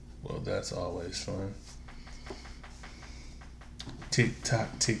Well, that's always fun. Tick tock,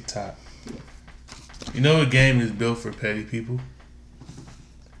 tick tock. You know, a game is built for petty people.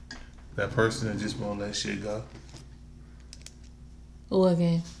 That person that just won't let shit go. What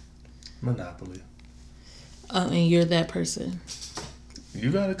game? Monopoly. And you're that person.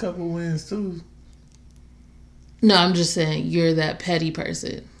 You got a couple wins too. No, I'm just saying you're that petty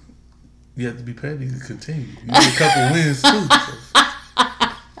person. You have to be petty to continue. You got a couple wins too. So.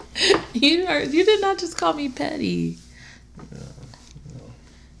 You did not just call me petty. No.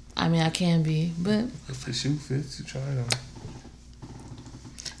 I mean, I can be, but If the shoe fits, you try it on.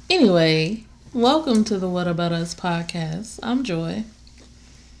 Anyway, welcome to the What About Us podcast. I'm Joy.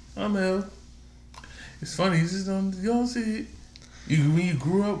 I'm El. It's funny, you don't see it. When you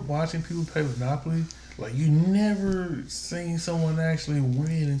grew up watching people play Monopoly, like you never seen someone actually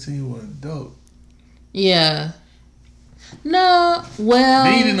win until you were an adult. Yeah. No, well...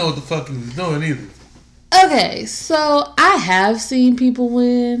 Then you didn't know what the fuck he was doing either. Okay, so I have seen people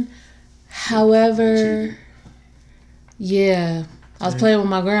win. However, yeah. I was playing with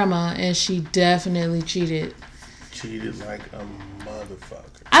my grandma and she definitely cheated. Cheated like a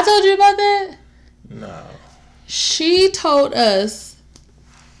motherfucker. I told you about that? No. She told us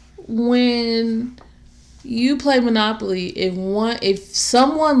when you play Monopoly, if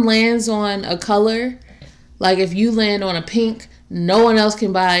someone lands on a color, like if you land on a pink, no one else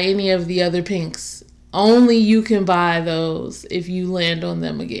can buy any of the other pinks. Only you can buy those if you land on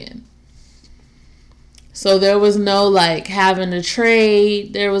them again. So there was no like having to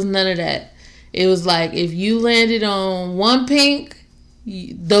trade. There was none of that. It was like if you landed on one pink,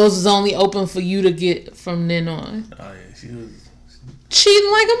 those was only open for you to get from then on. Oh yeah, she was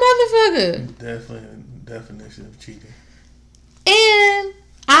cheating like a motherfucker. Definitely a definition of cheating. And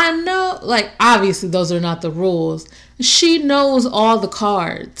I know, like, obviously those are not the rules. She knows all the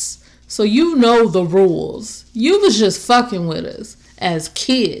cards. So you know the rules. You was just fucking with us as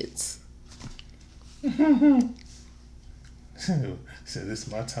kids. So this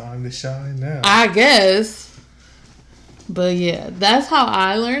is my time to shine now. I guess. But yeah, that's how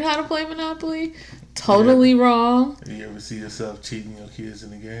I learned how to play Monopoly. Totally wrong. You ever see yourself cheating your kids in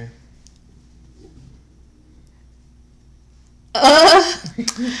the game? I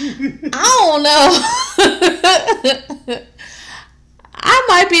don't know. I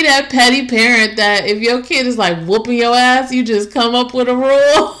might be that petty parent that if your kid is like whooping your ass, you just come up with a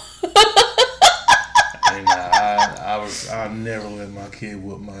rule. I'll never let my kid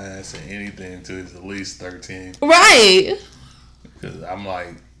whoop my ass at anything until he's at least 13. Right. Because I'm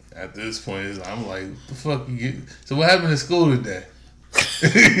like, at this point, I'm like, the fuck you get? So what happened in school today?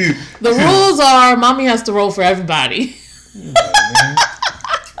 The rules are mommy has to roll for everybody.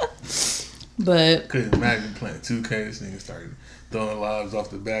 But couldn't imagine playing 2K. This nigga started throwing lives off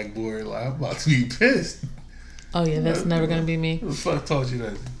the backboard. Like, I'm about to be pissed. Oh yeah, that's never gonna be me. Who the fuck taught you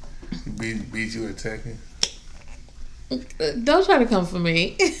that? Beat you at Tekken? Don't try to come for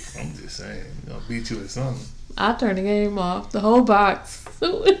me. I'm just saying, beat you at something. I'll turn the game off. The whole box.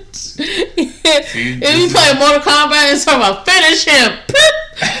 If you play Mortal Kombat and talk about finish him.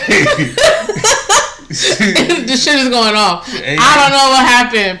 The shit is going off. I don't know what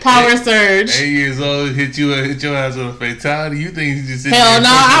happened. Power surge. 8 years old, hit your ass with a fatality. You think you just hell no?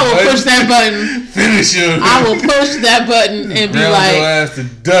 I will push that button. Finish him. I will push that button and be like, your ass to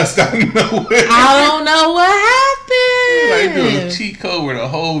dust out of nowhere. I don't know what happened. Like a cheat code where the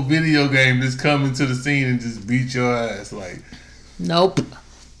whole video game just come into the scene and just beat your ass. Like, nope.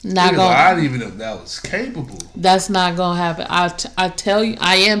 Not gonna. I didn't even know if that was capable. That's not gonna happen. I tell you,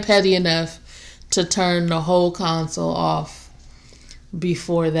 I am petty enough to turn the whole console off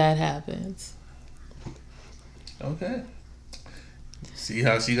before that happens. Okay. See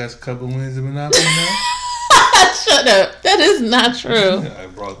how she got a couple wins in Monopoly now? Shut up. That is not true. I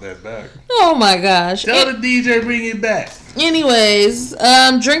brought that back. Oh my gosh. Tell the DJ bring it back. Anyways,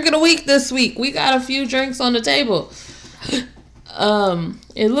 drink of the week this week. We got a few drinks on the table.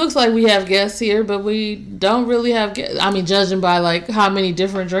 It looks like we have guests here, but we don't really have guests. I mean, judging by like how many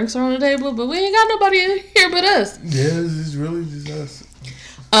different drinks are on the table, but we ain't got nobody here but us. Yeah, it's really just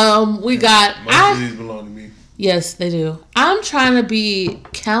us. We got. Most of these belong to me. Yes, they do. I'm trying to be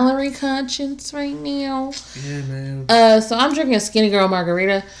calorie conscious right now. Yeah, man. So I'm drinking a Skinny Girl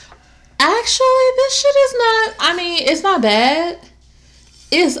margarita. Actually, this shit is not. I mean, it's not bad.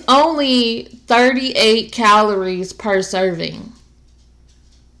 It's only 38 calories per serving.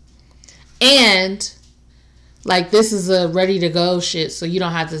 And, like, this is a ready-to-go shit, so you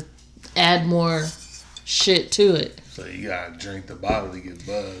don't have to add more shit to it. So you gotta drink the bottle to get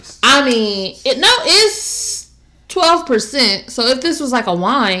buzzed. I mean, it's 12%. So if this was like a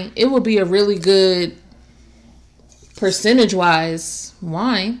wine, it would be a really good percentage-wise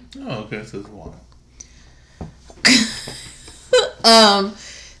wine. Oh, okay, so it's wine.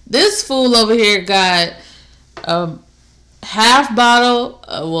 This fool over here got a half bottle,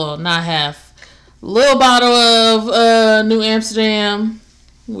 well, not half, little bottle of New Amsterdam.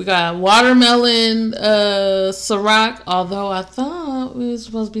 We got watermelon Ciroc, although I thought we were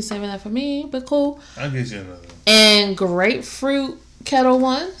supposed to be saving that for me, but cool. I'll get you another one. And grapefruit Kettle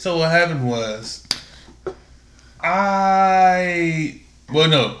One. So what happened was, let's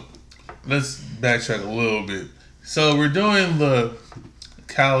backtrack a little bit. So we're doing the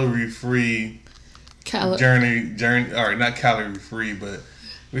calorie-free journey. All right, not calorie-free, but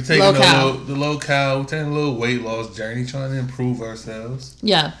we're taking the low-cal. We're taking a little weight loss journey, trying to improve ourselves.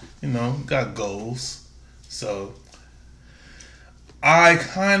 Yeah. You know, got goals. So I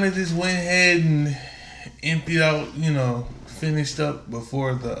kind of just went ahead and emptied out, finished up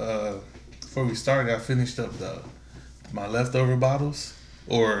before we started. I finished up my leftover bottles,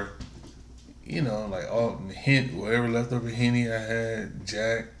 or like whatever leftover Henny I had,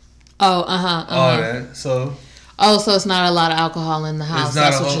 Jack. Oh, all that. So it's not a lot of alcohol in the house.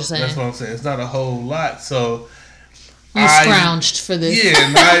 That's what you're saying. That's what I'm saying. It's not a whole lot. So you scrounged for this. Yeah,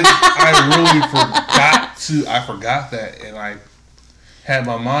 and I really forgot that, and I had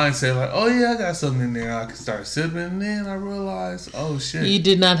my mind say like, oh yeah, I got something in there I can start sipping, and then I realized, oh shit, you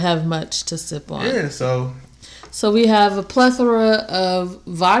did not have much to sip on. Yeah, so we have a plethora of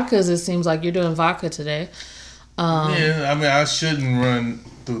vodkas. It seems like you're doing vodka today. Yeah, I mean, I shouldn't run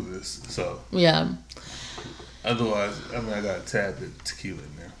through this, so yeah. Otherwise, I got a tad bit of tequila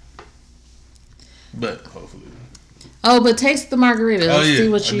in there, but hopefully. Oh, but taste the margarita.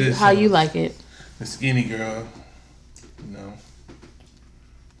 Let's see how you like it. The skinny girl,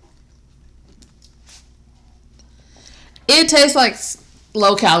 It tastes like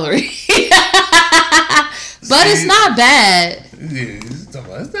low calorie, but it's not bad. Yeah, it's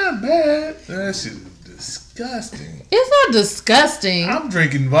not bad. That shit is disgusting. It's not disgusting. I'm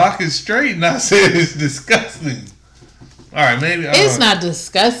drinking vodka straight, and I said it's disgusing. All right, maybe it's not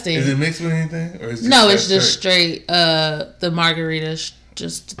disgusting. Is it mixed with anything, or is it no? It's just straight. The margarita's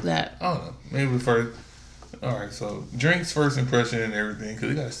just that. I don't know. Maybe first. All right, so drinks, first impression, and everything,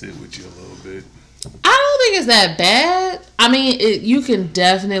 because it gotta sit with you a little bit. I don't think it's that bad. I mean, you can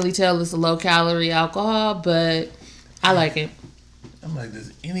definitely tell it's a low calorie alcohol, but I like it. I'm like,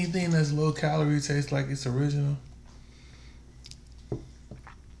 does anything that's low calorie taste like it's original?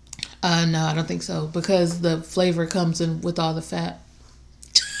 No, I don't think so, because the flavor comes in with all the fat.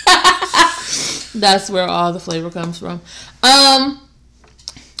 That's where all the flavor comes from. All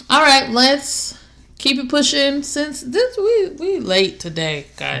right, let's keep it pushing since this we late today,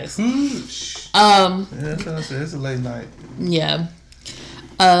 guys. Yeah, that's what I said. It's a late night. Yeah.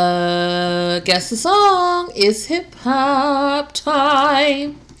 Guess the song is hip hop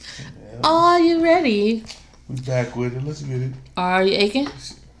time. Yeah. Are you ready? We back with it. Let's get it. Are you aching?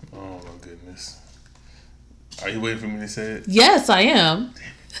 Oh my goodness. Are you waiting for me to say it? Yes, I am.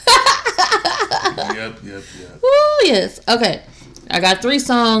 Yep. Oh yes. Okay. I got 3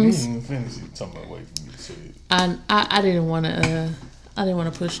 songs. You didn't even finish it. Talking about waiting for me to say it. I didn't want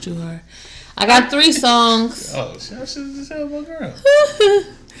to push too hard. I got 3 songs. Oh, I should have just held my girl.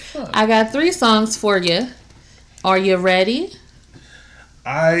 I got 3 songs for you. Are you ready?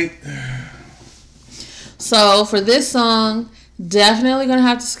 So for this song, definitely gonna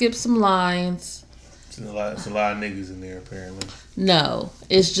have to skip some lines. It's a lot of niggas in there apparently. No,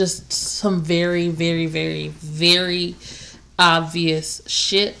 it's just some very, very, very, very obvious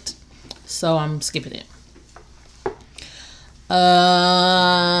shit. So I'm skipping it.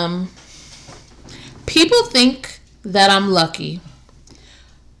 People think that I'm lucky.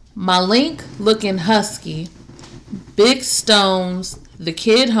 My link looking husky. Big stones. The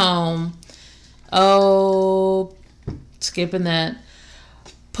kid home. Oh, skipping that.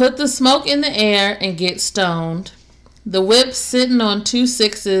 Put the smoke in the air and get stoned. The whip sitting on 2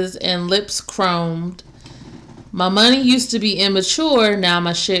 6s and lips chromed. My money used to be immature, now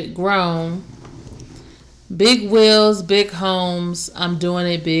my shit grown. Big wheels, big homes. I'm doing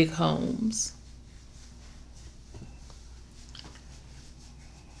it big homes.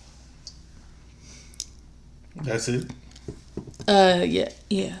 That's it? Yeah.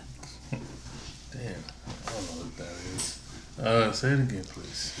 Damn, I don't know what that is. Say it again,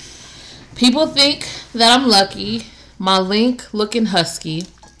 please. People think that I'm lucky. My link looking husky.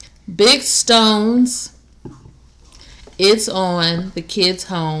 Big stones. It's on. The kid's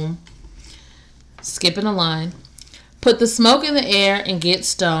home. Skipping a line. Put the smoke in the air and get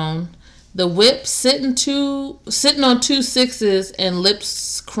stoned. The whip sitting on 2 6s and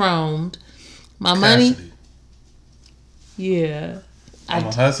lips chromed. My money. Cassidy. Yeah. I'm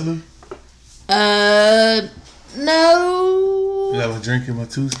a hustler. No. I was drinking my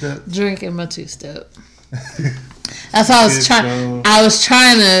 2-step. Drinking my 2-step. That's how I was trying. I was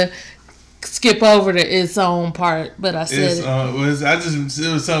trying to skip over the its own part, but I said it was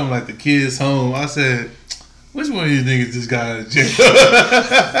something like the kids home. I said, which one of these niggas just got out of jail?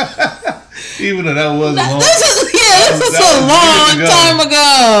 Even though that wasn't long. This is a long time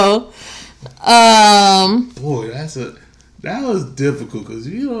ago. Boy, that was difficult because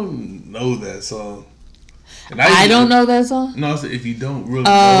you don't know that song. And I don't know that song? No, I said if you don't really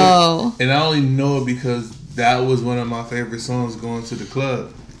know it. And I only know it because that was one of my favorite songs going to the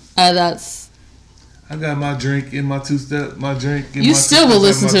club. I got my drink in my 2-step, my drink in my 2-step. You still will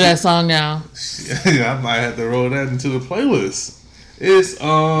listen to that song now. I might have to roll that into the playlist. It's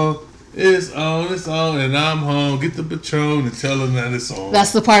on, and I'm home. Get the Patron and tell them that it's on.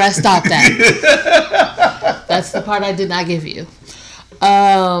 That's the part I stopped at. That's the part I did not give you.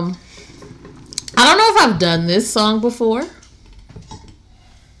 I don't know if I've done this song before.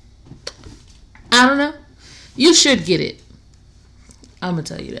 I don't know. You should get it. I'm going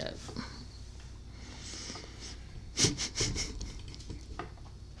to tell you that.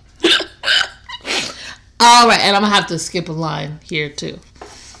 All right, and I'm going to have to skip a line here too.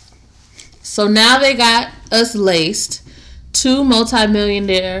 So now they got us laced. 2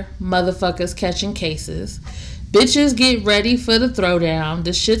 multimillionaire motherfuckers catching cases. Bitches get ready for the throwdown.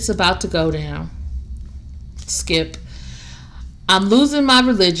 The shit's about to go down. Skip. I'm losing my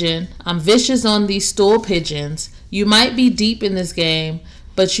religion. I'm vicious on these stool pigeons. You might be deep in this game,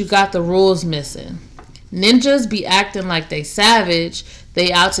 but you got the rules missing. Ninjas be acting like they savage.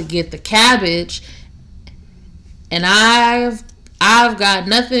 They out to get the cabbage. And I've got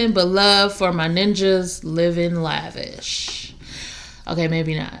nothing but love for my ninjas living lavish. Okay,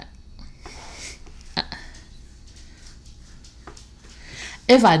 maybe not.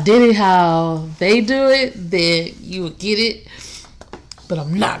 If I did it how they do it, then you would get it. But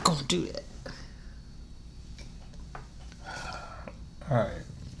I'm not going to do that. Alright.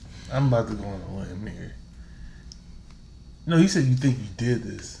 I'm about to go on a limb here. No, you said you think you did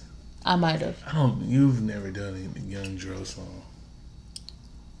this. I might have. You've never done a Young Dro song.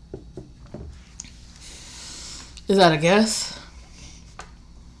 Is that a guess?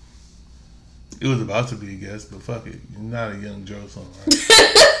 It was about to be a guess, but fuck it. It's not a Young Dro song, right?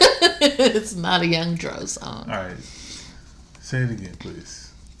 It's not a Young Dro song. Alright. Say it again,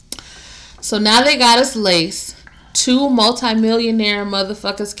 please. So now they got us laced. 2 multimillionaire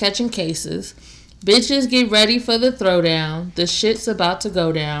motherfuckers catching cases. Bitches get ready for the throwdown. The shit's about to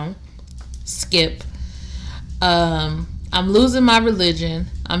go down. Skip. I'm losing my religion.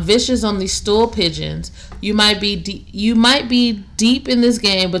 I'm vicious on these stool pigeons. You might be deep in this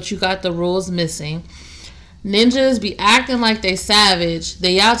game, but you got the rules missing. Ninjas be acting like they savage.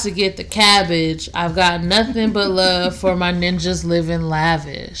 They out to get the cabbage. I've got nothing but love for my ninjas living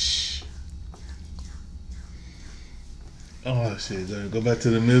lavish. Oh shit! Go back to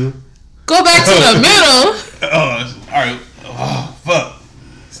the middle. Go back to the middle. Oh, all right. Oh fuck!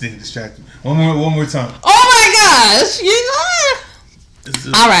 Stay distracted. One more time. Oh my gosh!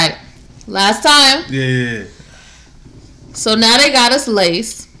 All right. Last time. Yeah. So now they got us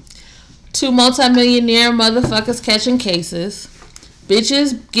laced. 2 multimillionaire motherfuckers catching cases.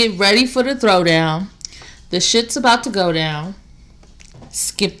 Bitches get ready for the throwdown. The shit's about to go down.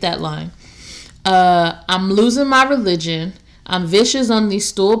 Skip that line. I'm losing my religion. I'm vicious on these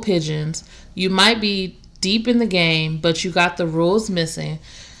stool pigeons. You might be deep in the game, but you got the rules missing.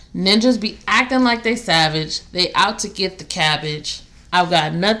 Ninjas be acting like they savage. They out to get the cabbage. I've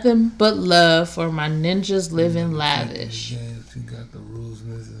got nothing but love for my ninjas living lavish. You got the rules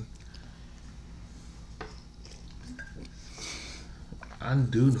missing. I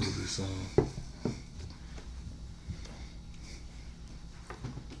do know this song.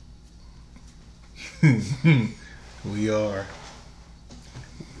 We are.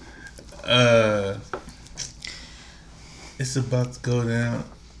 It's about to go down.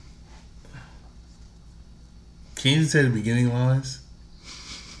 Can you just say the beginning lines?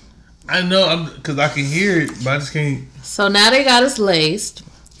 I know, because I can hear it, but I just can't. So now they got us laced.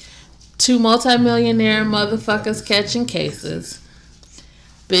 2 multimillionaire motherfuckers catching cases.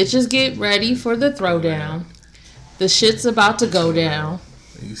 Bitches get ready for the throwdown. The shit's about to go down.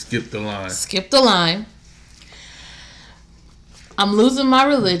 You skipped the line. Skip the line. I'm losing my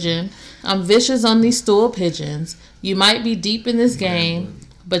religion. I'm vicious on these stool pigeons. You might be deep in this game,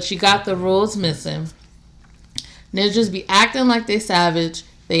 but you got the rules missing. Ninjas be acting like they savage.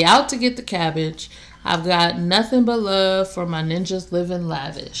 They out to get the cabbage. I've got nothing but love for my ninjas living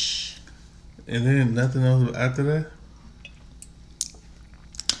lavish. And then nothing else after that?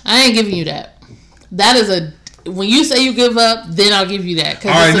 I ain't giving you that. That is a... When you say you give up, then I'll give you that.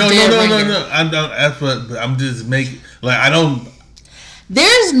 All right, no. I don't. That's what I'm just making. Like, I don't...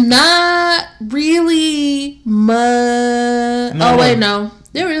 There's not really much... No.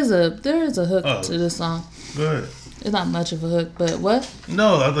 There is a hook to this song. Go ahead. It's not much of a hook, but what?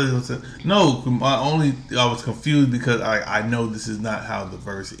 No, I thought you were saying... No, I was confused because I know this is not how the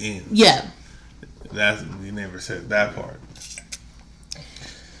verse ends. Yeah. We never said that part.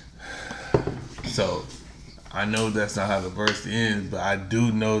 So, I know that's not how the verse ends, but I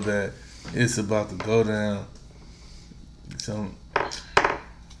do know that it's about to go down. So,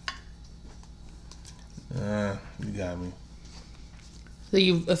 you got me. So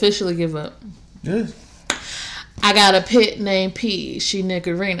you officially give up? Yes. I got a pit named P. She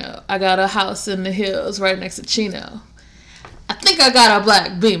Nickerino. I got a house in the hills right next to Chino. I think I got a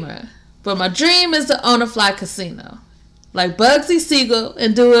black Beamer, but my dream is to own a fly casino, like Bugsy Siegel,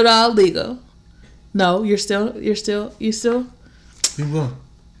 and do it all legal. No, you still. Keep going.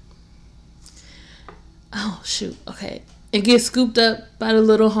 Oh shoot. Okay, and get scooped up by the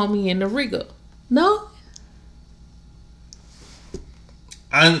little homie in the Regal. No.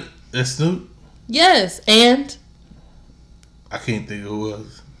 That's Snoop? Yes, and I can't think of who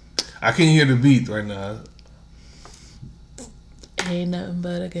else. I can't hear the beat right now. Ain't nothing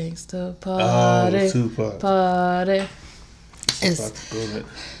but a gangsta party. Oh, Tupac. Party. It's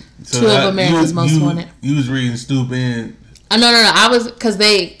two of America's Most Wanted. You was reading Snoop and... No. I was... Because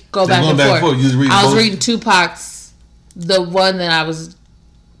they go back and forth. I was reading Tupac's... The one that I was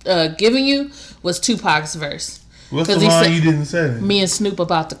giving you was Tupac's verse. What's the line you didn't say? Me and Snoop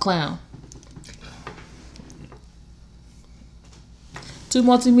about to clown. Two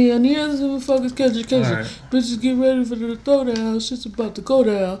multi-millionaires who focus education. Right. Bitches get ready for the throwdown. Shit's about to go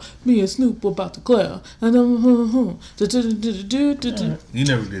down. Me and Snoop about to clown. And You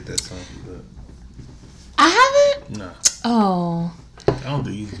never did that song. But... I haven't? No. Oh. I don't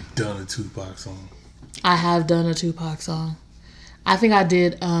think you've done a Tupac song. I have done a Tupac song. I think I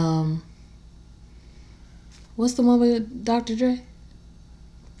did, what's the one with Dr. Dre?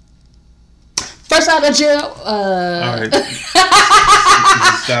 Fresh out of jail. All right.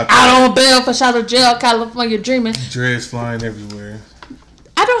 Out on bail, fresh out of jail, California dreaming. Dreads flying everywhere.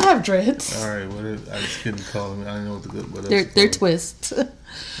 I don't have dreads. All right, I just couldn't call them. I don't know what the good. What they're twists.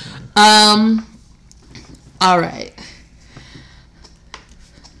 All right.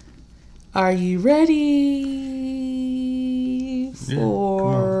 Are you ready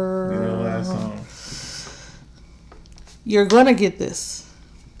for? You know, last song. You're gonna get this.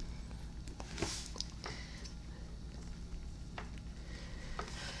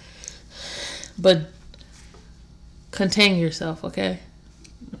 But contain yourself, okay?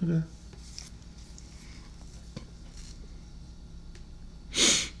 Okay.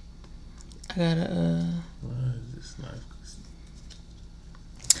 I gotta, Why is this knife?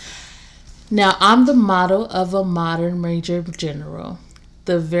 Now, I'm the model of a modern major general.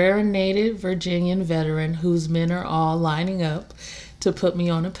 The variegated Virginian veteran whose men are all lining up to put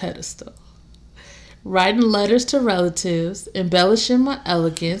me on a pedestal. Writing letters to relatives, embellishing my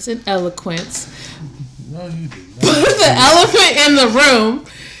elegance and eloquence. No, you did not. Put the elephant in the room.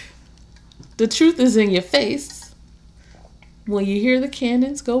 The truth is in your face. When you hear the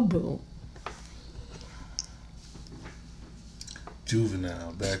cannons go boom.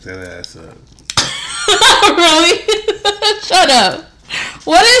 Juvenile, back that ass up. Really? Shut up.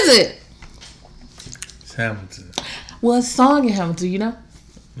 What is it? It's Hamilton. What song in Hamilton, you know?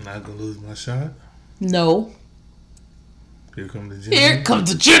 I'm not gonna lose my shot. No. Here comes the general. Here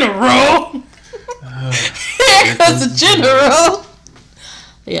comes the general. Here comes the general.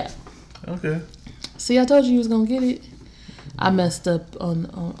 Yeah. Okay. See, I told you was gonna get it. I messed up on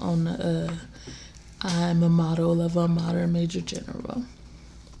the. I'm a model of a modern major general.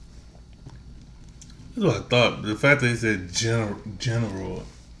 That's what I thought. The fact that they said general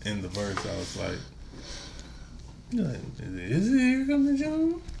in the verse, I was like, is it Here Comes the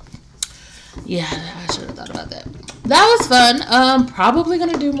General? Yeah, I should have thought about that. That was fun. Probably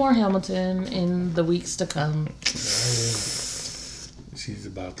gonna do more Hamilton in the weeks to come. She's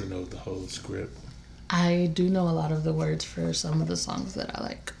about to know the whole script. I do know a lot of the words for some of the songs that I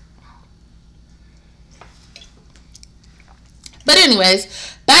like. But anyways,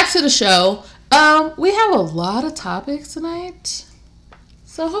 back to the show. We have a lot of topics tonight,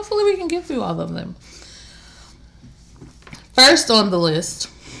 so hopefully we can get through all of them. First on the list,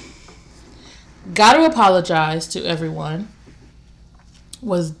 gotta apologize to everyone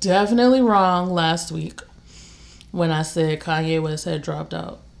was definitely wrong last week when I said Kanye West had dropped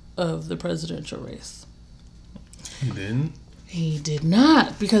out of the presidential race. He didn't? He did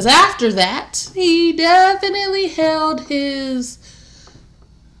not, because after that, he definitely held his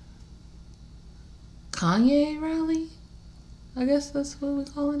Kanye rally. I guess that's what we're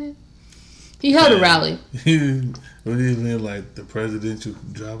calling it. He held a rally. What do you mean, like the presidential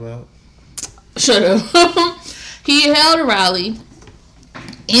dropout? Shut up. He held a rally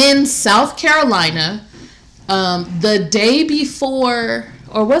in South Carolina the day before,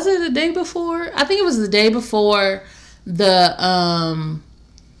 or was it the day before? I think it was the day before the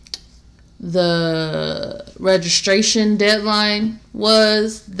registration deadline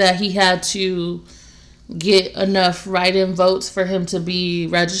was, that he had to get enough write-in votes for him to be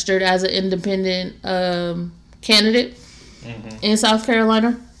registered as an independent candidate in South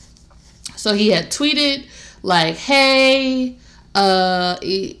Carolina. So he had tweeted like, hey,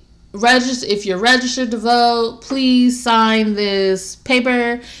 if you're registered to vote, please sign this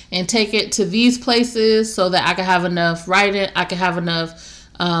paper and take it to these places so that I can have enough write-in, I can have enough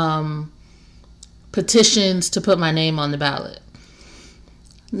petitions to put my name on the ballot.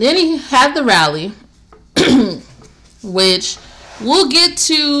 Then he had the rally, which we'll get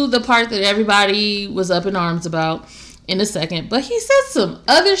to the part that everybody was up in arms about in a second. But he said some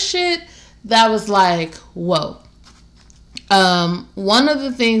other shit that was like, whoa. One of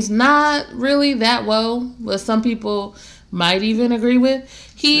the things, not really that whoa, but some people might even agree with,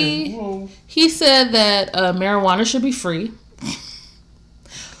 he said that marijuana should be free.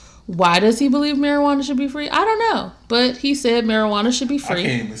 Why does he believe marijuana should be free? I don't know. But he said marijuana should be free. I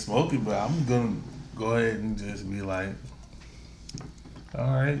can't even smoke it, but I'm going to go ahead and just be like,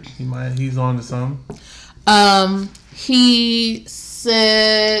 all right, he's on to something. He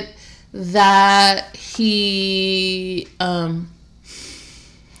said that he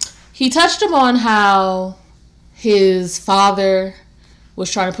touched upon how his father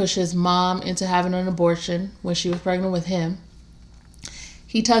was trying to push his mom into having an abortion when she was pregnant with him.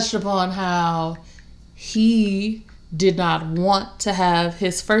 He touched upon how he did not want to have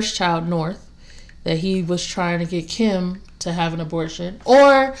his first child, North, that he was trying to get Kim to have an abortion,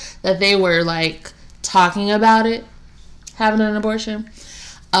 or that they were like talking about it, having an abortion.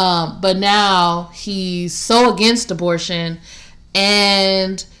 But now he's so against abortion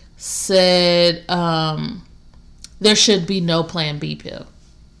and said there should be no Plan B pill.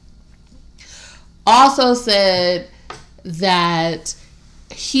 Also said that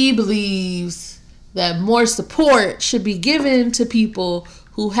he believes that more support should be given to people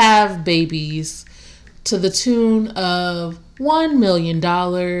who have babies to the tune of $1 million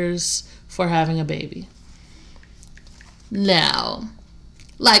for having a baby. Now,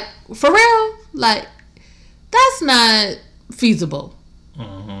 like, for real, like, that's not feasible.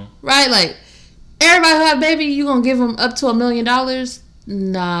 Mm-hmm. Right? Like, everybody who have a baby, you gonna give them up to $1 million?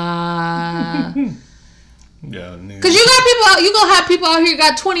 Nah. Yeah, because you gonna have people out here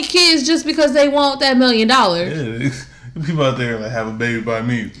got 20 kids just because they want that $1 million. Yeah, people out there like, have a baby by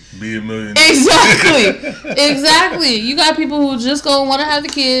me, be $1 million. Exactly. You got people who just gonna want to have the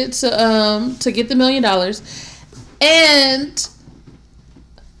kids to get the $1 million. And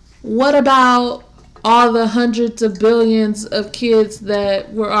what about all the hundreds of billions of kids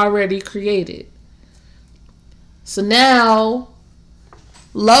that were already created? So now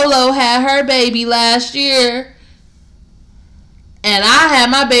Lolo had her baby last year, and I had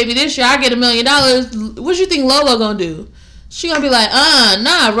my baby this year. I get $1 million. What you think Lolo gonna do? She gonna be like,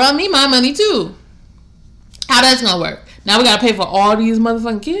 nah, run me my money too. How that's gonna work? Now we gotta pay for all these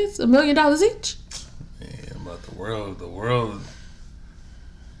motherfucking kids $1 million each. Man, but the world.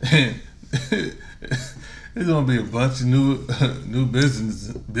 There's gonna be a bunch of new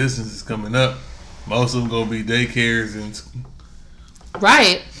businesses coming up. Most of them gonna be daycares and.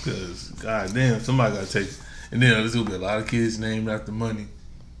 Right. Because, goddamn, somebody got to take it. And then there's going to be a lot of kids named after money.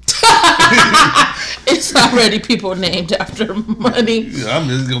 It's already people named after money. Yeah,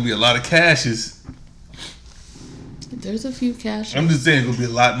 there's going to be a lot of cashes. There's a few cashes. I'm just saying, there's going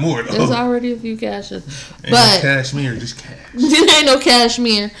to be a lot more, though. There's already a few cashes. Ain't no cashmere, just cash. There ain't no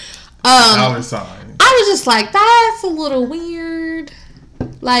cashmere. Dollar sign. I was just like, that's a little weird.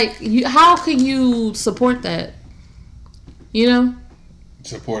 Like, how can you support that? You know?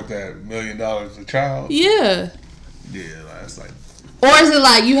 Support that $1 million a child? Yeah. Yeah, that's like. Or is it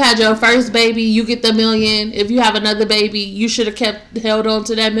like you had your first baby, you get the $1 million. If you have another baby, you should have held on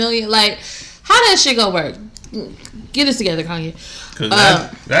to that $1 million. Like, how that shit gonna work? Get us together, Kanye. Because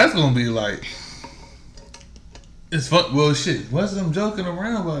that's gonna be like. It's fun. Well, shit. What's I'm joking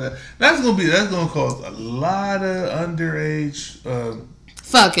around about that? That's gonna cause a lot of underage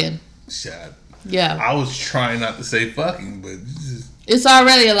fucking. Shut. Yeah. I was trying not to say fucking, but it's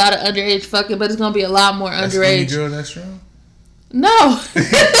already a lot of underage fucking, but it's gonna be a lot more that's underage. Girl, that's strong. No.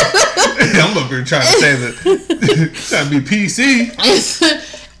 I'm up here trying to say that. Trying to be PC.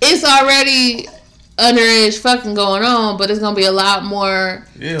 It's already underage fucking going on, but it's gonna be a lot more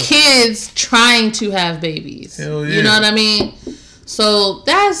kids trying to have babies. Hell yeah. You know what I mean? So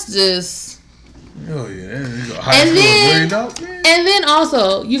that's just. Oh yeah. And then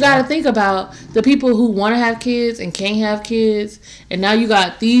also you got to think about the people who want to have kids and can't have kids, and now you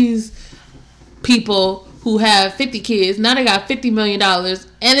got these people who have 50 kids. Now they got $50 million, and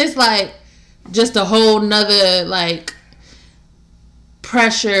it's like just a whole nother like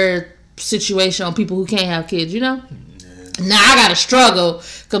pressure situation on people who can't have kids. You know. Yeah. Now I gotta struggle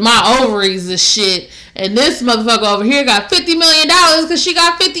because my ovaries is shit, and this motherfucker over here got $50 million because she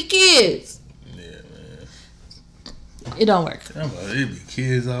got 50 kids. It don't work. It'd be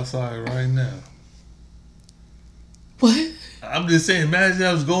kids outside right now. What? I'm just saying, imagine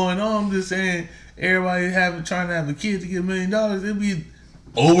that was going on. I'm just saying, everybody trying to have a kid to get $1 million. It'd be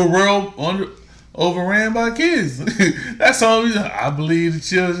overran by kids. That's all. I believe the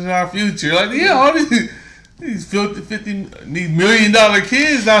children are our future. Like, yeah, all these 50 $1 million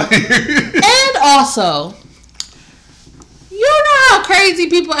kids out here. And also, you know how crazy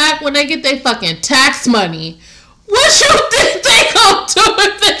people act when they get their fucking tax money. What you think they gonna do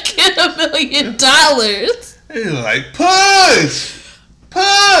if they get $1 million? They like, push!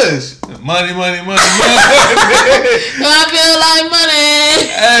 Money. I feel like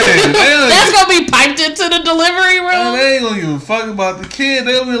money. Hey, that's gonna be piped into the delivery room. They ain't gonna give a fuck about the kid.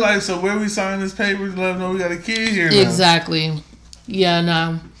 They'll be like, so where we sign this paper to let them know we got a kid here now? Exactly. Yeah,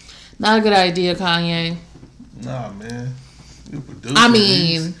 no. Not a good idea, Kanye. Nah, man. You produce I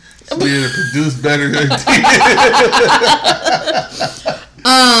mean... We had to produce better than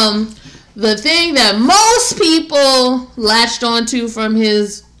the thing that most people latched onto from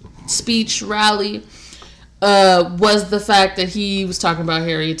his speech rally was the fact that he was talking about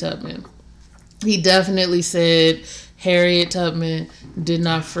Harriet Tubman. He definitely said Harriet Tubman did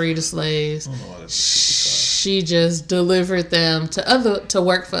not free the slaves. She just delivered them to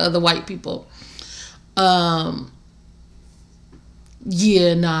work for other white people.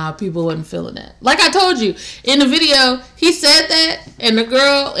 Yeah, nah, people wasn't feeling that. Like I told you, in the video, he said that, and the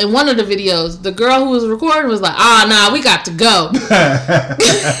girl, in one of the videos, the girl who was recording was like, nah, we got to go.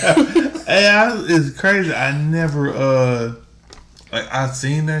 Hey, it's crazy. I never, I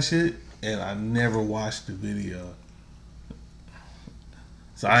seen that shit, and I never watched the video.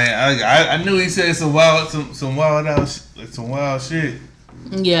 So I knew he said some wild shit.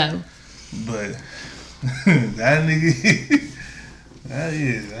 Yeah. But that nigga... That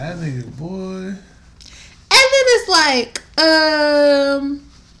nigga, boy. And then it's like,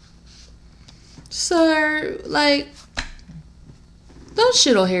 sir, like, don't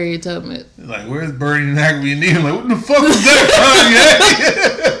shit on Harriet Tubman. Like, where's Bernie and Acme and Neil? Like, what the fuck was that,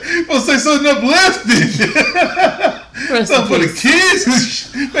 Kanye? You supposed to say something uplifting. Something for the kids.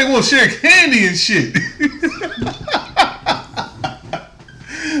 They won't share candy and shit.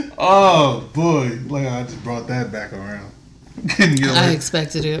 Oh, boy. Like, I just brought that back around. I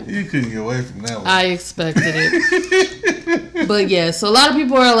expected it. You couldn't get away from that one. I expected it. But yeah, so a lot of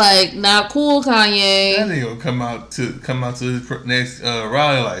people are like, not cool, Kanye. That nigga will come out to his next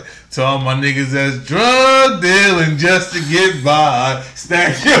rally like, to all my niggas that's drug dealing just to get by,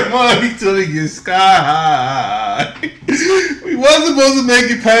 stack your money till it gets sky high. We wasn't supposed to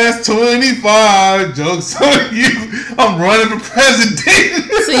make it past 25. Jokes on you. I'm running for president.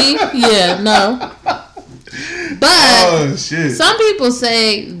 See? Yeah, no. But some people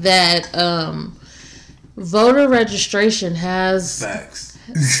say that voter registration has... Facts.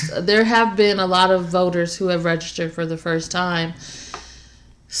 There have been a lot of voters who have registered for the first time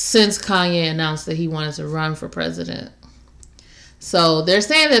since Kanye announced that he wanted to run for president. So they're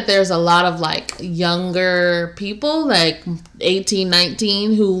saying that there's a lot of like younger people, like 18,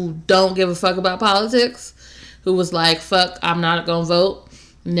 19, who don't give a fuck about politics, who was like, fuck, I'm not going to vote.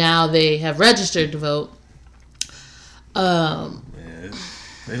 Now they have registered to vote. Man,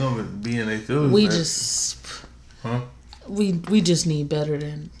 they gonna be in their feelings. We just need better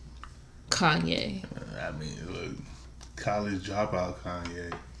than Kanye. I mean, look, college dropout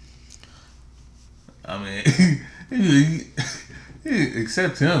Kanye. I mean,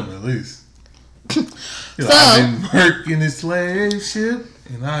 accept him at least. I've been working a slave ship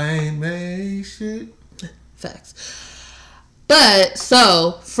and I ain't made shit. Facts. But,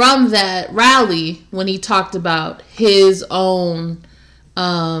 so, from that rally, when he talked about his own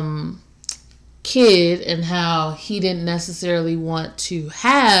kid and how he didn't necessarily want to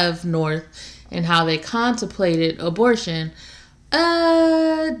have North and how they contemplated abortion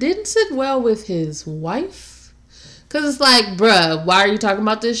didn't sit well with his wife. Because it's like, bruh, why are you talking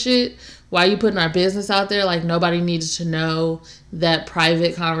about this shit? Why are you putting our business out there? Like, nobody needed to know that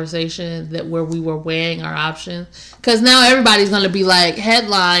private conversation that where we were weighing our options. Because now everybody's going to be like,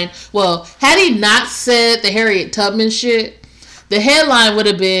 headline. Well, had he not said the Harriet Tubman shit, the headline would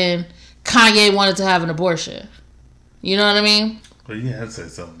have been, Kanye wanted to have an abortion. You know what I mean? But you had to say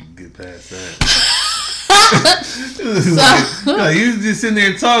something to get past that. like, you was just sitting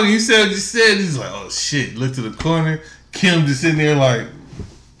there talking. You said what you said. He's like, oh shit. Look to the corner. Kim just sitting there like,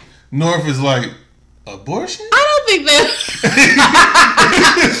 North is like, abortion? I don't think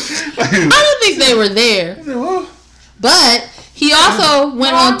they were there. I said, well, but he also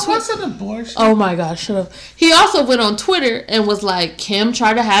went on Twitter. What's an abortion? Oh my gosh, shut up. He also went on Twitter and was like, Kim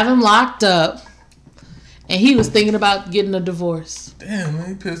tried to have him locked up. And he was thinking about getting a divorce. Damn, man,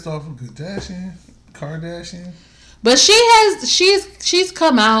 he pissed off with Kardashian. But she's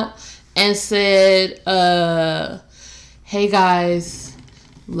come out and said, hey guys,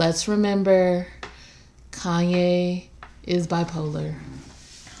 let's remember Kanye is bipolar.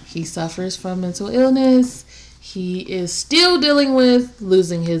 He suffers from mental illness. He is still dealing with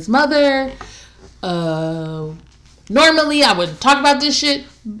losing his mother. Normally, I wouldn't talk about this shit.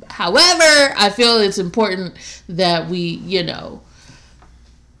 However, I feel it's important that we,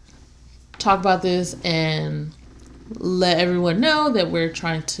 talk about this and let everyone know that we're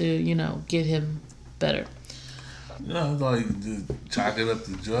trying to, get him better. No, it's like just chalking up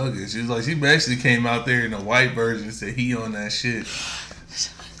the drug issues. Like, she basically came out there in a white version and said he on that shit.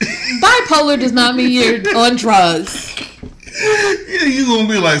 Bipolar does not mean you're on drugs. Yeah, you gonna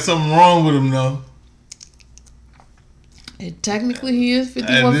be like something wrong with him though. And technically, he is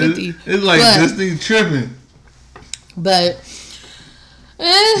 5150. It's like this thing tripping. But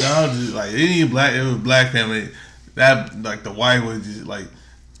no, just like it was black family. That like the white was just like,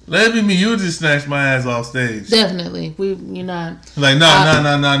 let me you just snatch my ass off stage. Definitely, you're not like no.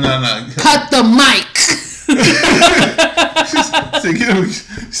 Cut the mic.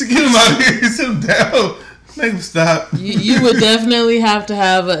 Get him out of here. Sit him down. Make him stop. You would definitely have to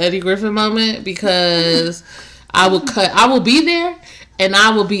have an Eddie Griffin moment because I will be there and I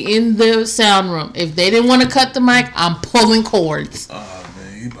will be in the sound room. If they didn't want to cut the mic, I'm pulling cords. Oh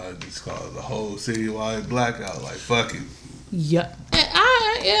man, you about to just call the whole citywide blackout. Like fuck it. Yeah.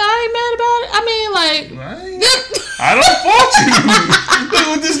 I ain't mad about it. I mean, like, I don't fault you. Look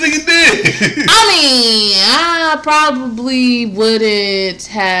what this nigga did. I mean, I probably wouldn't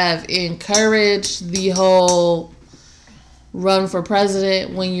have encouraged the whole run for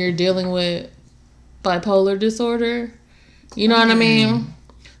president when you're dealing with bipolar disorder. You know what I mean?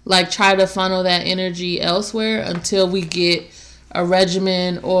 Like, try to funnel that energy elsewhere until we get a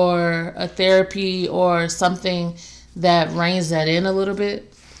regimen or a therapy or something that reins that in a little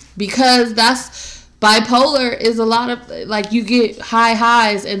bit. Because bipolar is a lot of, like, you get high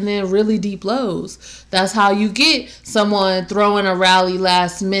highs and then really deep lows. That's how you get someone throwing a rally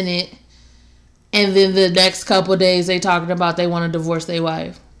last minute and then the next couple of days they talking about they want to divorce their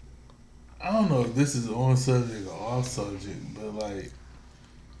wife. I don't know if this is on subject or off subject, but like,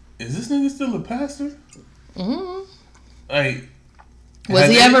 is this nigga still a pastor? Mm-hmm. Like, was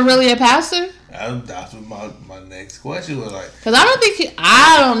he ever really a pastor? That's what my next question was like. Because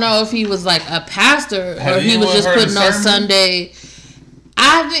I don't know if he was like a pastor or he was just putting on Sunday.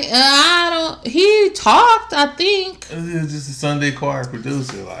 He talked, I think. It was just a Sunday choir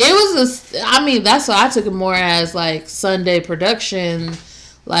producer. Like. It was that's what I took it more as, like, Sunday production,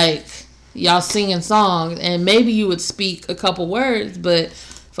 like, y'all singing songs, and maybe you would speak a couple words, but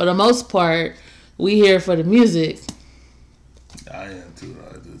for the most part, we here for the music. I am too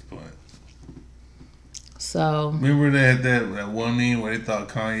at this point. So remember they had that one meme where they thought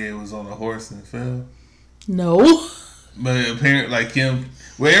Kanye was on a horse and fell? No. But apparently, like Kim,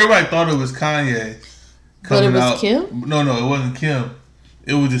 well, everybody thought it was Kanye. But it was Kim? No, it wasn't Kim.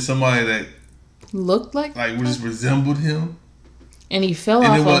 It was just somebody that looked like just resembled him. And he fell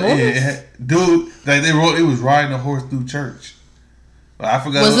off a horse? Dude, like they wrote, it was riding a horse through church. But I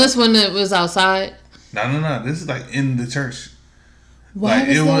forgot. Was this when it was outside? No. This is like in the church. Why like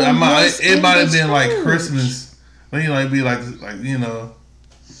it might have been like Christmas. Maybe like be like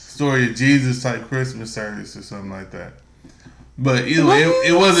story of Jesus type Christmas service or something like that. But either way,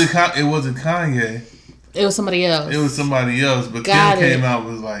 it wasn't Kanye. It was somebody else. It was somebody else. But Kim came out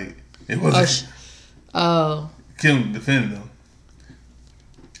was like it wasn't. Kim defended him.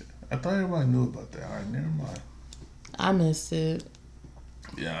 I thought everybody knew about that. All right, never mind. I missed it.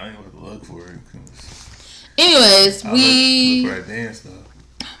 Yeah, I ain't about to look for it. Anyways, we look for that dance though.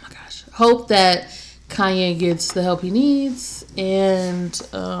 Oh my gosh! Hope that Kanye gets the help he needs, and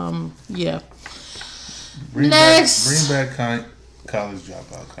yeah. Bring back college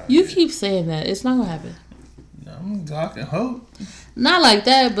dropout. Kanye. You keep saying that it's not gonna happen. No, I'm talking hope. Not like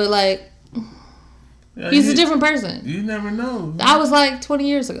that, but like he's a different person. You never know. I was like 20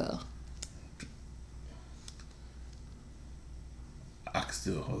 years ago. I can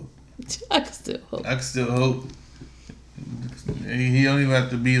still hope. I can still hope. He don't even have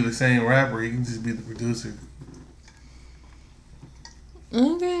to be the same rapper. He can just be the producer.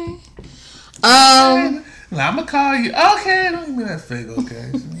 Okay. I'ma call you. Okay, don't give me that fake.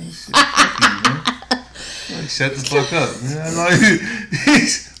 Okay. Shit, fuck you, man. Shut the fuck up. Man.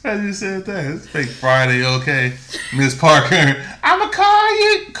 I just said that. It's fake Friday. Okay, Miss Parker. I'ma call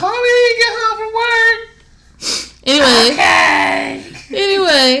you. Call me when you get home from work. Anyway. Okay.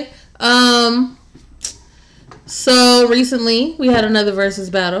 Anyway. So recently we had another versus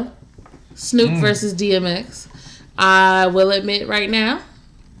battle. Snoop versus DMX. I will admit right now,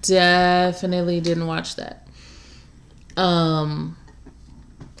 definitely didn't watch that. I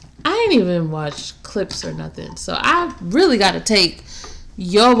ain't even watched clips or nothing. So I really got to take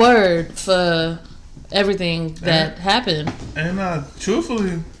your word for everything that happened. And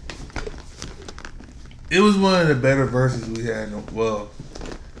truthfully, it was one of the better verses we had. Well,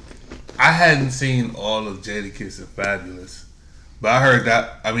 I hadn't seen all of Jadakiss and Fabulous, but I heard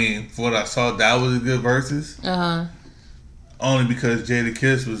that. I mean, for what I saw, that was a good verses. Only because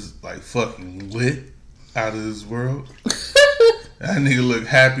Jadakiss was like fucking lit out of this world. That nigga look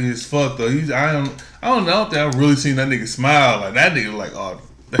happy as fuck though. I don't think I've really seen that nigga smile. Like that nigga like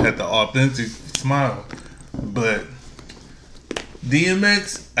had the authentic smile. But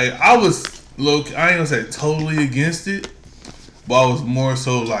DMX, I was low. I ain't gonna say totally against it, but I was more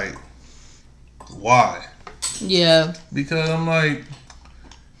so like, why? Yeah. Because I'm like,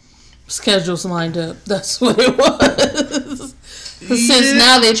 schedules lined up. That's what it was. Since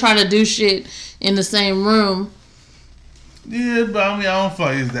now they're trying to do shit in the same room. Yeah, but I mean, I don't feel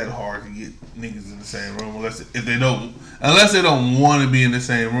like it's that hard to get niggas in the same room unless they don't want to be in the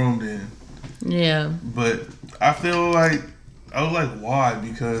same room. Then yeah. But I feel like I was like, why?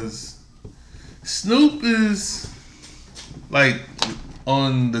 Because Snoop is like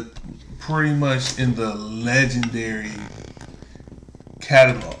on the pretty much in the legendary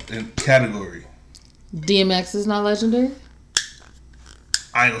category. DMX is not legendary?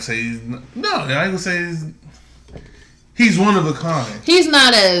 I ain't gonna say he's not, no. I ain't gonna say he's one of a kind. He's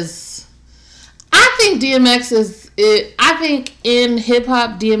not as. I think DMX is. I think in hip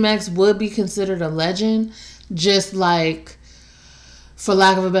hop, DMX would be considered a legend, just like, for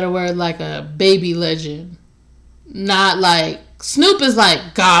lack of a better word, like a baby legend. Not like Snoop is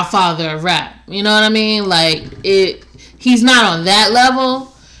like Godfather of rap. You know what I mean? Like he's not on that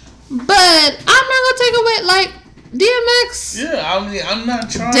level, but I'm not gonna take away like DMX. Yeah, I mean, I'm not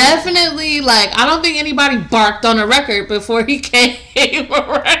trying. Definitely, like I don't think anybody barked on a record before he came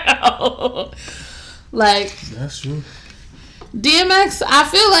around. Like that's true. DMX, I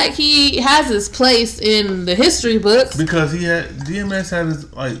feel like he has his place in the history books because DMX had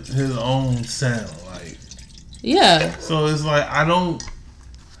his own sound. Yeah. So it's like I'm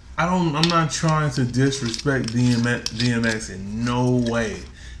not trying to disrespect DMX in no way,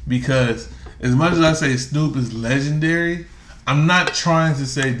 because as much as I say Snoop is legendary, I'm not trying to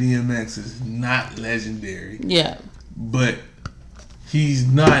say DMX is not legendary. Yeah. But he's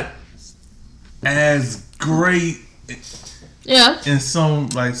not as great. Yeah. And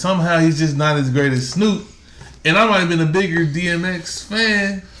somehow he's just not as great as Snoop. And I might have been a bigger DMX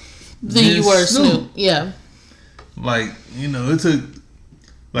fan than you were Snoop. Yeah. Like, it took,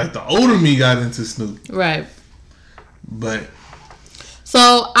 like, the older me got into Snoop. Right. But.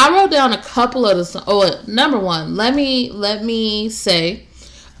 So, I wrote down a couple of the songs. Oh, number one, let me say,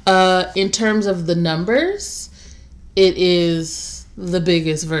 in terms of the numbers, it is the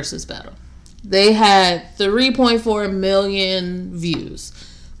biggest versus battle. They had 3.4 million views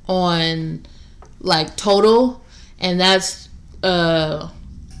on, like, total, and that's,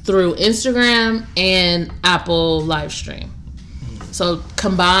 through Instagram and Apple live stream. So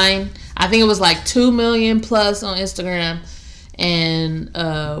combined, I think it was like 2 million plus on Instagram and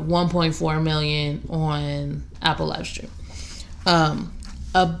 1.4 million on Apple live stream. 1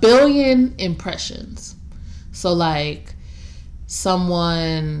 billion impressions. So like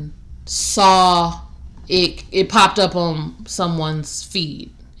someone saw it popped up on someone's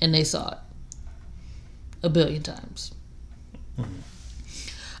feed and they saw it 1 billion times.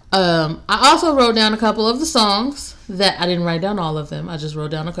 I also wrote down a couple of the songs that I didn't write down all of them. I just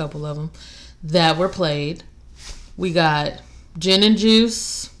wrote down a couple of them that were played. We got Gin and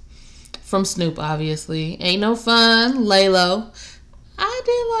Juice from Snoop, obviously. Ain't No Fun, Lalo. I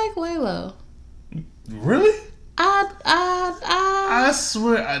did like Lalo. Really? I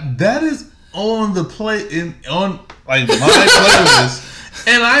swear that is on the on like my playlist,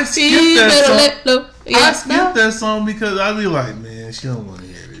 and I skipped that song. I skipped that song because I be like, man, she don't want to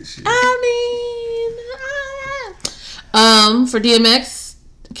hear this shit. For DMX,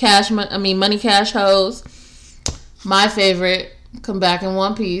 Money Cash Hoes. My favorite, Come Back in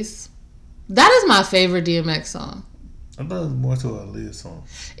One Piece. That is my favorite DMX song. I thought it was more to a Aaliyah song.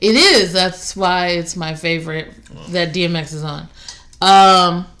 It is. That's why it's my favorite that DMX is on.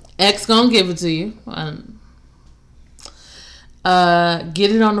 X Gonna Give It to You.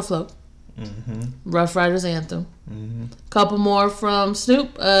 Get It on the Floor. Mm-hmm. Rough Riders Anthem. Mm-hmm. Couple more from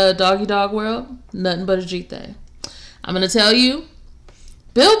Snoop. Doggy Dog World. Nothing But a G Thing. I'm gonna tell you.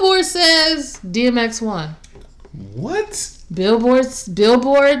 Billboard says DMX won. What? Billboard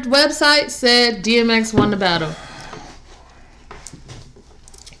website said DMX won the battle.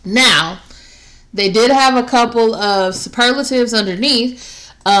 Now, they did have a couple of superlatives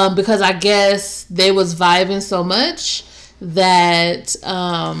underneath because I guess they was vibing so much that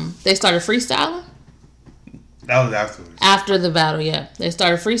they started freestyling. That was afterwards. After the battle, yeah. They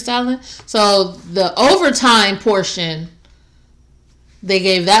started freestyling. So the overtime portion, they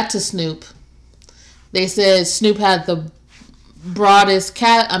gave that to Snoop. They said Snoop had the broadest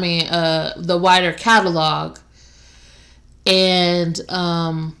the wider catalog. And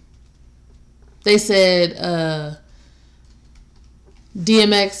they said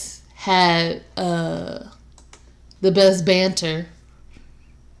DMX had the best banter.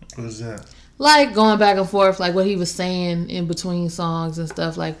 What was that? Like going back and forth, like what he was saying in between songs and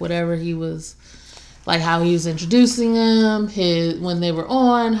stuff, like whatever he was, like how he was introducing them, when they were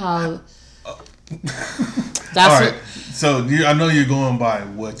on, how. That's all right. So I know you're going by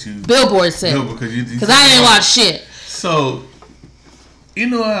what you Billboard said because I didn't watch shit. So you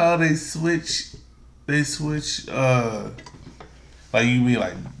know how they switch, like you mean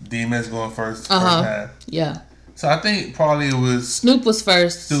like DMX going first half. Yeah. So I think probably it was Snoop was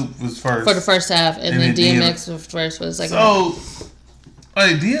first for the first half, and then DMX was first for the second half. So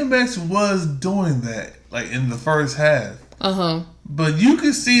like DMX was doing that like in the first half. But you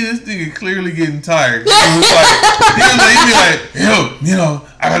could see this nigga clearly getting tired. He was be like, yo,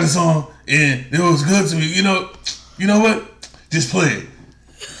 I got this song and it was good to me. You know what? Just play it.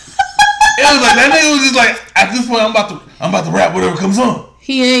 It was like that nigga was just like, at this point I'm about to rap whatever comes on.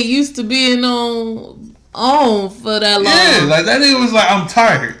 He ain't used to being on for that long. Yeah, like that nigga was like, I'm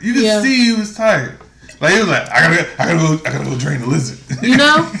tired. You could see he was tired. Like he was like, I gotta go drain the lizard. You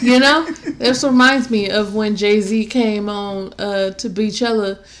know, this reminds me of when Jay-Z came on to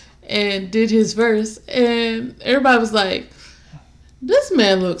Beachella and did his verse, and everybody was like, "This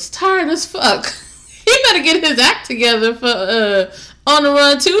man looks tired as fuck. He better get his act together for On the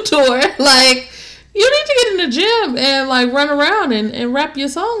Run 2 tour. Like, you need to get in the gym and like run around and rap your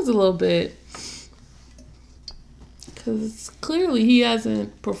songs a little bit, because clearly he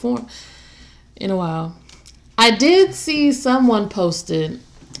hasn't performed in a while." I did see someone posted,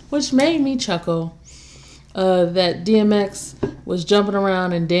 which made me chuckle, that DMX was jumping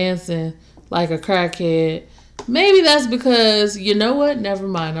around and dancing like a crackhead. Maybe that's because, you know what? Never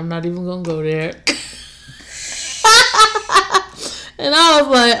mind. I'm not even going to go there. And I was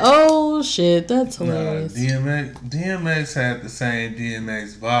like, oh, shit. That's hilarious. DMX had the same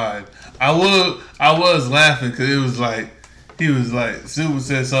DMX vibe. I was laughing because it was like, he was like, Super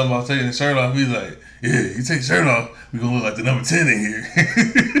said something about taking the shirt off. He's like, yeah, you take the shirt off, we're going to look like the number 10 in here.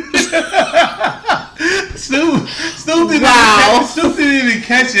 Snoop didn't even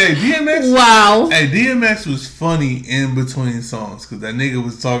catch it. Hey, DMX. Wow. Hey, DMX was funny in between songs because that nigga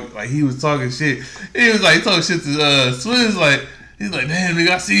was talking, like, he was talking shit. He was like, talking shit to Swizz, like, he's like, damn, nigga,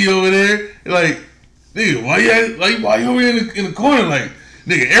 I see you over there. Like, nigga, why you over here in the corner? Like,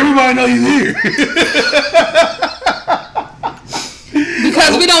 nigga, everybody know you here.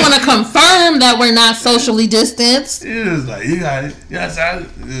 Because we don't want to confirm that we're not socially distanced. It was like, you got it.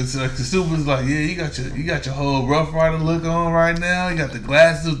 It's like the Super was like, yeah, you got your whole Rough Rider look on right now. You got the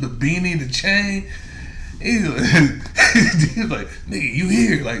glasses, the beanie, the chain. He's like, nigga, you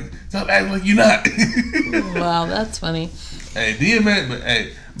here? Like, stop acting like you not. Wow, that's funny. Hey, DMX, but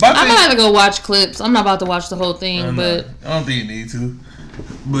hey, I'm gonna have to go watch clips. I'm not about to watch the whole thing, but I don't think you need to.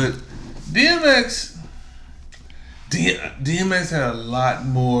 But DMX had a lot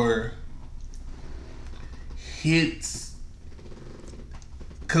more hits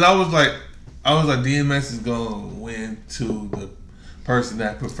Cause I was like, DMX is gonna win to the person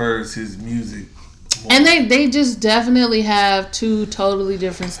that prefers his music more. And they just definitely have two totally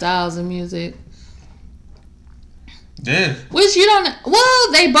different styles of music. Yeah. Which you don't.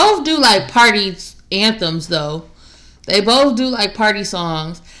 Well, they both do like party anthems though. They both do like party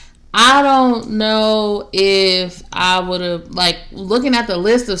songs. I don't know if I would have, like, looking at the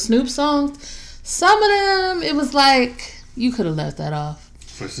list of Snoop songs, some of them it was like you could have left that off.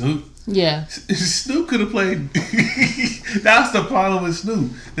 For Snoop? Yeah. Snoop could have played. That's the problem with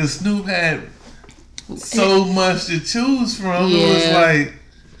Snoop. Because Snoop had so much to choose from. Yeah. It was like,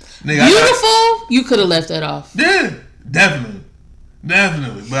 nigga, Beautiful, you could have left that off. Yeah, definitely.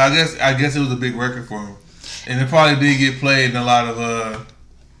 But I guess it was a big record for him. And it probably did get played in a lot of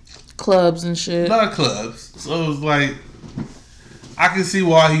clubs and shit. A lot of clubs. So it was like, I can see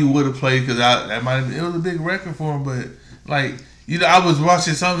why he would have played, because that might have been, it was a big record for him. But like, you know, I was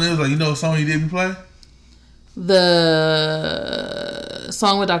watching something. It was like, you know, a song he didn't play. The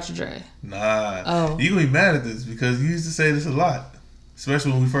song with Dr. Dre. Nah. Oh. You gonna be mad at this because you used to say this a lot,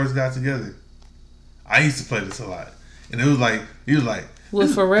 especially when we first got together. I used to play this a lot, and it was like, he was like,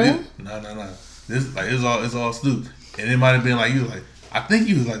 with Pharrell? No. This like it's all Snoop, and it might have been like, you was like, I think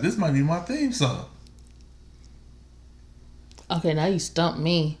you was like, this might be my theme song. Okay, now you stumped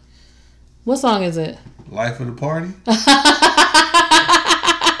me. What song is it? Life of the Party.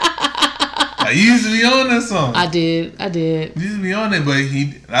 Like, you used to be on that song. I did. You used to be on it, but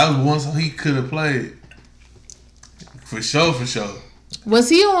that was one song he could have played. For sure. Was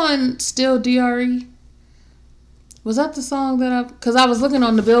he on Still DRE? Was that the song because I was looking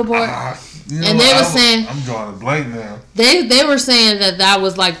on the Billboard, and they were saying, I'm drawing a blank now. They were saying that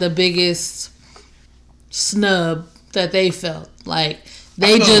was like the biggest snub that they felt. Like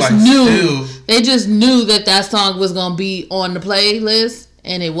they just knew that song was gonna be on the playlist,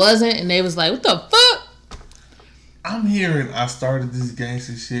 and it wasn't, and they was like, what the fuck? I'm hearing I started this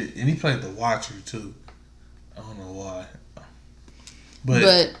gangster shit, and he played The Watcher too. I don't know why,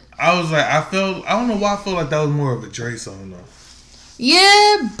 but I was like, I don't know why I felt like that was more of a Dre song though.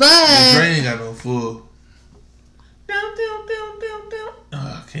 Yeah, but Dre ain't got no full.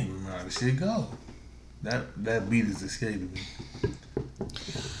 I can't remember how the shit go. That beat is escaping me.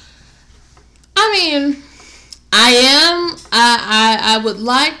 I mean, I would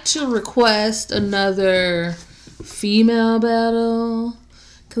like to request another female battle,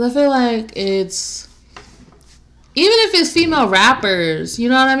 because I feel like it's, even if it's female rappers, you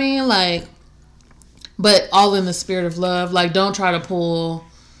know what I mean? Like, but all in the spirit of love. Like, don't try to pull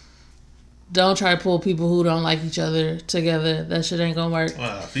people who don't like each other together. That shit ain't gonna work.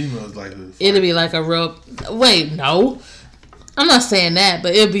 Females like this. It'll be like a real, wait, no. I'm not saying that,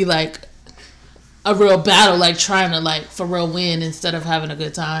 but it'll be like a real battle, like trying to like for real win instead of having a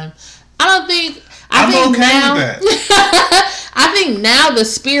good time. I'm okay with that. I think now the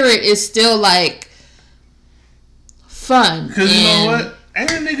spirit is still like fun. Because you know what? Ain't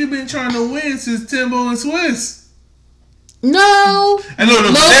a nigga been trying to win since Timbo and Swiss. No. And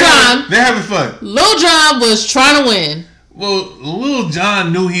look, they're having fun. Lil Jon was trying to win. Well, Lil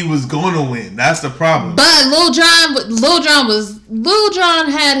Jon knew he was going to win. That's the problem. But Lil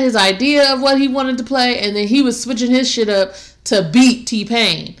Jon had his idea of what he wanted to play, and then he was switching his shit up to beat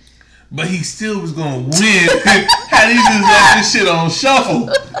T-Pain. But he still was going to win had he just left this shit on shuffle.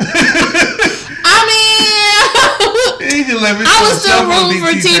 I was still rooting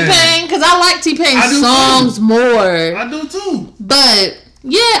for T-Pain because I like T-Pain's songs more. I do too. But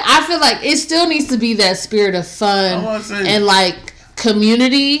yeah, I feel like it still needs to be that spirit of fun and like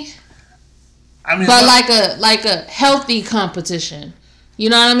community. I mean, but like a healthy competition. You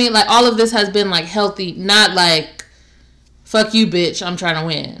know what I mean? Like all of this has been like healthy, not like fuck you, bitch, I'm trying to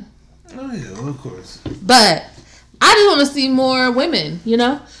win. Oh yeah, of course. But I just want to see more women. You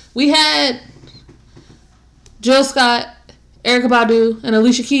know, we had Jill Scott, Erykah Badu, and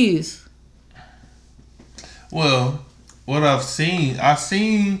Alicia Keys. Well, what I've seen, a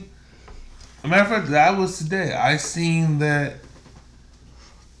matter of fact, that was today. I seen that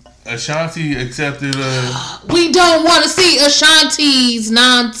Ashanti accepted We don't want to see Ashanti's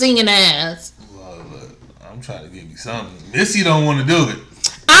non-singing ass. Well, look, I'm trying to give you something. Missy don't want to do it.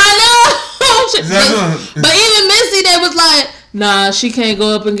 I know! but even Missy, they was like, nah, she can't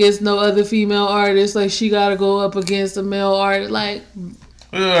go up against no other female artist. Like, she gotta go up against a male artist. Like,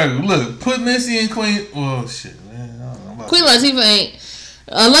 look, put Missy and Queen. Well, shit, man. I don't know about Queen Latifah ain't.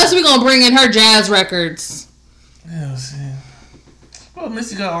 Unless we gonna bring in her jazz records. Yeah, see. Well,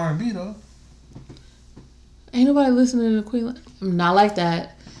 Missy got R&B though. Ain't nobody listening to Queen. Not like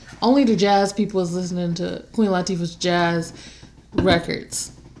that. Only the jazz people is listening to Queen Latifah's jazz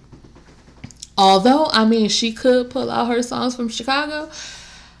records. Although, I mean, she could pull out her songs from Chicago.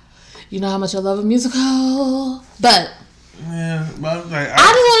 You know how much I love a musical. But yeah, but I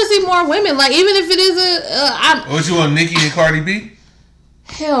just want to see more women. Like, even if it is what you want, Nicki and Cardi B?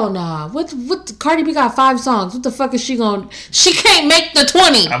 Hell nah. What Cardi B got 5 songs. What the fuck is she gonna... She can't make the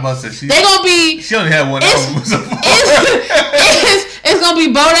 20. I must say, they gonna be... She only had one album. It's gonna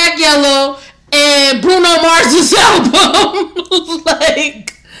be Bodak Yellow and Bruno Mars's album.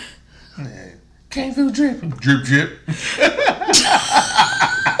 Like... Can't feel drip. Drip, drip.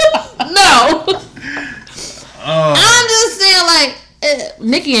 No. I'm just saying, like,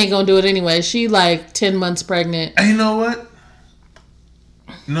 Nicki ain't gonna do it anyway. She, like, 10 months pregnant. And you know what?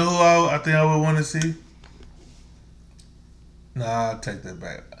 You know who I think I would want to see? Nah, I'll take that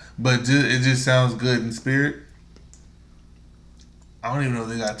back. But it just sounds good in spirit. I don't even know if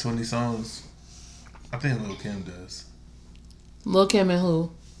they got 20 songs. I think Lil' Kim does. Lil' Kim and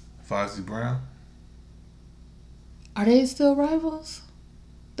who? Foxy Brown. Are they still rivals?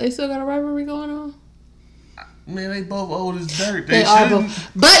 They still got a rivalry going on? Man, they both old as dirt. They are both.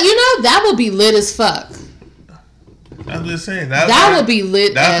 But you know, that would be lit as fuck. I'm just saying that would be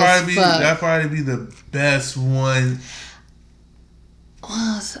lit as fuck. That'd probably be the best one.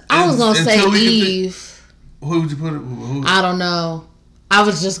 I was gonna say Eve. Who would you put it? Who? I don't know. I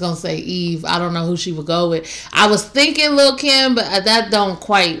was just gonna say Eve. I don't know who she would go with. I was thinking Lil' Kim, but that don't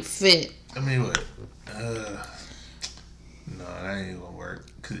quite fit. I mean, what? No, that ain't gonna work.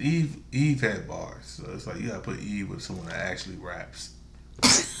 Cause Eve had bars, so it's like you gotta put Eve with someone that actually raps.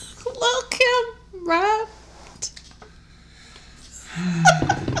 Lil' Kim rap.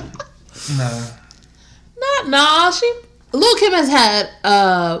 Nah. Lil' Kim has had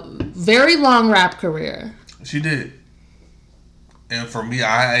a very long rap career. She did, and for me,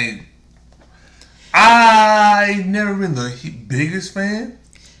 I never been the biggest fan.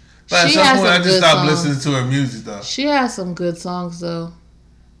 But at some point, I just stopped listening to her music, though. She has some good songs, though.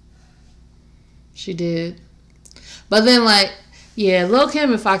 She did, but then Lil'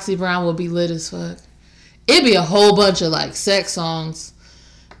 Kim and Foxy Brown would be lit as fuck. It'd be a whole bunch of sex songs.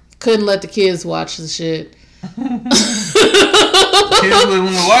 Couldn't let the kids watch the shit. Kids wouldn't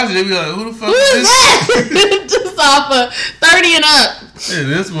want to watch it. They'd be like, "Who the fuck is that?" Just off of 30 and up. Yeah,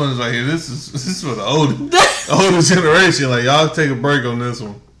 this one's like, this is for the older generation. Like, y'all take a break on this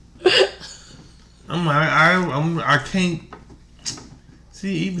one. I can't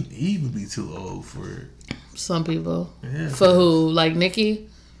see. Even Eve would be too old for it. Some people. Yeah. For who? Like Nicki?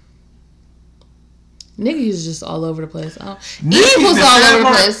 Nicki's just all over the place. Eve was all over the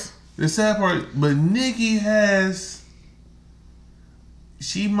place. The sad part, but Nicki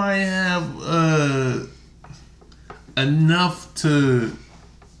she might have enough to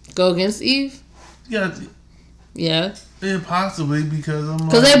go against Eve. Yeah. Yeah. Possibly because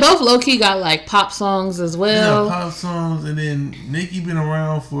they both low key got pop songs as well. Yeah, pop songs, and then Nicki been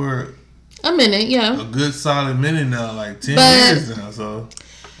around for a minute. Yeah, a good solid minute now, 10 years now. So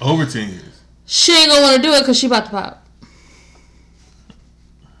over 10 years. She ain't gonna want to do it because she about to pop.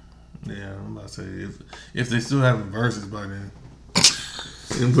 Yeah, I'm about to say if they still having verses by then,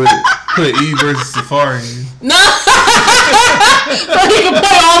 and put E versus Safari. No, so he can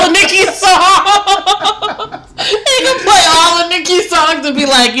play all of Nicki's songs. He can play all of Nicki's songs and be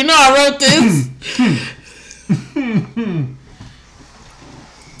like, I wrote this.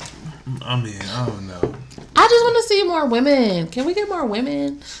 I mean, I don't know. I just want to see more women. Can we get more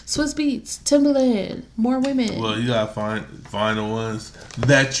women? Swizz Beatz, Timbaland, more women. Well, you gotta find the ones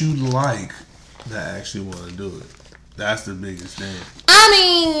that you like that actually want to do it. That's the biggest thing. I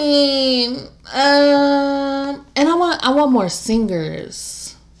mean, and I want more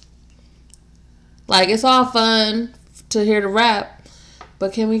singers. It's all fun to hear the rap,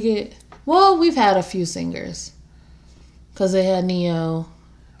 but can we get? Well, we've had a few singers because they had Neo.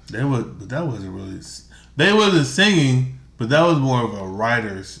 But that wasn't really. They wasn't singing, but that was more of a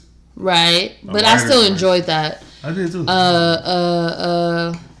writer's. Right, but I still enjoyed that. I did too.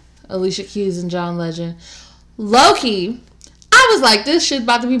 Alicia Keys and John Legend. Low-key, I was like, this shit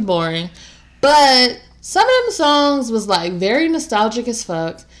about to be boring. But some of them songs was very nostalgic as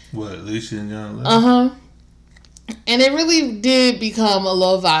fuck. What, Alicia and John Legend? And it really did become a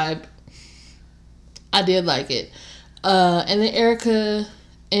low vibe. I did like it. And then Erica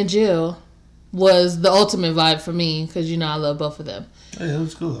and Jill was the ultimate vibe for me because I love both of them. Yeah, it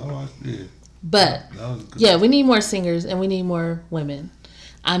was cool. I watched it. But yeah, we need more singers and we need more women.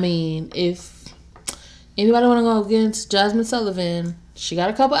 I mean, if anybody want to go against Jasmine Sullivan, she got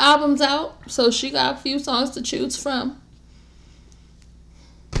a couple albums out, so she got a few songs to choose from.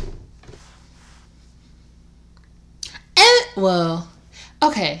 And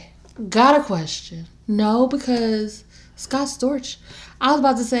okay, Got a question. No, because Scott Storch. I was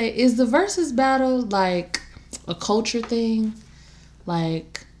about to say, is the versus battle like a culture thing?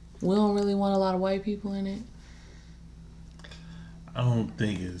 Like, we don't really want a lot of white people in it? I don't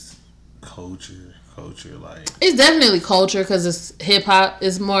think it's culture. Like, it's definitely culture because it's hip hop.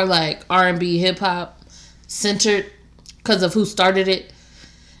 It's more like R&B hip hop centered because of who started it.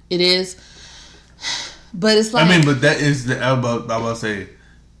 It is, but it's like, I mean, but that is the I was about to say,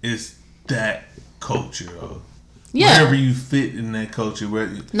 it's that culture though. Yeah, wherever you fit in that culture, where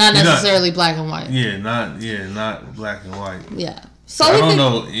not necessarily black and white. Not black and white. Yeah. So I don't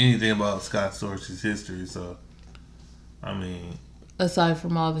know anything about Scott Storch's history, so I mean, aside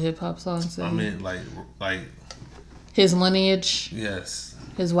from all the hip hop songs, I mean, like his lineage. Yes.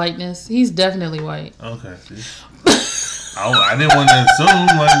 His whiteness. He's definitely white. Okay. See? I didn't want to assume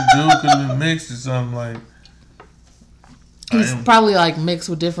like dude could have been mixed or something like. He's probably like mixed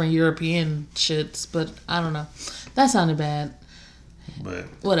with different European shits, but I don't know. That sounded bad. But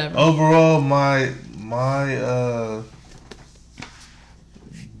whatever. Overall, my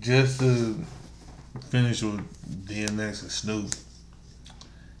just to finish with DMX and Snoop,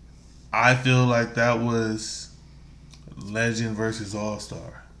 I feel like that was Legend versus All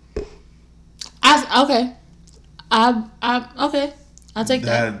Star. Okay. Okay. I'll take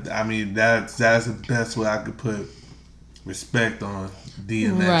that. I mean, that's the best way I could put respect on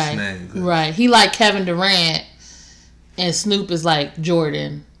DMX's name. Right. He like Kevin Durant, and Snoop is like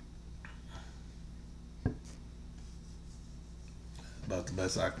Jordan. About the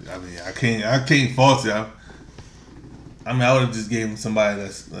best I mean, I can't fault you. I mean, I would have just gave him somebody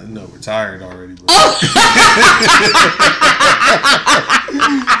that's retired already. But,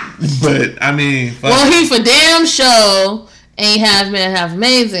 but I mean, well, he for damn sure ain't half man, half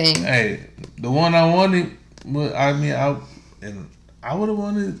amazing. Hey, the one I wanted, I would have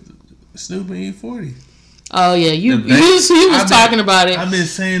wanted Snoop and E40. Oh yeah, you was talking about it. I've been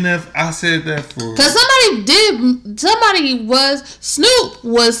saying that. I said that for because Snoop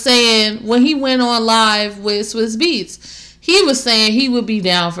was saying when he went on live with Swizz Beatz, he was saying he would be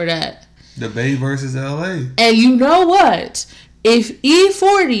down for that. The Bay versus LA. And you know what? If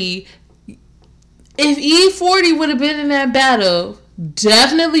E40 would have been in that battle,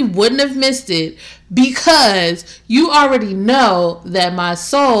 definitely wouldn't have missed it because you already know that my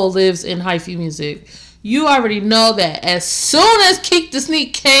soul lives in hyphy music. You already know that as soon as Keek the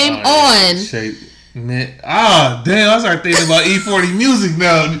Sneak came on. Damn, I started thinking about E40 music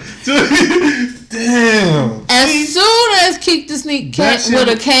now. Damn. As soon as Keek the Sneak would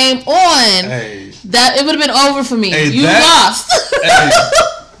have came on, that it would have been over for me. You lost.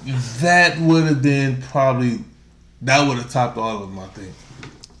 That would have been that would have topped all of them, I think.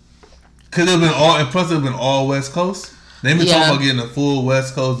 Because it would have been all, and plus it would have been all West Coast. They've been talking about getting a full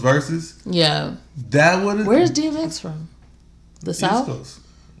West Coast versus. Yeah. That would have. Where's DMX from? The South? East Coast.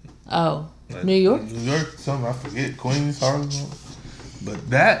 Oh. New York? New York, something, I forget. Queens, Harlem. But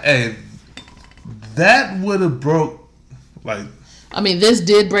that would have broke, like. I mean, this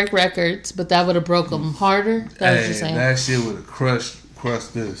did break records, but that would have broke them harder. That's what you're saying. That shit would have crushed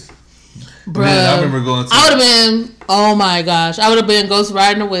this. Bruh. Man, I remember going to. I would have been, oh my gosh. I would have been Ghost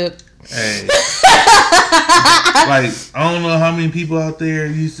riding the whip. Hey. Like, I don't know how many people out there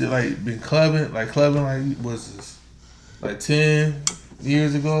used to, like, been clubbing, was this, like 10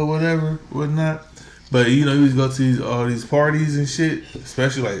 years ago or whatnot. But, you used to go to all these parties and shit,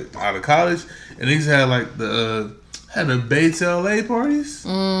 especially, like, out of college. And they used to have, like, the Bay to LA parties.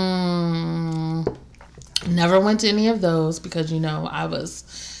 Never went to any of those because, I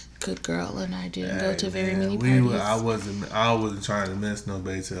was a good girl and I didn't go to very many parties. I wasn't trying to miss no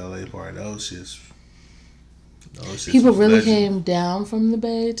Bay to LA party. Those shits people really came down from the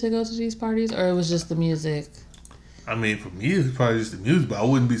Bay to go to these parties, or it was just the music? I mean, for me, it's probably just the music, but I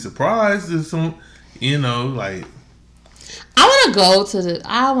wouldn't be surprised if some, like. I want to go to.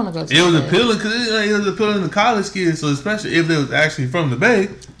 It was appealing because it was appealing to college kids, so especially if they was actually from the Bay.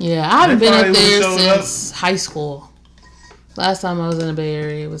 Yeah, I haven't been up there since high school. Last time I was in the Bay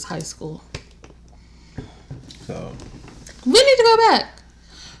Area, it was high school. So we need to go back.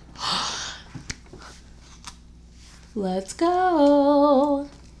 Let's go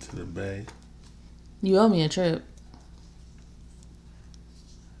to the Bay. You owe me a trip.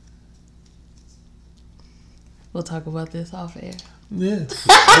 We'll talk about this off air. Yeah,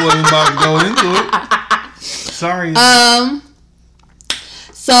 I wasn't about to go into it. Sorry.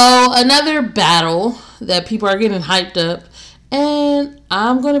 So another battle that people are getting hyped up, and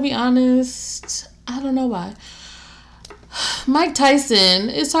I'm gonna be honest, I don't know why. Mike Tyson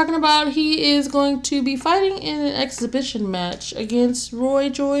is talking about he is going to be fighting in an exhibition match against Roy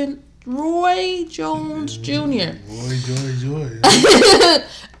Jones Jr. Roy Joy.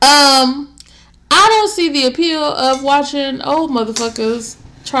 I don't see the appeal of watching old motherfuckers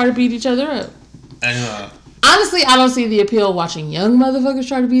try to beat each other up. Honestly, I don't see the appeal of watching young motherfuckers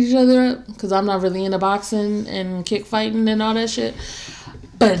try to beat each other up because I'm not really into boxing and kick fighting and all that shit.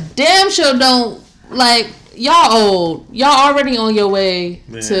 But damn sure don't, like, y'all old. Y'all already on your way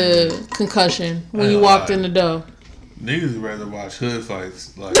to concussion when you walked in the door. Niggas would rather watch hood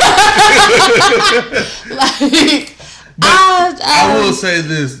fights. Like, I will say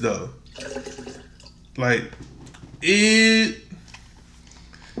this though. Like, it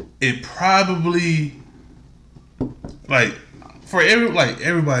probably, like, for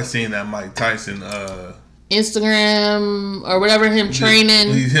everybody seeing that Mike Tyson Instagram or whatever, him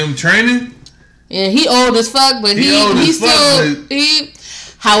training. Him training? Yeah, he old as fuck, but he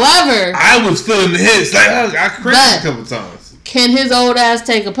however, I was feeling the hits. Like, I cracked a couple times. Can his old ass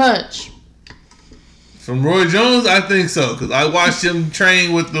take a punch? From Roy Jones, I think so, because I watched him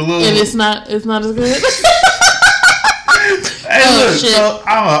train with the little. And it's not as good. Hey, look, shit. So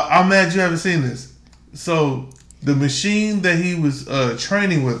I'm mad you haven't seen this. So the machine that he was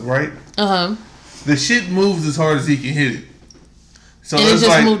training with, right? The shit moves as hard as he can hit it. So and it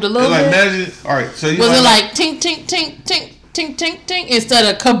just moved a little bit. Imagine, all right. So was it like tink tink tink tink tink tink tink instead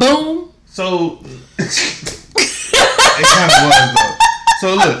of kaboom? So it kind of was though.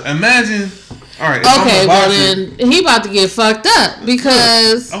 So look, imagine. All right. Okay, well then he about to get fucked up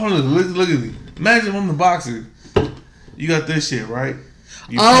because. I want to look at me. Imagine I'm the boxer. You got this shit, right?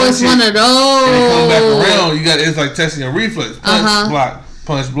 It's one of those. And it comes back around. It's like testing your reflex. Punch, block.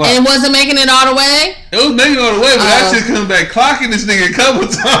 Punch, block. And it wasn't making it all the way? It was making it all the way, but that shit comes back clocking this nigga a couple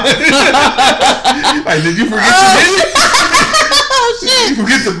times. Like, did you forget your minute? Oh, shit. You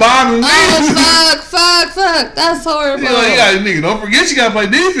forget the bottom. Fuck. That's horrible. Yeah, nigga, don't forget you gotta play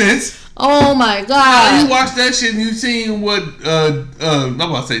defense. Oh, my God. You watch that shit and you seen what, I'm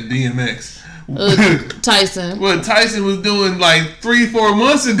about to say DMX. Tyson. What Tyson was doing like 3-4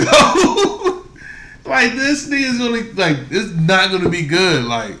 months ago. Like, this nigga's gonna, like, it's not gonna be good.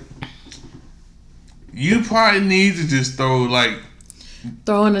 Like, you probably need to just throw in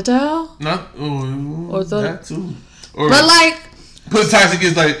the towel? Or throw that too. Or but like put Tyson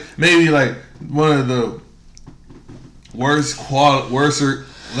against maybe one of the worst quality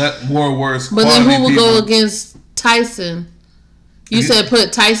But then who will go against Tyson? You said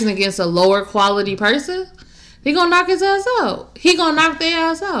put Tyson against a lower quality person? He gonna knock his ass out. He gonna knock their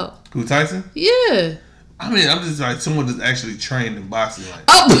ass out. Who, Tyson? Yeah. I mean, I'm just like someone that's actually trained in boxing. Like,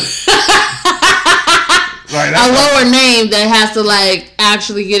 a lower name that has to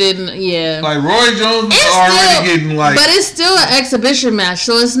actually get in. Yeah. Like Roy Jones is already getting but it's still an exhibition match,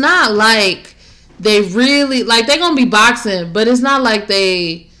 so it's not like they really they're gonna be boxing, but it's not like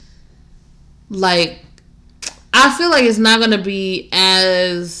they I feel like it's not gonna be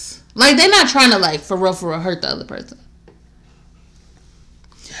as they're not trying to for real hurt the other person.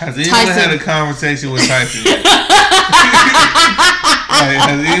 Has anyone had a conversation with Tyson?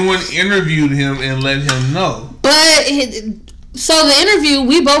 Has anyone interviewed him and let him know? But so the interview,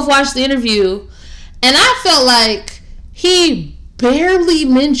 we both watched the interview, and I felt like he barely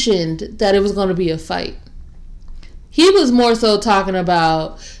mentioned that it was going to be a fight. He was more so talking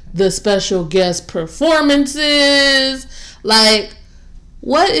about the special guest performances.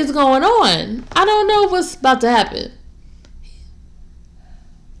 What is going on? I don't know what's about to happen.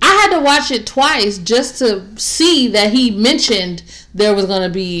 I had to watch it twice just to see that he mentioned there was going to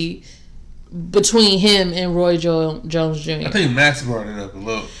be between him and Roy Jones Jr. I think Max brought it up a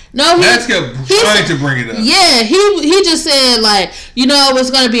little. No, Max kept trying to bring it up. Yeah, he just said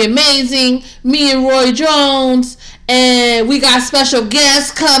it's going to be amazing. Me and Roy Jones, and we got special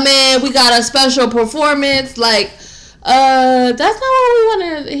guests coming. We got a special performance. That's not what we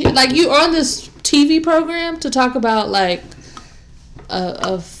want to hear. You on this TV program to talk about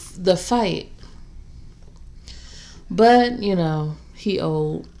of the fight, but he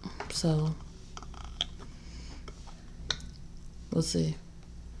old, so we'll see.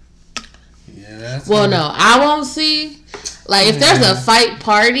 Yeah. No, I won't see. If there's a fight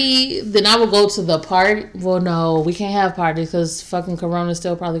party, then I will go to the party. Well, no, we can't have parties because fucking Corona's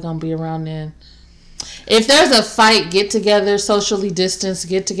still probably gonna be around then. If there's a fight get together, socially distanced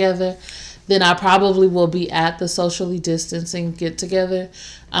get together, then I probably will be at the socially distancing get together.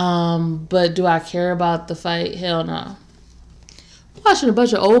 But do I care about the fight? Hell no. Watching a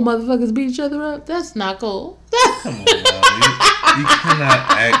bunch of old motherfuckers beat each other up, that's not cool. Come on, man. You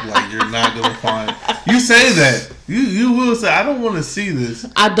cannot act like you're not gonna find. You say that. You will say, I don't want to see this.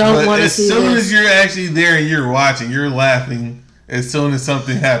 I don't want to see this. As soon as you're actually there and you're watching, you're laughing as soon as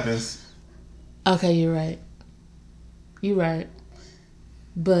something happens. Okay, you're right. You're right.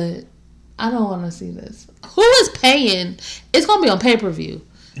 But I don't want to see this. Who is paying? It's going to be on pay-per-view.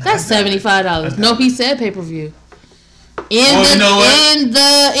 That's $75. No, he said pay-per-view. In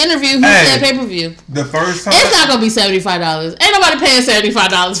the interview, he said pay-per-view. The first time... It's not going to be $75. Ain't nobody paying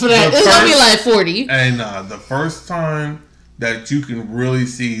 $75 for that. It's going to be like $40. Hey, nah. The first time that you can really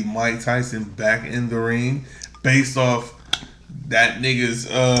see Mike Tyson back in the ring based off that nigga's...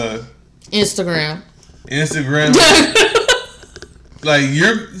 Instagram. Like,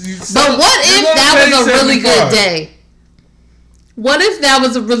 But what if that was a really good day? What if that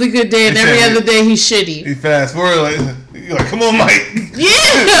was a really good day and every other day he's shitty? He fast forward like, come on, Mike.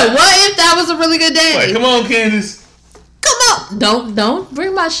 Yeah. What if that was a really good day? Like, come on, Candace. Come on. Don't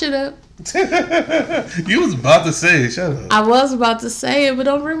bring my shit up. You was about to say it. Shut up. I was about to say it, but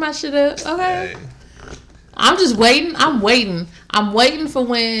don't bring my shit up. Okay. Hey. I'm just waiting. I'm waiting for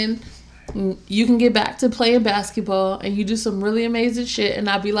when you can get back to playing basketball and you do some really amazing shit and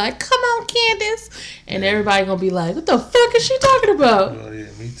I'll be like, come on, Candace. And everybody gonna be like, what the fuck is she talking about? Oh, yeah,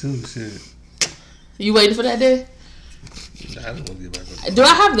 me too. Shit. You waiting for that day? I don't get back. Do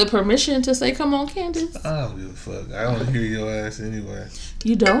I have the permission to say, come on, Candace? I don't give a fuck. I don't hear your ass anyway.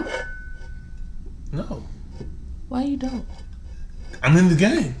 You don't? No. Why you don't? I'm in the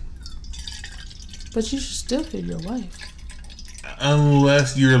game. But you should still hear your wife.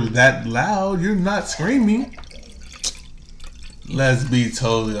 Unless you're that loud, you're not screaming. Let's be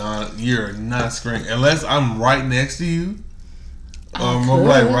totally honest. You're not screaming. Unless I'm right next to you. Or I'm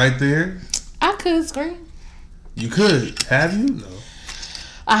like right there. I could scream. You could. Have you? No.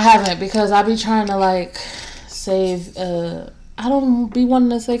 I haven't because I be trying to like save. I don't be wanting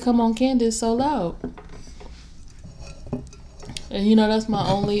to say "Come on, Candace" so loud. And you know that's my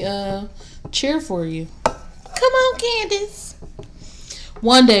only cheer for you. Come on, Candace.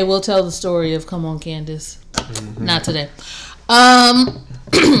 One day we'll tell the story of "Come on, Candace." Mm-hmm. Not today.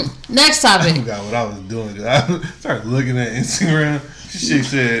 Next topic. I forgot what I was doing. I started looking at Instagram.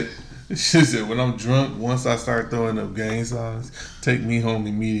 She said, when I'm drunk, once I start throwing up gang signs, take me home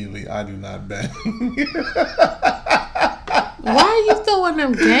immediately. I do not bang. Why are you throwing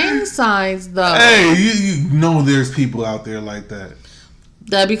them gang signs, though? Hey, you know there's people out there like that.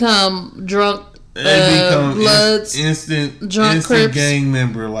 That become drunk bloods. Instant Crips. Gang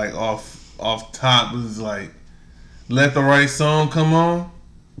member, like off top. Is like, let the right song come on.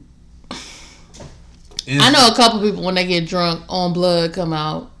 I know a couple people when they get drunk on blood come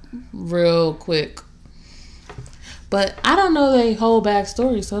out real quick. But I don't know their whole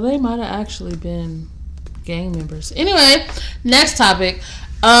backstory, so they might have actually been gang members. Anyway, next topic.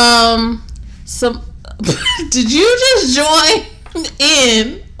 Did you just join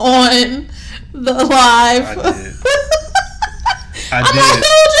in on the live? I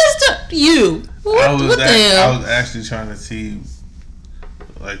did. You. I was actually trying to see,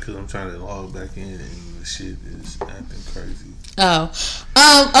 like, because I'm trying to log back in and the shit is acting crazy. Oh.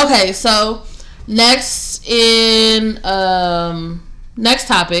 Okay, so next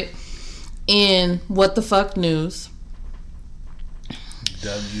topic in What the Fuck News.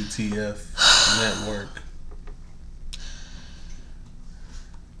 WTF Network.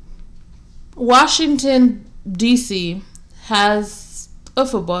 Washington, D.C. has a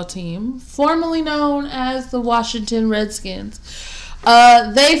football team formerly known as the Washington Redskins.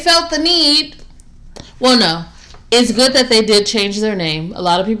 They felt the need. Well, no. It's good that they did change their name. A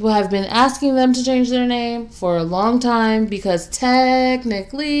lot of people have been asking them to change their name for a long time because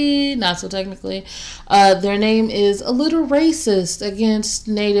technically, not so technically, their name is a little racist against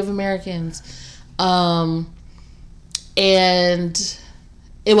Native Americans. And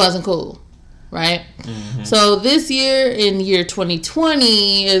it wasn't cool, right? Mm-hmm. So this year, in year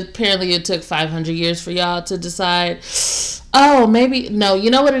 2020, apparently it took 500 years for y'all to decide, oh, maybe, no, you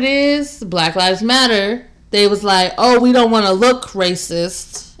know what it is? Black Lives Matter. They was like, oh, we don't want to look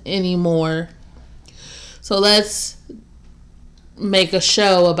racist anymore. So let's make a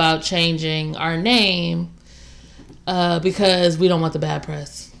show about changing our name because we don't want the bad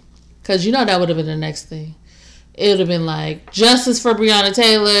press. Because you know that would have been the next thing. It would have been like, justice for Breonna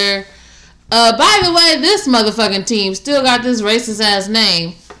Taylor. By the way, this motherfucking team still got this racist ass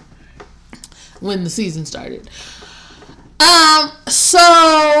name when the season started.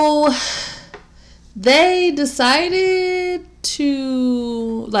 So they decided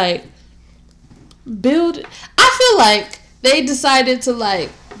to like build. I feel like they decided to like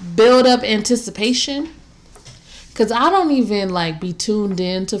build up anticipation, because I don't even like be tuned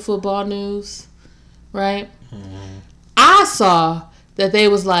in to football news, right? I saw that they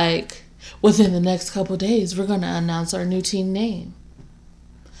was like, within the next couple days, we're going to announce our new team name.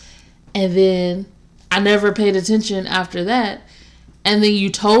 And then I never paid attention after that. And then you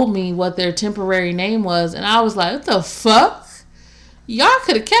told me what their temporary name was. And I was like, what the fuck? Y'all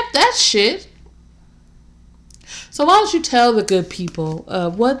could have kept that shit. So why don't you tell the good people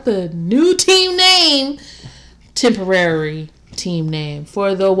what the new team name, temporary team name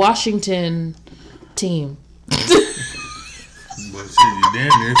for the Washington team. But shit, you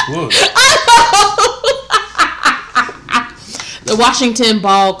damn near close. The Washington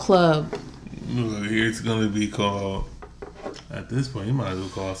Ball Club. Look, here it's gonna be called. At this point, you might as well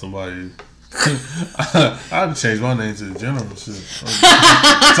call somebody. I'd change my name to the General. Shit.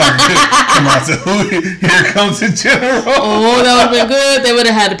 Sorry, come on, so here comes the General. Oh, that would have been good. They would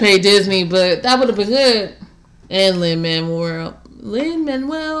have had to pay Disney, but that would have been good. And Lin-Manuel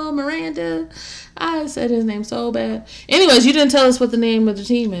Miranda. I said his name so bad. Anyways, you didn't tell us what the name of the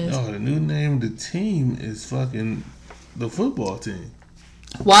team is. No, the new name of the team is fucking the football team.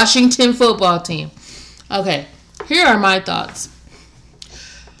 Washington football team. Okay, here are my thoughts.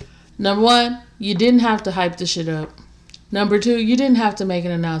 Number one, you didn't have to hype the shit up. Number two, you didn't have to make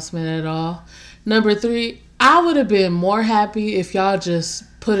an announcement at all. Number three, I would have been more happy if y'all just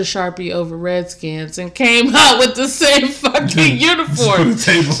put a Sharpie over Redskins and came out with the same fucking uniform. This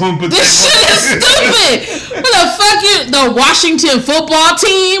shit is stupid. What the fuck the Washington football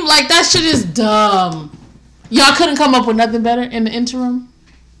team? Like, that shit is dumb. Y'all couldn't come up with nothing better in the interim?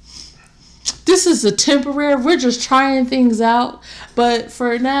 This is a temporary. We're just trying things out. But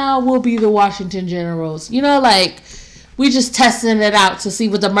for now, we'll be the Washington Generals. You know, like, we just testing it out to see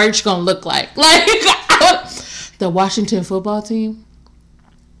what the merch gonna look like. Like, the Washington football team.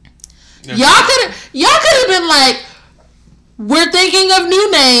 Y'all could have been like, we're thinking of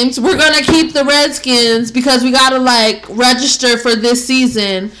new names. We're gonna keep the Redskins because we gotta like register for this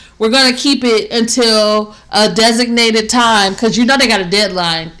season. We're gonna keep it until a designated time because you know they got a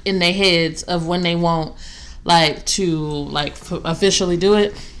deadline in their heads of when they want like to like officially do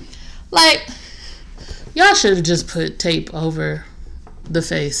it. Like, y'all should have just put tape over the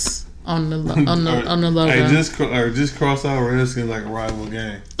face on the logo. Hey, just cross out Redskins like a rival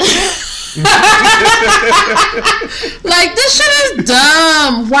game. Like, this shit is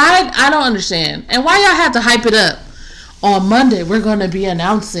dumb. Why? I don't understand. And why y'all have to hype it up? On Monday, we're going to be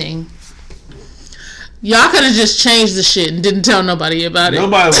announcing. Y'all could have just changed the shit and didn't tell nobody about it.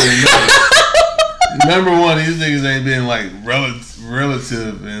 Nobody would have known. Number one, these niggas ain't been like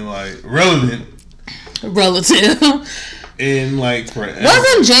relative and like relevant. Relative. In like forever.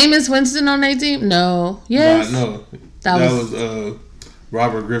 Wasn't Jameis Winston on their team? No. Yes. No. That was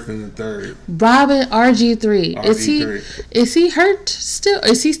Robert Griffin III. Robert RG3. Is he hurt still?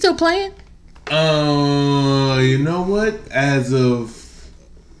 Is he still playing? You know what? As of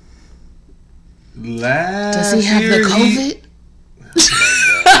last Does he have year, the COVID?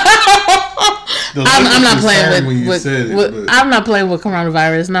 I'm not playing with I'm not playing with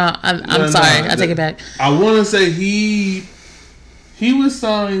coronavirus. No, I'm sorry. I take it back. I want to say he was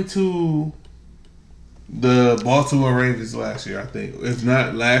signed to the Baltimore Ravens last year, I think. If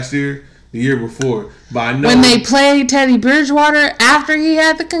not last year, the year before. But I know when they played Teddy Bridgewater after he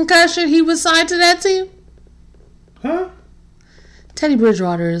had the concussion, he was signed to that team? Huh? Teddy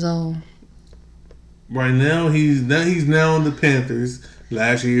Bridgewater is old. Right now, he's now on the Panthers.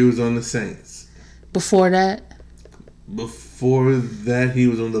 Last year, he was on the Saints. Before that, he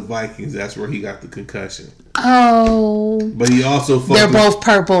was on the Vikings. That's where he got the concussion. Oh. But he also they're both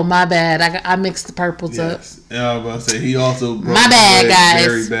purple. My bad. I mixed the purples up. And I was about to say, he also broke my bad, guys.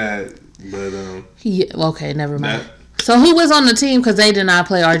 Very bad. But, okay, never mind. So who was on the team? Because they did not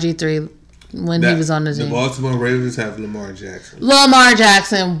play RG3 when he was on the team. The Baltimore Ravens have Lamar Jackson. Lamar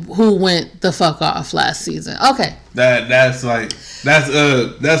Jackson, who went the fuck off last season. Okay. That's what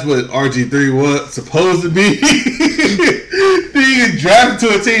RG3 was supposed to be. Being drafted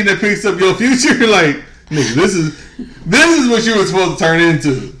to a team that picks up your future, like, nigga, this is what you were supposed to turn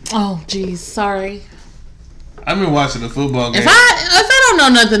into. Oh, jeez, sorry. I've been watching the football game. If I don't know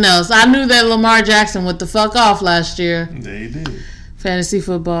nothing else, I knew that Lamar Jackson went the fuck off last year. Yeah, he did. Fantasy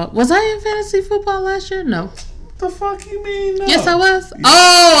football. Was I in fantasy football last year? No. What the fuck you mean? No. Yes, I was. Yeah.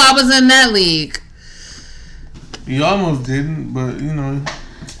 Oh, I was in that league. You almost didn't, but you know.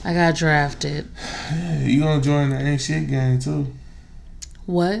 I got drafted. Yeah, you gonna join the ain't shit game too.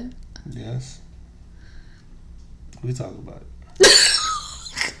 What? Yes. We talk about it.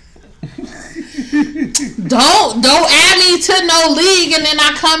 Don't add me to no league and then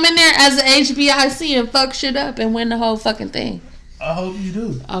I come in there as an HBIC and fuck shit up and win the whole fucking thing. I hope you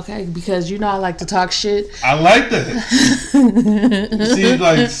do. Okay, because you know I like to talk shit. I like that.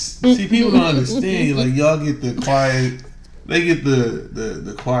 see, people don't understand. Like, y'all get the quiet. They get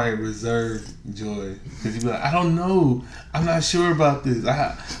the quiet, reserved joy. Because you be like, I don't know. I'm not sure about this. What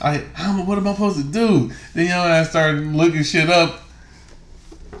am I supposed to do? Then your ass start looking shit up.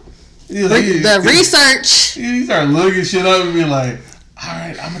 The research. You start looking shit up and be like, all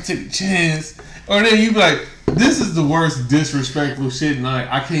right, I'm going to take a chance. Or then you be like, this is the worst disrespectful shit, and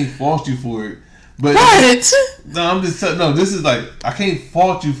I can't fault you for it. But what? No, I'm just no. This is like, I can't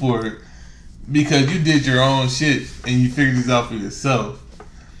fault you for it because you did your own shit and you figured this out for yourself.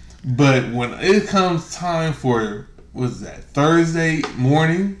 But when it comes time for Thursday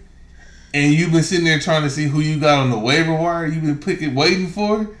morning, and you've been sitting there trying to see who you got on the waiver wire, you've been waiting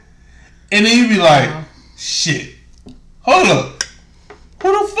for, and then you be like, shit, hold up.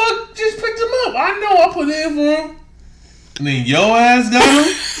 Who the fuck just picked him up? I know I put in for him. And then your ass got him.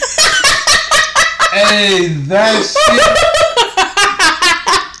 Hey, that shit.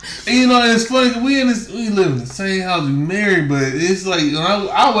 And you know, it's funny. We live in the same house. We married, but it's like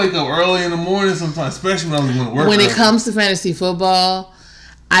I wake up early in the morning sometimes, especially when I was going to work. When it comes to fantasy football,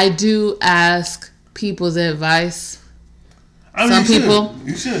 I do ask people's advice. Some people.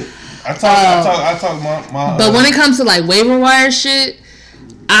 You should. I talk my. But when it comes to like waiver wire shit,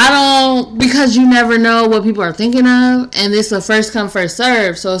 I don't, because you never know what people are thinking of, and it's a first come first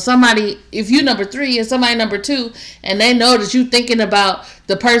serve. So if you number 3 and somebody number 2, and they know that you thinking about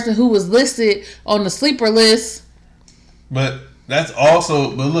the person who was listed on the sleeper list. But that's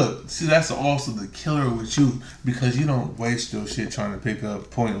also the killer with you, because you don't waste your shit trying to pick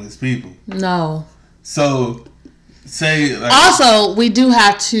up pointless people. No. So say like, also we do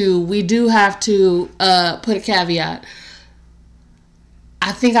have to put a caveat.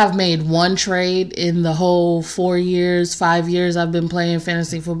 I think I've made one trade in the whole 5 years I've been playing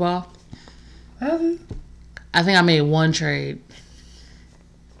fantasy football. Have you? I think I made one trade.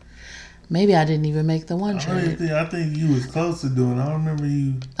 Maybe I didn't even make the one trade. I think you was close to doing it. I don't remember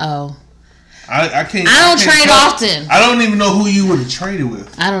you. Oh. I can't. I don't trade often. I don't even know who you would have traded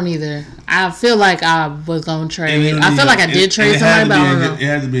with. I don't either. I feel like I was going to trade. I feel like I did trade somebody, but I don't know. It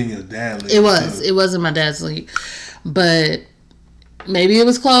had to be in your dad's league. It was. It was in my dad's league. But maybe it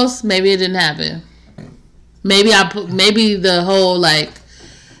was close. Maybe it didn't happen. Maybe the whole like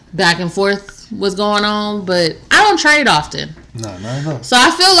back and forth was going on, but I don't trade often. No, not at all. So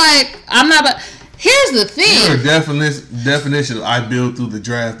I feel like I'm not. Here's the thing. You're a definition of I build through the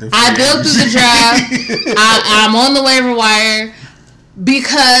draft. I build through the draft. I'm on the waiver wire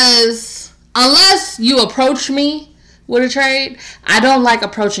because unless you approach me with a trade, I don't like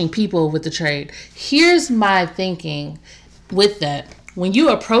approaching people with the trade. Here's my thinking with that. When you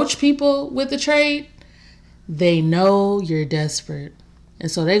approach people with the trade, they know you're desperate. And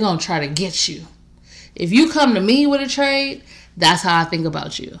so they're going to try to get you. If you come to me with a trade, that's how I think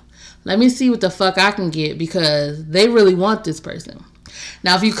about you. Let me see what the fuck I can get because they really want this person.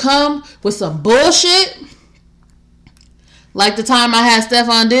 Now, if you come with some bullshit, like the time I had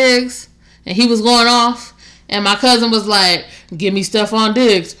Stephon Diggs and he was going off and my cousin was like, give me Stephon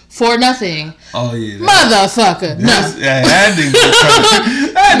Diggs for nothing. Oh, yeah. Motherfucker. No. That nigga was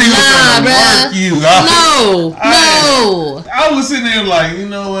trying to No. I was sitting there like, you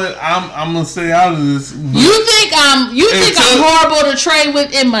know what? I'm going to stay out of this. You think I'm horrible to trade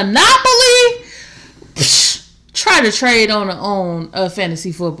with in Monopoly? Try to trade on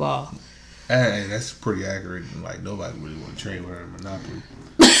fantasy football. Hey, that's pretty accurate. Like, nobody really want to trade with her in Monopoly.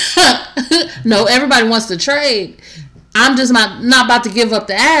 No, everybody wants to trade. I'm just not about to give up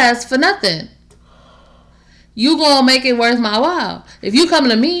the ass for nothing. You gonna make it worth my while. If you coming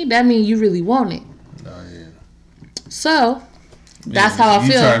to me, that means you really want it. Oh, yeah. So, that's how I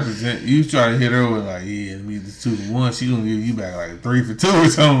feel. You try to hit her with like, yeah, me the 2-1. She gonna give you back like 3 for 2 or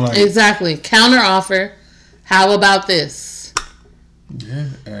something like. Exactly. Counter offer. How about this? Yeah.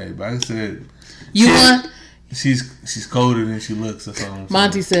 Hey, but I said. You want. She's colder than she looks. That's all I'm saying.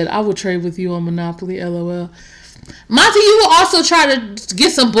 Monty said, I would trade with you on Monopoly, LOL. Monty, you will also try to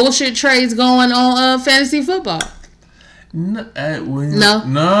get some bullshit trades going on fantasy football. No.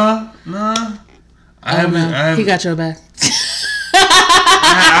 Nah. I haven't. He got your back.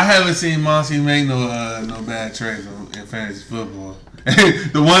 I haven't seen Monty make no bad trades in fantasy football.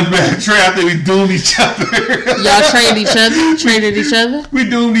 The one bad trade, I think we doomed each other. Y'all traded each other? We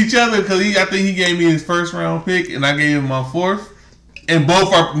doomed each other because I think he gave me his first round pick and I gave him my 4th. And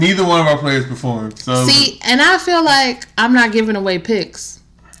neither one of our players performed. So see, and I feel like I'm not giving away picks.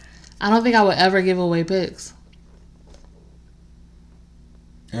 I don't think I would ever give away picks.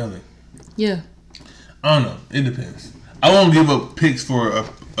 Really? Yeah. I don't know. It depends. I won't give up picks for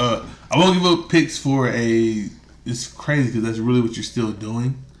I won't give up picks for a. It's crazy because that's really what you're still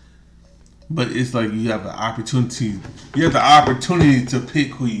doing. But it's like you have the opportunity. You have the opportunity to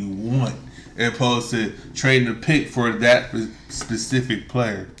pick who you want, as opposed to trading a pick for that specific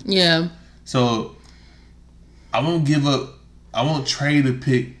player. Yeah. So I won't give up. I won't trade a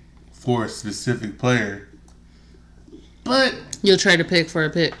pick for a specific player. But you'll trade a pick for a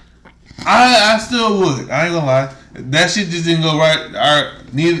pick. I still would. I ain't gonna lie. That shit just didn't go right.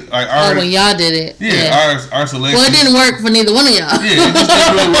 When y'all did it. Yeah. Our selection. Well, it didn't work for neither one of y'all. Yeah, it just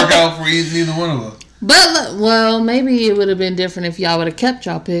didn't really work out for neither one of us. But well, maybe it would have been different if y'all would have kept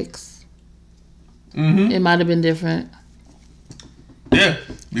y'all picks. Mm-hmm. It might have been different. Yeah,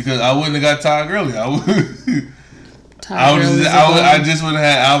 because I wouldn't have got Todd Gurley. I just would have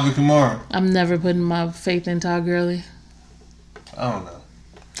had Alvin Kamara. I'm never putting my faith in Todd Gurley. I don't know.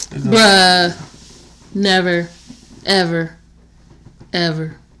 Bruh. Never. Ever.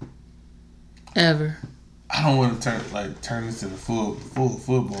 I don't want to turn this into full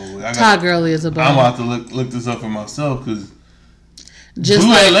football. Todd Gurley is a bum. I'm about to look this up for myself because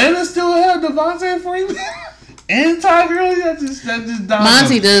Atlanta still have Devontae Freeman and Todd Gurley. That just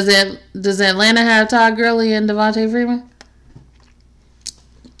Monty, does Atlanta have Todd Gurley and Devontae Freeman?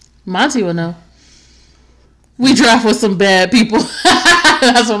 Monty will know. We draft with some bad people.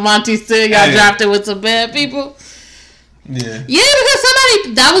 That's what Monty said. Y'all drafted with some bad people. Yeah. Yeah, because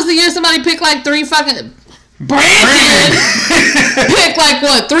that was the year somebody picked like 3 fucking... Brandon picked like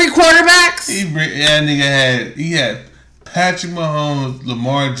what, 3 quarterbacks? He had Patrick Mahomes,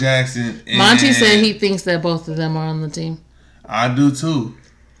 Lamar Jackson, and Monty said he thinks that both of them are on the team. I do too.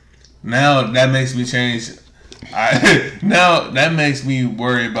 Now that makes me change. Now that makes me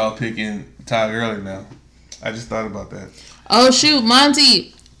worry about picking Todd Gurley now. I just thought about that. Oh shoot,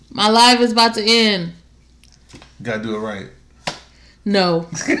 Monty, my life is about to end. Gotta do it right. No.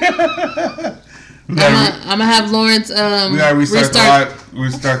 I'm gonna have Lawrence we gotta restart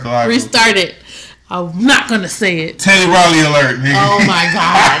the live. Restart it. I'm not gonna say it. Teddy Riley alert, nigga. Oh my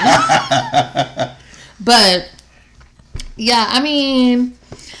god. But yeah, I mean,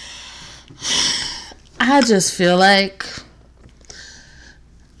 I just feel like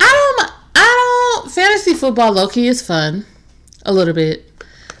I don't fantasy football low-key is fun a little bit.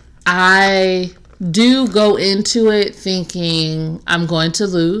 I do go into it thinking I'm going to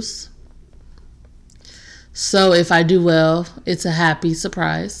lose. So if I do well, it's a happy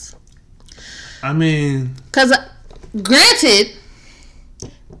surprise. I mean... Because, granted,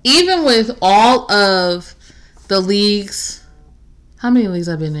 even with all of the leagues... How many leagues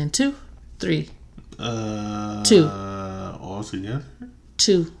I've been in? 2? 3? 2. All together?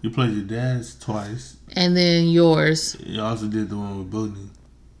 2. You played your dad's twice. And then yours. You also did the one with Booty.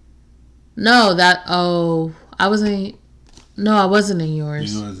 No, I wasn't in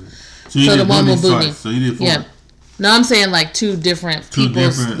yours. You wasn't. So the one with Booty. So you did 4. Yeah. No, I'm saying like 2 different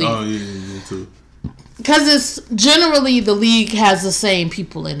people's league. Oh, yeah, 2. Because it's generally the league has the same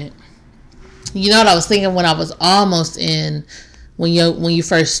people in it. You know what I was thinking when I was almost in, when you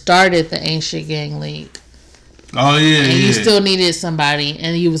first started the Ancient Gang League. Oh, yeah, and you still needed somebody.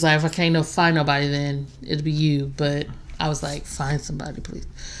 And you was like, if I can't find nobody, then it'd be you. But I was like, find somebody, please.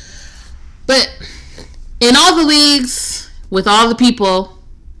 But in all the leagues, with all the people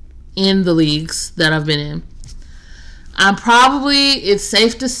in the leagues that I've been in, it's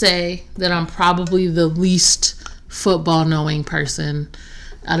safe to say that I'm probably the least football knowing person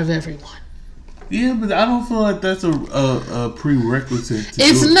out of everyone. Yeah, but I don't feel like that's a prerequisite.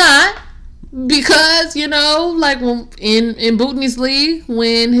 It's not, because like in Bootney's league,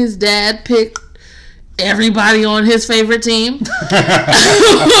 when his dad picked everybody on his favorite team, but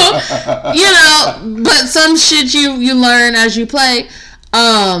some shit you learn as you play.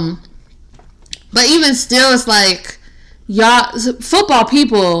 But even still, it's like, y'all football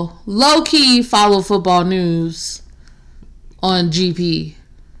people low key follow football news on GP,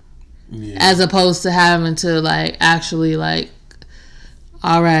 as opposed to having to like actually like,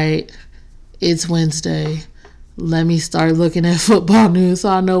 all right, it's Wednesday, let me start looking at football news so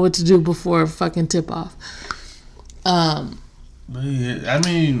I know what to do before fucking tip off. I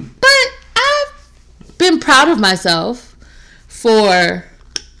mean, but I've been proud of myself for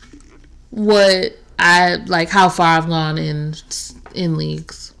what I like, how far I've gone in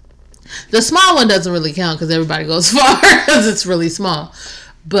leagues. The small one doesn't really count because everybody goes far because it's really small.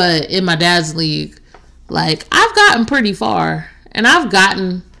 But in my dad's league, like, I've gotten pretty far, and I've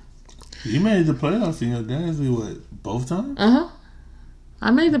gotten. You made the playoffs in your dad's league, what, both times?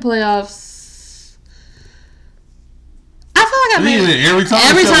 I made the playoffs. I feel like I made it every time.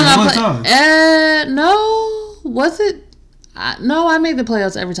 Every time I played. No, was it? No, I make the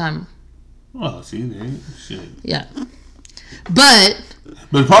playoffs every time. Oh, see, there, shit. Yeah. But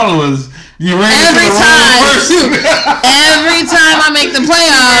the problem was you ran every into the time, wrong person. every time I make the You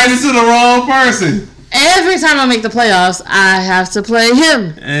playoffs, ran into the wrong person. every time I make the playoffs, I have to play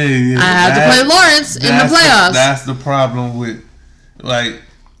him. Hey, yeah, I have to play Lawrence in the playoffs. That's the problem with, like,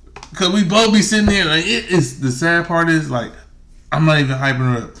 because we both be sitting there, like, it's the sad part is, like, I'm not even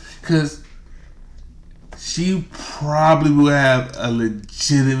hyping her up. Because she probably will have a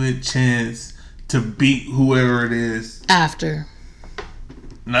legitimate chance to beat whoever it is. After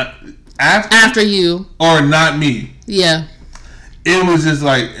you. Or not me. Yeah. It was just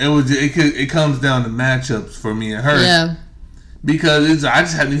like, it comes down to matchups for me and her. Yeah. Because I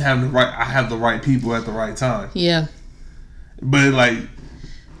just have to have I have the right people at the right time. Yeah. But like,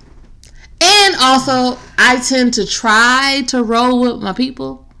 and also I tend to try to roll with my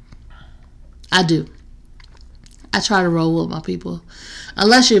people. I do. I try to roll with my people.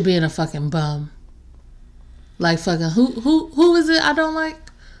 Unless you're being a fucking bum. Like fucking who is it I don't like?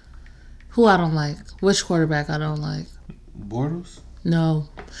 Who I don't like? Which quarterback I don't like? Bortles? No.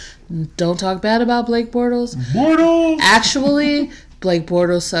 Don't talk bad about Blake Bortles. Bortles! Actually, Blake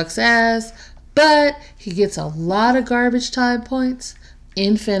Bortles sucks ass, but he gets a lot of garbage time points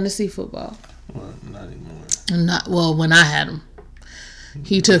in fantasy football. Well, not anymore. When I had him.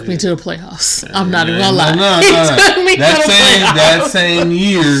 He took me to the playoffs. I'm not even gonna lie. No. He took me to the playoffs. That same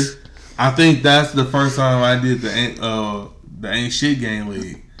year, I think that's the first time I did the Ain't Shit Game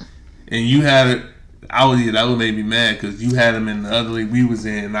League. And you had it. That would make me mad because you had him in the other league we was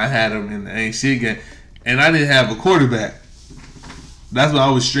in, and I had him in the Ain't Shit Game, and I didn't have a quarterback. That's why I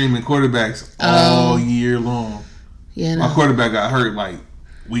was streaming quarterbacks all year long. Yeah, no. My quarterback got hurt like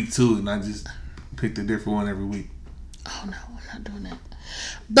week 2, and I just picked a different one every week. Oh no, I'm not doing that.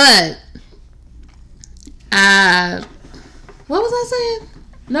 But what was I saying?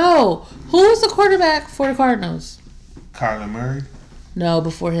 No, who was the quarterback for the Cardinals? Kyler Murray. No,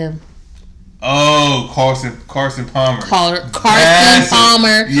 before him. Oh, Carson Palmer. Carson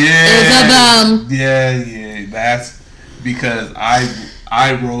Palmer is a bum. Yeah. That's because I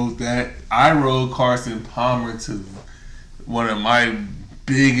rode Carson Palmer to one of my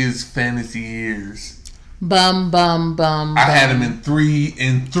biggest fantasy years. Bum. I had him in three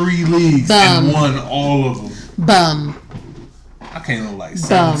leagues and won all of them. Bum. I came up like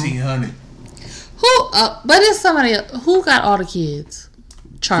 1,700. Who? But it's somebody else. Who got all the kids?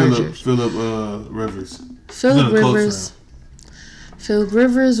 Chargers. Philip Rivers. Philip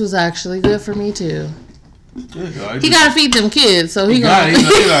Rivers was actually good for me too. Yeah, he gotta feed them kids, so he got. This one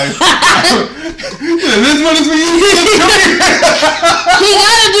is for you. He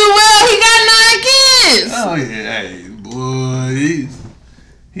gotta do well. He got 9 kids. Oh yeah, hey boy,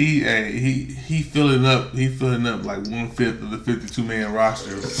 he filling up. He filling up like 1/5 of the 52-man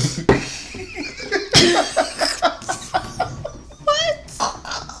roster. What?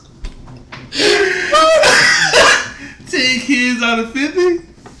 10 kids out of 50.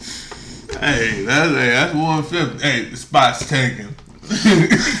 Hey, that's 1/5. Hey, the spot's taken.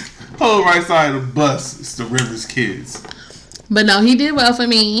 Whole right side of the bus. It's the Rivers kids. But no, he did well for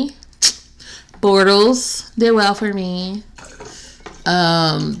me. Bortles did well for me.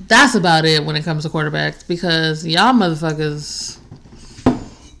 That's about it when it comes to quarterbacks because y'all motherfuckers.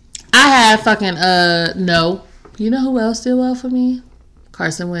 I had fucking no. You know who else did well for me?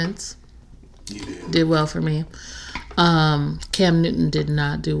 Carson Wentz. You did well for me. Cam Newton did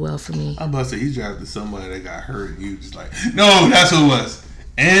not do well for me. I'm about to say he drafted somebody that got hurt. You just like, no, that's who it was.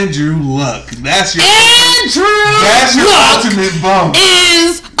 Andrew Luck. That's your ultimate bum.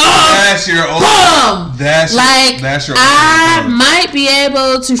 That's your bum. That's your I might be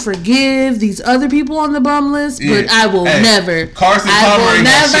able to forgive these other people on the bum list, but I will never. Carson Palmer ain't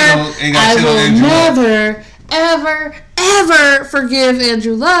got shit on Andrew Luck. Ever forgive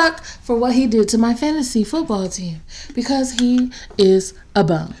Andrew Luck for what he did to my fantasy football team because he is a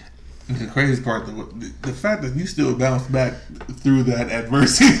bum. The crazy part, the fact that you still bounce back through that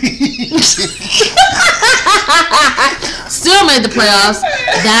adversity. Still made the playoffs.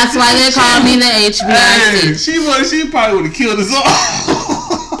 That's why they call me the HBIC. Hey, she probably would have killed us all.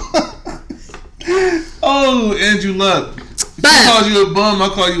 Oh, Andrew Luck. She called you a bum. I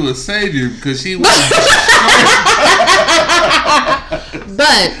call you a savior because she was.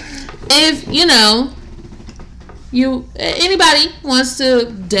 But if anybody wants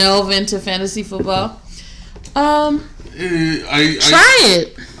to delve into fantasy football, try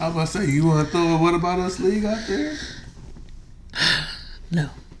it. I was about to say, you want to throw a What About Us league out there? No.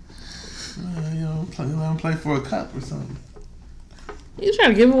 Let them play for a cup or something. You trying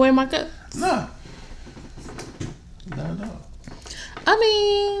to give away my cup? Nah. No. I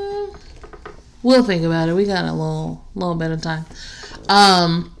mean, we'll think about it. We got a little bit of time.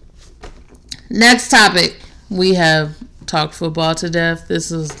 Next topic. We have talked football to death.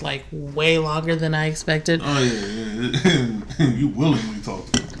 This is like way longer than I expected. Oh yeah. You willingly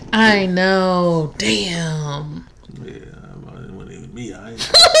talked. I know. Damn. Yeah, it wasn't even me. I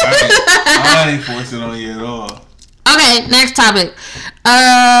ain't forced it on you at all. Okay, next topic.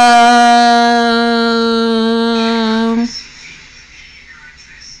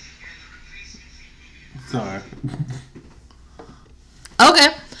 Sorry. Okay.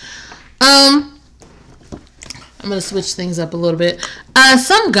 I'm gonna switch things up a little bit.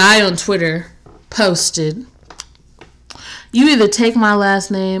 Some guy on Twitter posted, "You either take my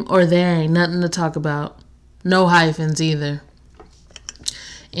last name or there ain't nothing to talk about. No hyphens either."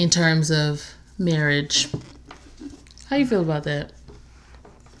 In terms of marriage. How you feel about that?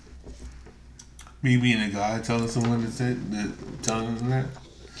 Me being a guy telling someone telling them that?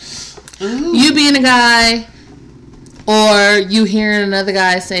 You being a guy or you hearing another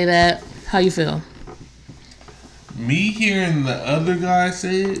guy say that, how you feel? Me hearing the other guy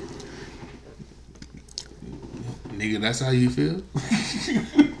say it, nigga, that's how you feel?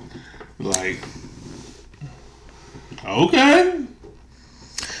 Like, okay.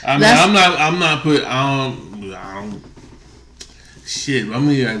 I mean, I'm not put. I don't. Shit. I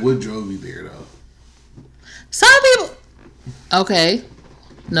mean, like, what drove you there though? Some people. Okay,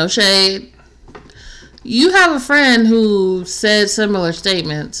 no shade. You have a friend who said similar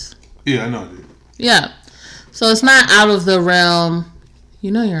statements. Yeah, I know. Dude. Yeah, so it's not out of the realm. You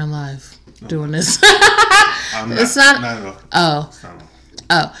know you're on live doing this. I'm not. It's not. Not at all. Oh. It's not.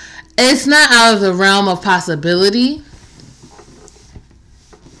 Oh, it's not out of the realm of possibility.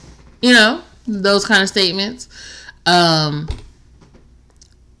 You know, those kind of statements.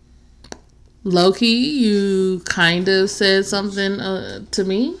 Low-key, you kind of said something to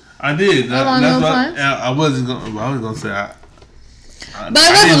me. I did. That's what I was gonna say. But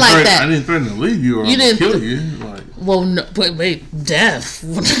it wasn't like that. I didn't threaten to leave you or kill you. Like, well, no, wait, death.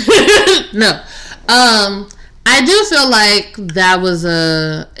 No. I do feel like that was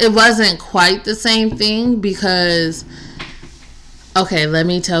it wasn't quite the same thing because, okay, let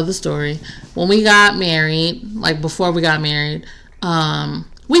me tell the story. When we got married, like before we got married,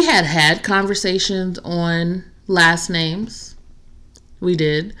 we had conversations on last names. We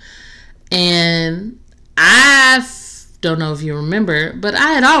did. And I don't know if you remember, but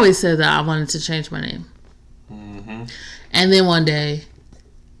I had always said that I wanted to change my name. Mm-hmm. And then one day,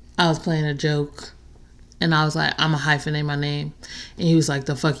 I was playing a joke. And I was like, I'm going to hyphenate my name. And he was like,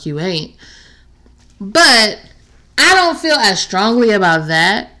 the fuck you ain't. But I don't feel as strongly about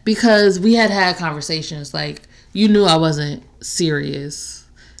that because we had conversations. Like, you knew I wasn't serious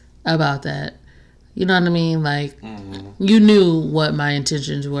about that. You know what I mean? Like, you knew what my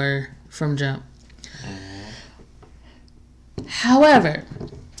intentions were from jump. However,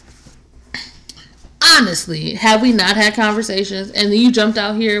 honestly, have we not had conversations and then you jumped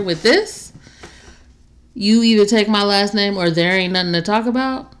out here with this? You either take my last name or there ain't nothing to talk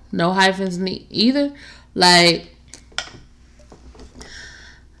about. No hyphens either. Like,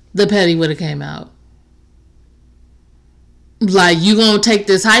 the petty would have came out. Like, you gonna take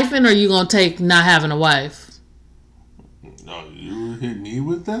this hyphen or you gonna take not having a wife? No, you would hit me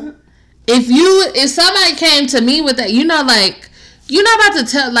with that? If somebody came to me with that, you know, like, you're not about to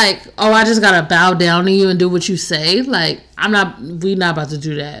tell, like, oh, I just gotta bow down to you and do what you say. Like, we not about to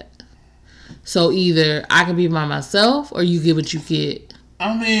do that. So either I can be by myself or you get what you get.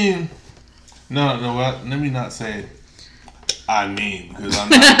 I mean, no, let me not say I mean, because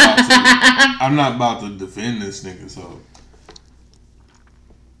I'm not about to defend this nigga, so.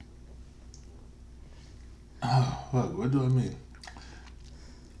 Oh, fuck, what do I mean?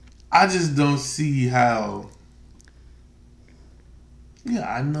 I just don't see how.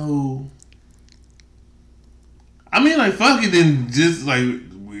 Yeah, I know. I mean, like, fuck it, then just, like,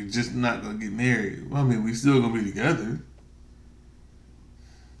 we're just not gonna get married. I mean, we still gonna be together.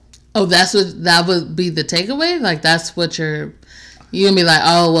 Oh, that would be the takeaway? Like, that's what you gonna be like,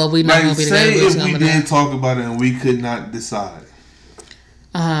 oh, well, we're not gonna be together. Say if we did talk about it and we could not decide.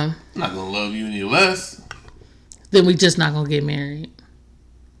 I'm not gonna love you any less. Then we just not gonna get married.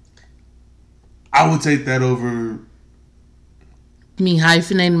 I would take that over. Me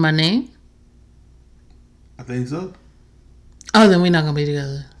hyphenating my name? I think so. Oh, then we're not gonna be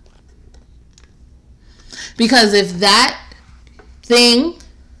together. Because if that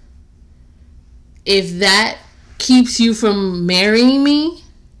keeps you from marrying me,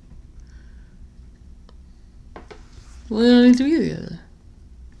 we don't need to be together.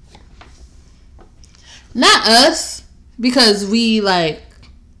 Not us, because we like,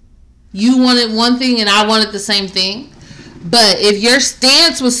 you wanted one thing and I wanted the same thing. But if your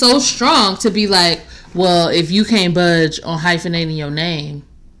stance was so strong to be like, well, if you can't budge on hyphenating your name,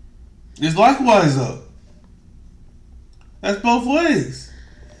 it's likewise up. That's both ways.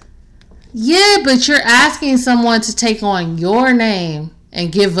 Yeah, but you're asking someone to take on your name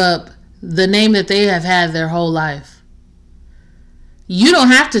and give up the name that they have had their whole life. You don't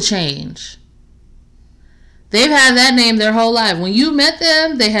have to change. They've had that name their whole life. When you met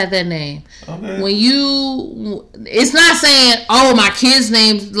them, they had that name. Okay. It's not saying, oh, my kid's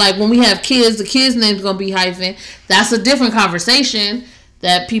name, like when we have kids, the kid's name's going to be hyphen. That's a different conversation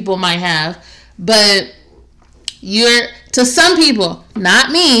that people might have. But to some people,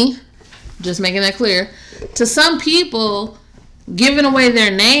 not me, just making that clear, to some people, giving away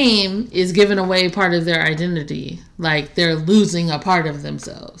their name is giving away part of their identity. Like they're losing a part of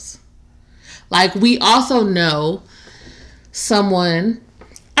themselves. Like we also know someone,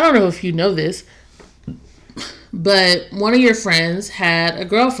 I don't know if you know this, but one of your friends had a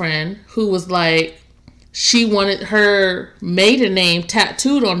girlfriend who was like, she wanted her maiden name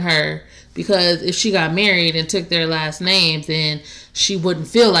tattooed on her because if she got married and took their last name, then she wouldn't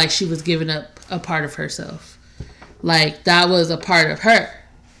feel like she was giving up a part of herself. Like that was a part of her.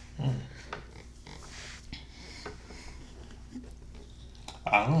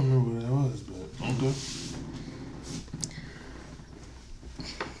 I don't know what that was, but okay.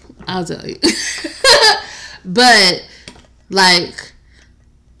 I'll tell you. But, like,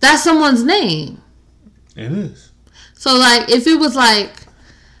 that's someone's name. It is. So, like, if it was, like,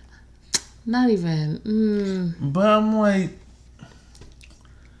 not even. But I'm like,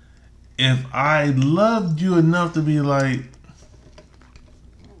 if I loved you enough to be like,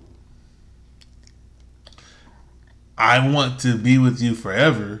 I want to be with you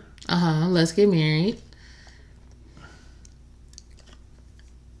forever. Let's get married.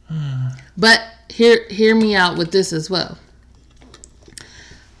 But hear me out with this as well.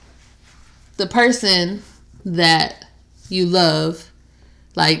 The person that you love,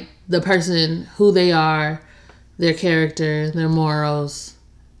 like the person who they are, their character, their morals,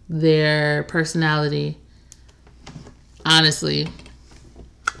 their personality, honestly,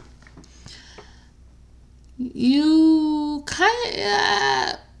 you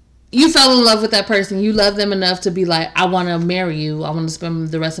fell in love with that person. You love them enough to be like, I want to marry you. I want to spend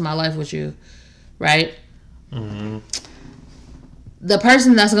the rest of my life with you. Right? Mm-hmm. The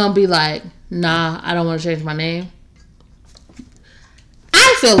person that's going to be like, nah, I don't want to change my name.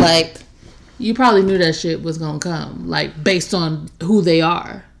 I feel like you probably knew that shit was going to come. Like, based on who they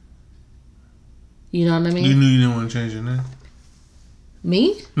are. You know what I mean? You knew you didn't want to change your name?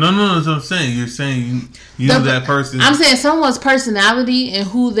 Me? No, that's what I'm saying. You're saying you know that person. I'm saying someone's personality and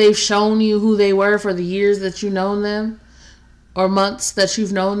who they've shown you who they were for the years that you've known them or months that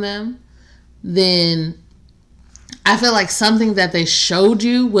you've known them, then I feel like something that they showed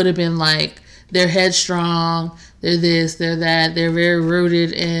you would have been like, they're headstrong, they're this, they're that, they're very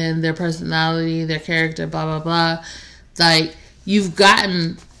rooted in their personality, their character, blah, blah, blah. Like, you've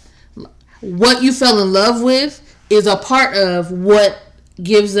gotten what you fell in love with is a part of what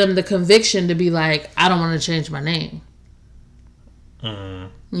gives them the conviction to be like, I don't want to change my name. You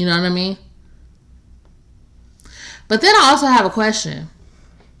know what I mean? But then I also have a question.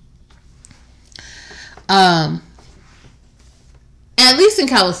 At least in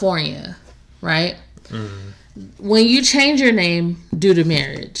California, right? When you change your name due to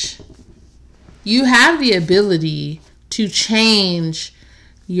marriage, you have the ability to change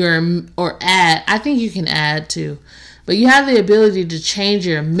or add. I think you can add too. But you have the ability to change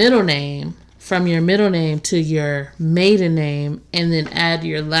your middle name from your middle name to your maiden name and then add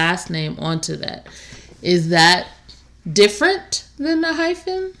your last name onto that. Is that different than a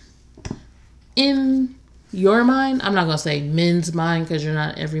hyphen in your mind? I'm not going to say men's mind because you're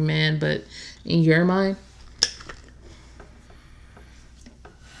not every man, but in your mind?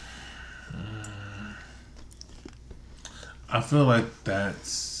 I feel like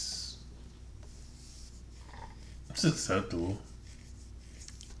it's acceptable.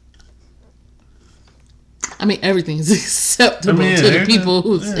 I mean, everything's acceptable to the people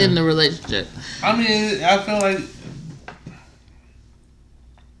who's in the relationship. I mean, I feel like...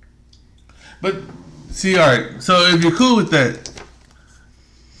 But, see, alright, so if you're cool with that,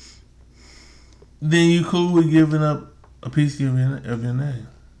 then you cool with giving up a piece of your name.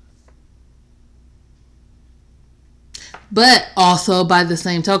 But also, by the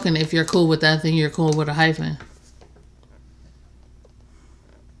same token, if you're cool with that, then you're cool with a hyphen.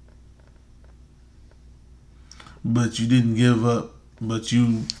 But you didn't give up. But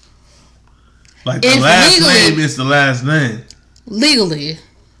you Like the last name is the last name. Legally.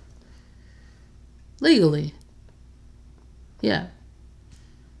 Yeah.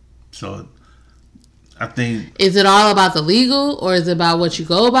 So, I think. Is it all about the legal, or is it about what you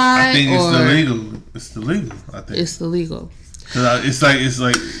go by? I think it's the legal. It's the legal. I think it's the legal. Cause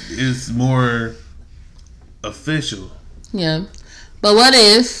it's more official. Yeah, but what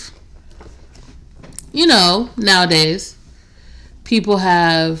if, nowadays, people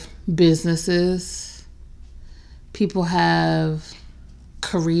have businesses, people have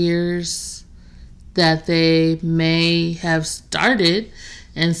careers that they may have started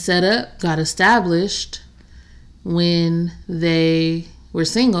and set up, got established when they were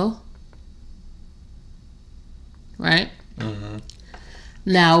single, right? Mm-hmm.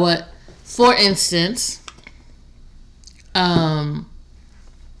 Now, what? For instance, Tia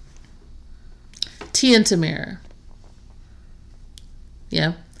and Tamera.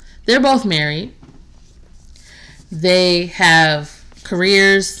 Yeah, they're both married. They have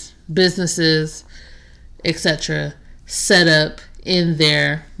careers, businesses, etc., set up in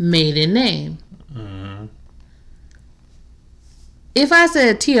their maiden name. Mm-hmm. If I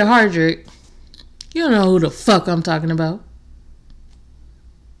said Tia Hardrick, you don't know who the fuck I'm talking about.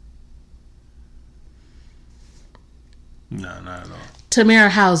 No, not at all. Tamera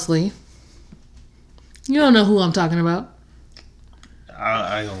Housley, you don't know who I'm talking about.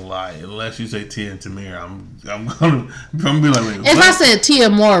 I ain't gonna lie. Unless you say Tia and Tamera, I'm gonna be like, wait, if I said Tia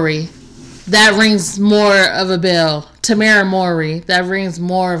Mowry, that rings more of a bell. Tamera Mowry, that rings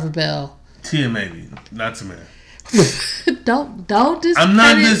more of a bell. Tia maybe, not Tamera. don't discredit. I'm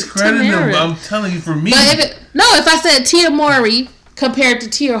not discrediting them. I'm telling you, for me. But if I said Tia Mowry compared to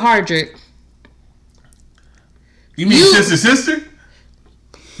Tia Hardrick, you mean sister?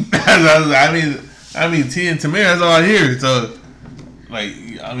 I mean Tia and Tamera. That's all I hear. So, like,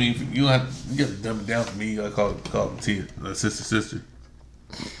 I mean, you gotta dumb it down for me. You gotta call them Tia, sister.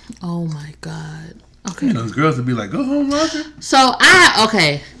 Oh my God. Okay. You know, those girls would be like, "Go home, Roger." So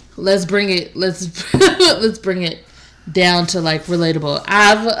let's bring it down to like relatable.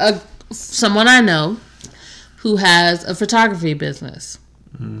 I have someone I know who has a photography business.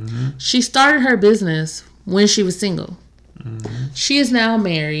 Mm-hmm. She started her business when she was single. Mm-hmm. She is now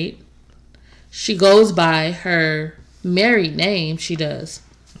married. She goes by her married name. She does.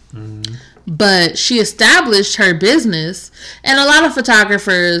 Mm-hmm. But she established her business, and a lot of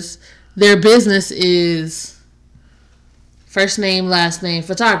photographers, their business is first name, last name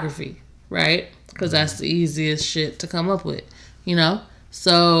photography, right? Because that's the easiest shit to come up with,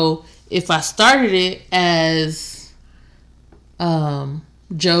 So if I started it as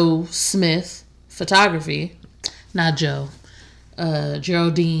Joe Smith Photography, not Joe,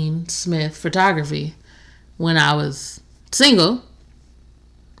 Geraldine Smith Photography, when I was single,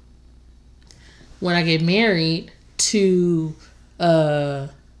 when I get married to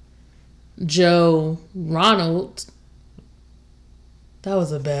Joe Ronald, that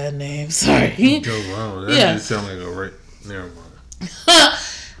was a bad name. Sorry, Joe Ronald. That just sound like a right. Never mind.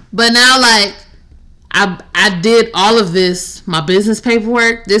 But now, like, I did all of this, my business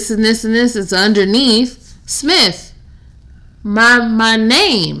paperwork, this and this and this. It's underneath Smith. My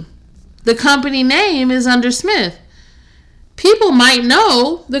name, the company name is under Smith. People might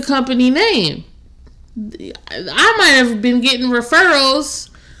know the company name. I might have been getting referrals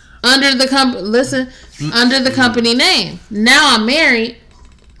under the company name. Now I'm married.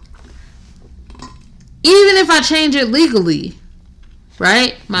 Even if I change it legally,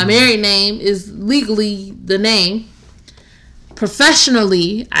 right? My married name is legally the name.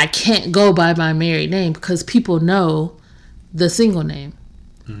 Professionally, I can't go by my married name because people know the single name,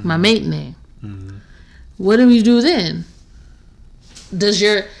 my maiden name. Mm-hmm. What do we do then? Does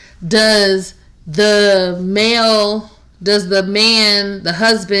the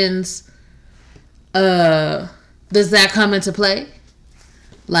husband's, does that come into play?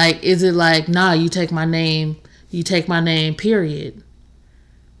 Like, is it like, nah, you take my name, period?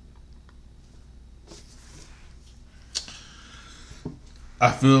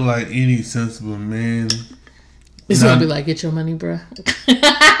 I feel like any sensible man, it's gonna be like, get your money, bruh.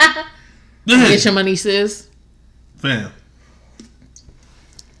 Get your money, sis. Fam.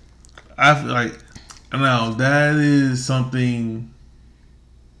 I feel like, now that is something.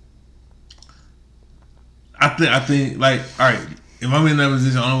 I think like, all right, if I'm in that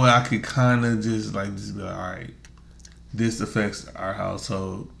position, the only way I could kind of just be like, all right, this affects our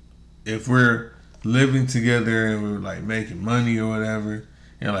household. If we're living together and we're like making money or whatever,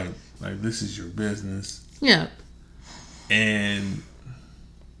 and like this is your business, yeah. And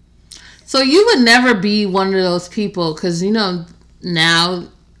so you would never be one of those people, because now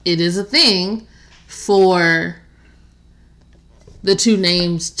it is a thing for the two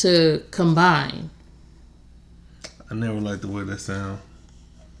names to combine. I never liked the way that sound.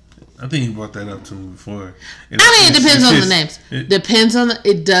 I think you brought that up to me before. It depends on the names.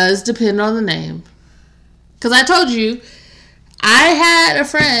 It does depend on the name. Because I told you, I had a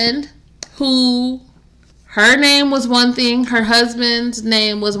friend who, her name was one thing, her husband's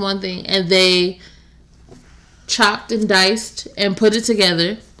name was one thing, and they chopped and diced and put it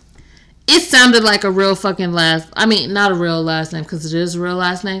together. It sounded like a real fucking not a real last name, because it is a real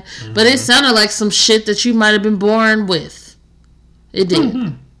last name, but it sounded like some shit that you might have been born with. It did.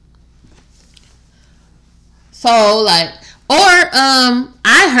 Mm-hmm. So, I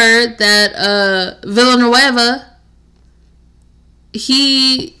heard that Villanueva,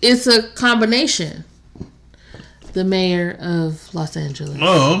 it's a combination. The mayor of Los Angeles.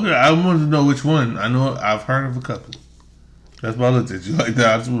 Oh, okay. I wanted to know which one. I know I've heard of a couple. That's why I looked at you like that.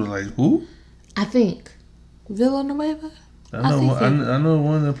 I was like, who? I think Villanueva. I know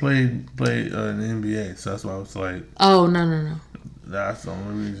one that played in the NBA. So that's why I was like, oh no. That's the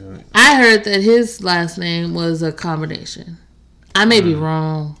only reason. I heard that his last name was a combination. I may be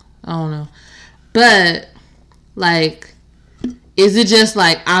wrong. I don't know. But, is it just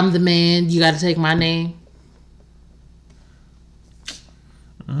I'm the man, you got to take my name?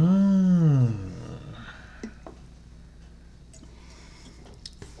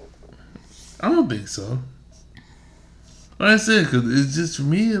 I don't think so. Like I said, because it's just for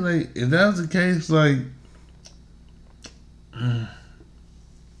me, if that was the case,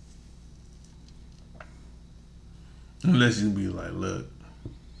 unless you be look,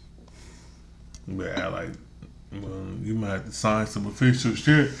 but you might have to sign some official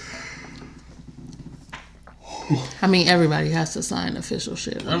shit. I mean, everybody has to sign official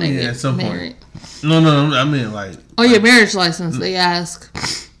shit when they get at some married. Point. No, I mean on your marriage license, they ask.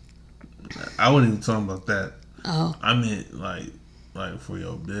 I wasn't even talking about that. Oh. I meant for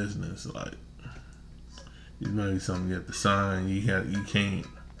your business, it might be something you have to sign. You can't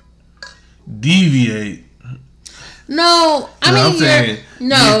deviate. No, I mean, I'm saying you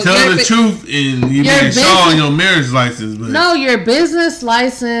tell the truth and you make sure on your marriage license. But no, your business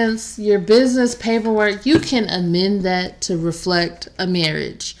license, your business paperwork, you can amend that to reflect a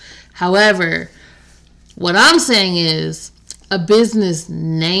marriage. However, what I'm saying is a business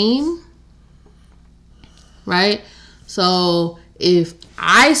name, right? So if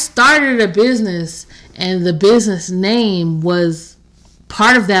I started a business and the business name was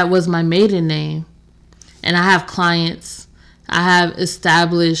part of that was my maiden name, and I have clients, I have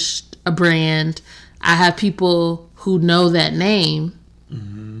established a brand, I have people who know that name.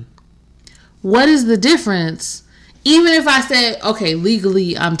 Mm-hmm. What is the difference? Even if I say, okay,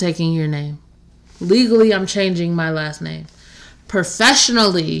 legally I'm taking your name. Legally I'm changing my last name.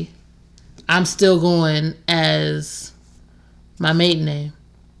 Professionally, I'm still going as my maiden name.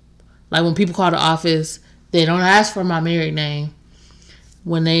 When people call the office, they don't ask for my married name.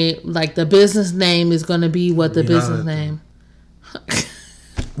 When they, the business name is going to be what the business name.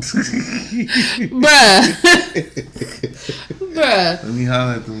 Bruh. Let me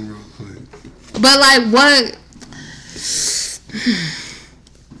holler at them real quick. But, what?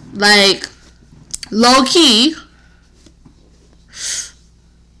 Low key,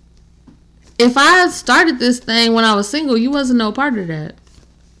 if I started this thing when I was single, you wasn't no part of that.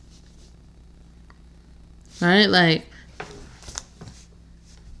 Right?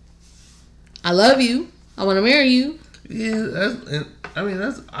 I love you. I want to marry you. Yeah,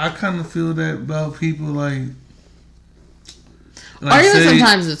 I kind of feel that about people or even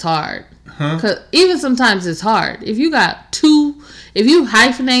sometimes it's hard. Huh? Cause even sometimes it's hard. If you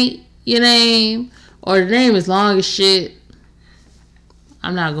hyphenate your name or the name is long as shit,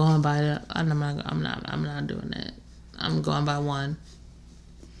 I'm not going by that. I'm not doing that. I'm going by one.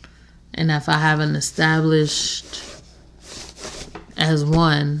 And if I haven't established as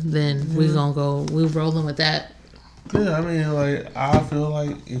one, then we're rolling with that. Yeah, I mean, I feel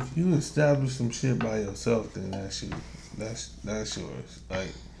like if you establish some shit by yourself, then that's you. That's yours.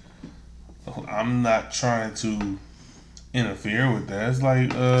 I'm not trying to interfere with that. It's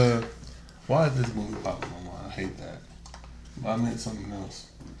why is this movie popping on my mind? I hate that. I meant something else.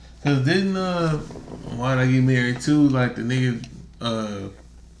 Cause didn't why did I get married too? The nigga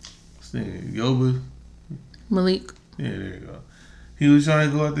what's his name? Yoba? Malik. Yeah, there you go. He was trying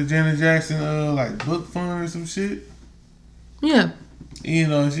to go out to Janet Jackson book fund or some shit. Yeah. She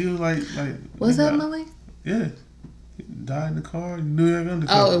was like was that Malik? Yeah. He died in the car. You knew that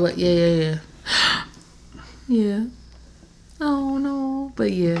undercover. Oh, yeah. Yeah. Oh no,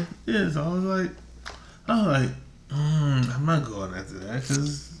 but yeah. Yeah, so I was like, I'm not going after that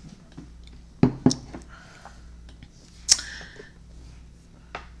because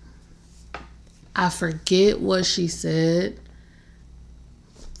I forget what she said.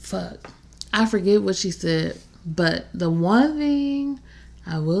 Fuck. I forget what she said. But the one thing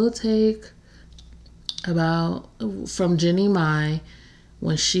I will take about from Jenny Mai,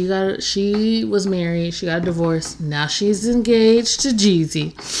 when she was married, she got divorced. Now she's engaged to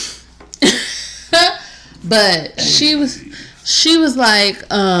Jeezy. But she was like,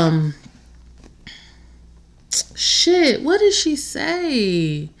 shit, what did she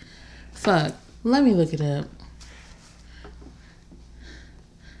say? Fuck. Let me look it up.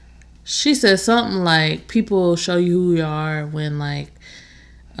 She said something like, people show you who you are when, like,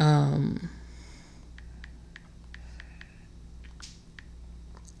 you know,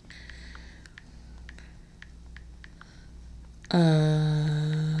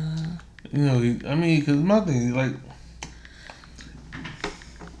 I mean, because my thing is, like,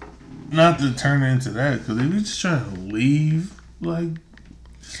 not to turn into that, because if you're just trying to leave, like,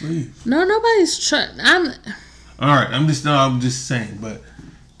 just leave. No, nobody's trying. Alright, I'm just saying, but.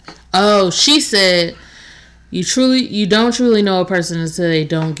 Oh, she said, you don't truly know a person until they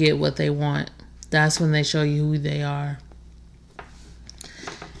don't get what they want. That's when they show you who they are.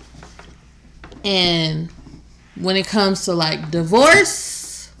 And when it comes to, like,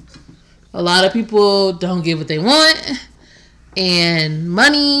 divorce, a lot of people don't get what they want, and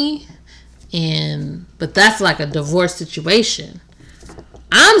money, but that's like a divorce situation.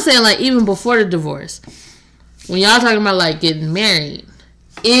 I'm saying, like, even before the divorce, when y'all talking about, like, getting married,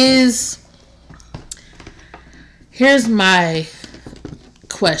 here's my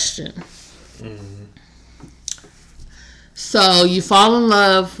question. Mm-hmm. So you fall in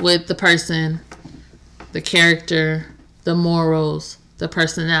love with the person, the character, the morals, the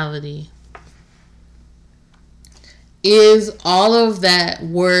personality. Is all of that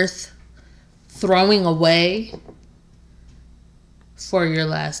worth throwing away for your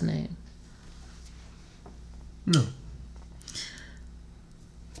last name? No.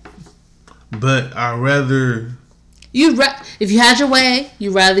 But I'd rather... if you had your way,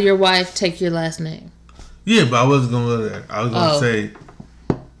 you'd rather your wife take your last name. Yeah, but I wasn't going to go there. I was going to say,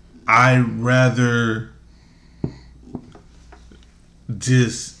 I'd rather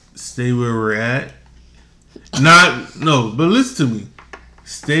just stay where we're at. But listen to me.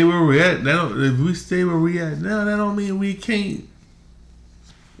 Stay where we're at. If we stay where we at now, that don't mean we can't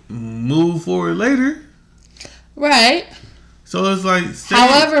move forward later. Right. So it's like...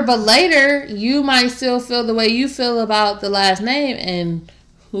 However, but later, you might still feel the way you feel about the last name, and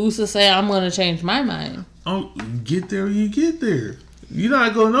who's to say I'm going to change my mind? Oh, you get there when you get there. You're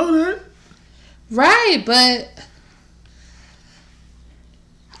not going to know that. Right, but...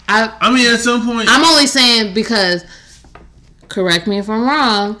 I mean, at some point... I'm only saying because, correct me if I'm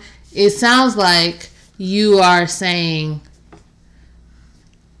wrong, it sounds like you are saying...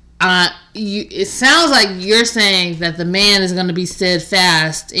 it sounds like you're saying that the man is going to be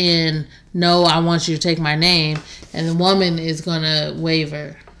steadfast in, no, I want you to take my name, and the woman is going to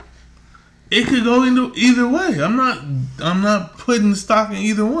waver. It could go either way. I'm not putting stock in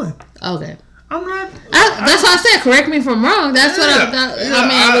either one. Okay. I'm not. That's what I said. Correct me if I'm wrong. That's what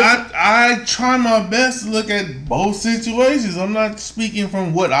I try my best to look at both situations. I'm not speaking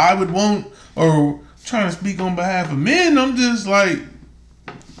from what I would want or trying to speak on behalf of men. I'm just like,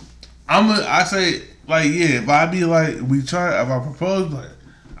 I say, like, yeah, if I be like, if I propose, like,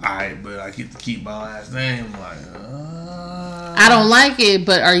 alright, but I get to keep my last name, like, I don't like it,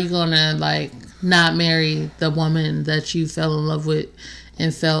 but are you gonna, like, not marry the woman that you fell in love with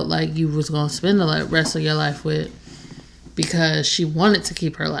and felt like you was gonna spend the rest of your life with because she wanted to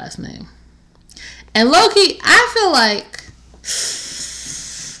keep her last name? And low-key, I feel like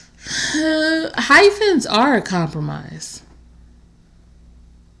hyphens are a compromise.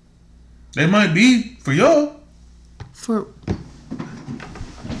 They might be for y'all.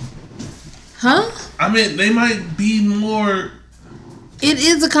 Huh? I mean, they might be more... It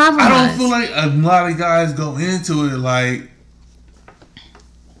is a compromise. I don't feel like a lot of guys go into it like...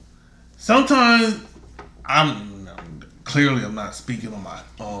 Sometimes, I'm not speaking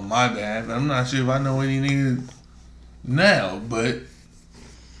on my behalf. I'm not sure if I know any niggas now, but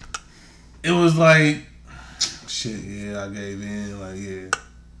it was like, shit, yeah, I gave in, like, yeah.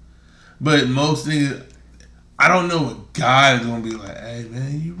 But most niggas, I don't know what guy is gonna be like, hey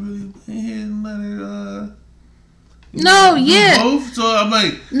man, you really went ahead and let her no, yeah. Both? So I'm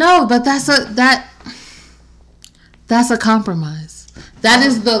like, no, but that's a compromise. That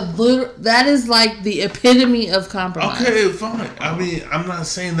is like the epitome of compromise. Okay, fine. I mean, I'm not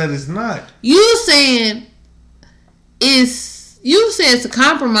saying that it's not. You saying it's a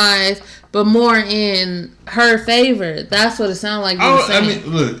compromise, but more in her favor. That's what it sounds like you were saying. I mean,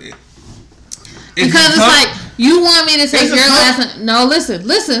 look, Because it's like, you want me to take your last name. No,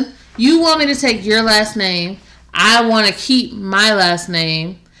 listen. You want me to take your last name. I want to keep my last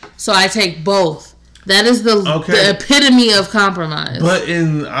name. So I take both. That is the epitome of compromise. But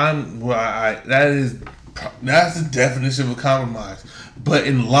that's the definition of a compromise. But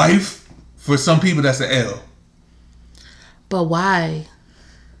in life, for some people, that's an L. But why?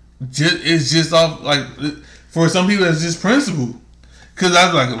 It's just off, like, for some people, that's just principle. Because I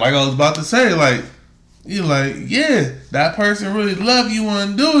was like I was about to say, like, you're like, yeah, that person really love you,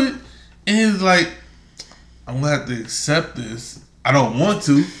 want to do it. And it's like, I'm going to have to accept this. I don't want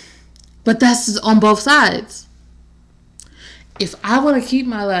to. But that's on both sides. If I want to keep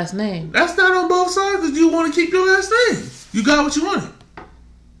my last name. That's not on both sides because you want to keep your last name. You got what you wanted.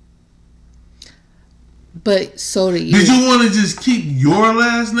 But so did you. Did you want to just keep your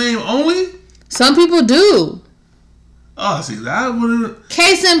last name only? Some people do. Oh, see, that would.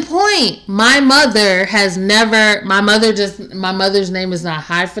 Case in point, my mother's name is not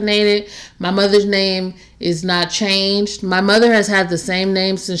hyphenated. My mother's name is not changed. My mother has had the same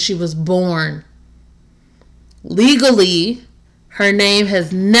name since she was born. Legally, her name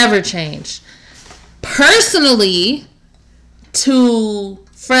has never changed. Personally, to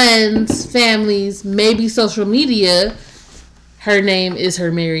friends, families, maybe social media, her name is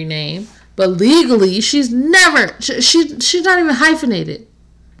her married name. But legally, she's not even hyphenated.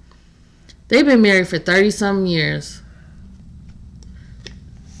 They've been married for 30-some years.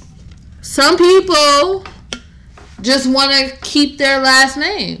 Some people just want to keep their last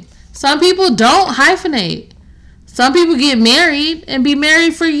name. Some people don't hyphenate. Some people get married and be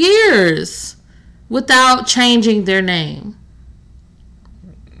married for years without changing their name.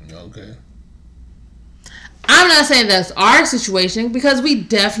 Okay. I'm not saying that's our situation because we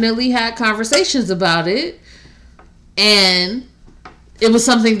definitely had conversations about it. And it was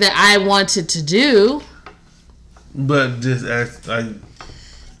something that I wanted to do. But just ask, like,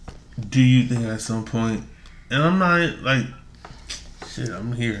 do you think at some point, and I'm not, like, shit,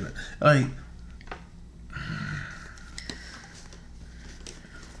 I'm hearing it. Like,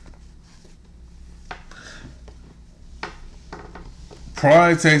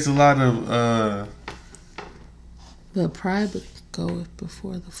 pride takes a lot of, But pride goeth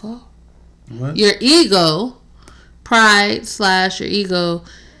before the fall. What? Your ego, pride / your ego,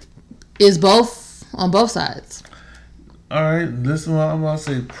 is both on both sides. All right, listen. What I'm about to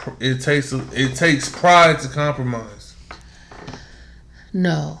say. It takes pride to compromise.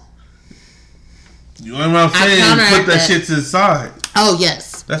 No. You know what I'm saying? Put that shit to the side. Oh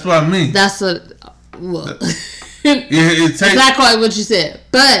yes. That's what I mean. That's it takes. That's not quite what you said,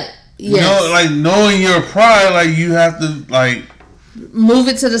 but. Yes. Like knowing your pride, like you have to like move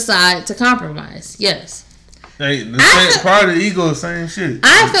it to the side to compromise. Yes. Hey, the same pride and ego, the same shit.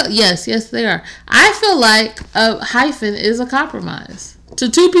 I feel yes, they are. I feel like a hyphen is a compromise to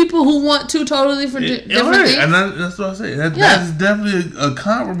two people who want two totally different things. And that's what I say. That's definitely a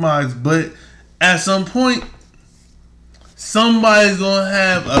compromise. But at some point, somebody's gonna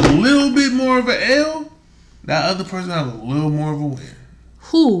have a little bit more of an L. That other person have a little more of a win.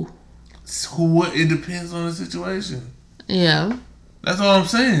 Who? It depends on the situation. Yeah. That's all I'm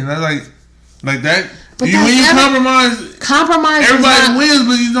saying. That's like that. But when you compromise, everybody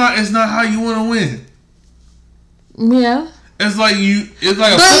wins, but it's not how you want to win. Yeah. It's like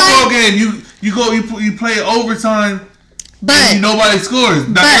a football game. You play overtime, but nobody scores.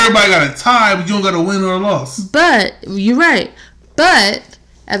 Not everybody got a tie, but you don't got a win or a loss. But you're right. But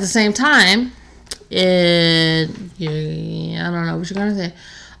at the same time, I don't know what you're gonna say.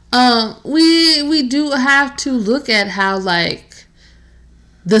 We do have to look at how like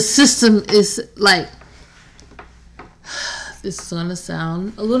the system is like. This is gonna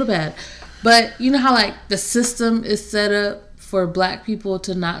sound a little bad, but you know how like the system is set up for black people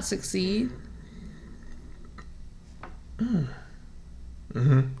to not succeed.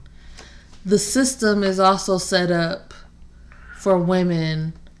 Mm-hmm. The system is also set up for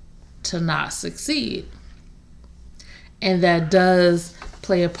women to not succeed, and that does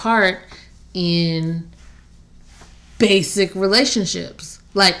play a part in basic relationships.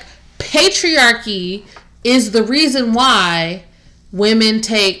 Like patriarchy is the reason why women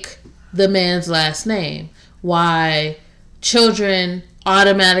take the man's last name, why children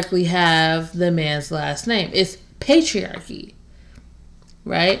automatically have the man's last name. It's patriarchy,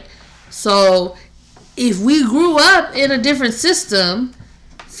 right? So if we grew up in a different system,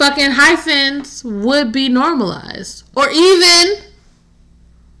 fucking hyphens would be normalized. Or even,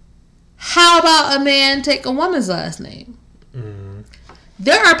 how about a man take a woman's last name? Mm.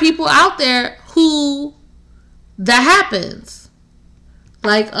 There are people out there who that happens.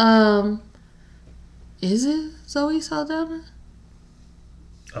 Like, Is it Zoe Saldana?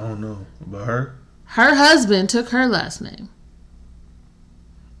 I don't know about her. Her husband took her last name.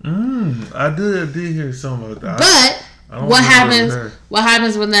 I did hear something about that. But what happens? What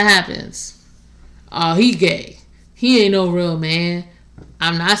happens when that happens? Oh, he gay. He ain't no real man.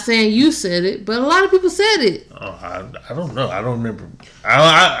 I'm not saying you said it, but a lot of people said it. Oh, I don't know. I don't remember.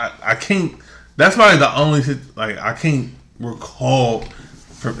 I can't. That's probably the only I can't recall.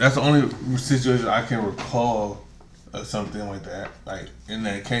 That's the only situation I can recall of something like that. Like in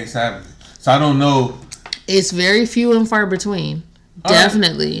that case happening. So I don't know. It's very few and far between.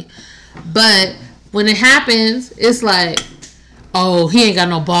 Definitely. But when it happens, it's like, oh, he ain't got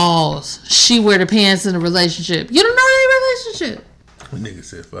no balls. She wear the pants in a relationship. You don't know any relationship. When nigga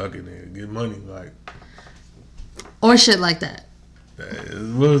said fuck it, nigga, get money, like. Or shit like that.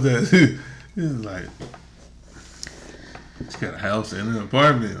 What was that? It's like, she got a house and an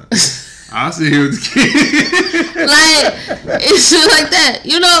apartment. I'll sit here with the kid. Like, it's shit like that.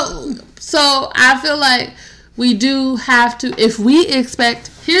 You know? So I feel like we do have to, if we expect,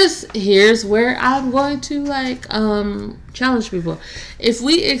 here's where I'm going to like challenge people. If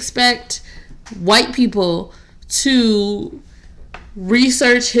we expect white people to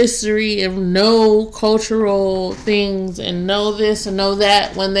research history and know cultural things and know this and know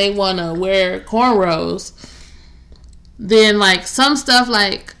that when they want to wear cornrows, then like some stuff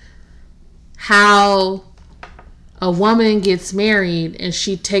like how a woman gets married and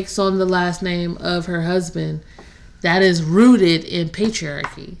she takes on the last name of her husband, that is rooted in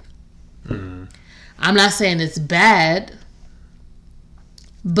patriarchy. Mm-hmm. I'm not saying it's bad,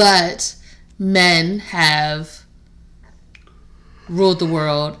 but men have ruled the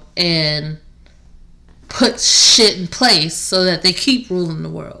world and put shit in place so that they keep ruling the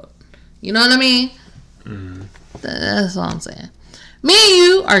world. You know what I mean? Mm-hmm. That's all I'm saying. Me and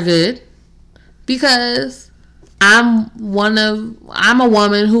you are good because I'm a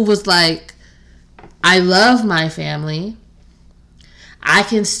woman who was like, I love my family. I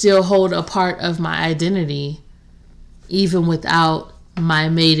can still hold a part of my identity even without my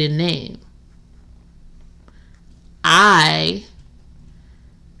maiden name. I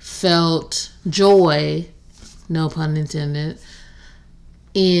felt joy, no pun intended,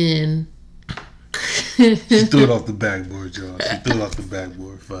 in... She threw it off the backboard, y'all. She threw it off the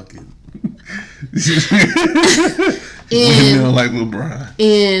backboard. Fuck it. Like LeBron.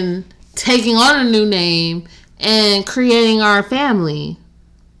 In taking on a new name and creating our family.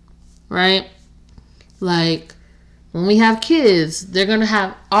 Right? Like, when we have kids, they're going to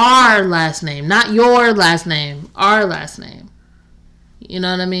have our last name. Not your last name. Our last name. You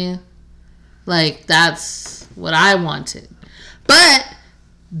know what I mean? Like, that's what I wanted. But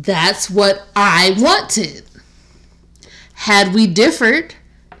that's what I wanted. Had we differed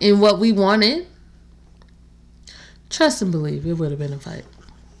in what we wanted, trust and believe, it would have been a fight.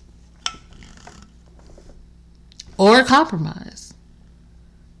 Or a compromise.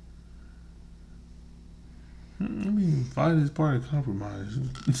 I mean, fight is part of compromise.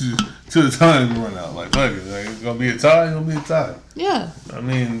 To the time you run out. Like, fuck it. Like, it's going to be a tie, it's going to be a tie. Yeah. I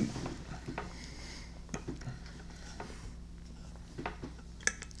mean...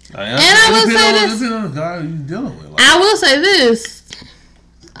 I will say this. Depending on the guy you're dealing with. Like, I will say this.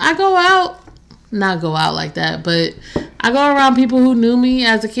 I go out, not go out like that, but I go around people who knew me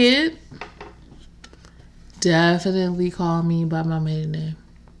as a kid. Definitely call me by my maiden name.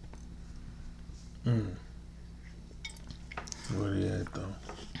 Where they at, though?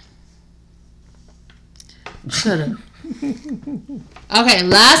 Shut up. Okay,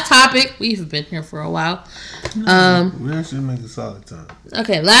 last topic. We've been here for a while. We actually make a solid time.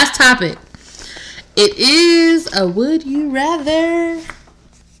 Okay, last topic. It is a would you rather.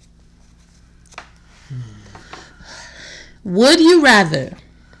 Would you rather?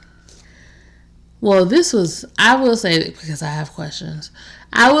 Well, this was, I will say, because I have questions.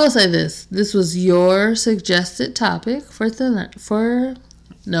 I will say this. This was your suggested topic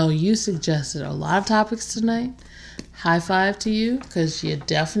no, you suggested a lot of topics tonight. High five to you, because you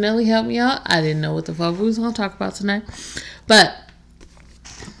definitely helped me out. I didn't know what the fuck we was going to talk about tonight. But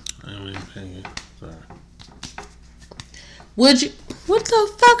I ain't even paying you. Sorry. Would you... What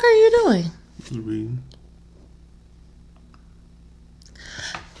the fuck are you doing? Just reading.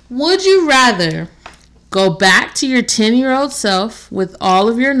 Would you rather go back to your 10-year-old self with all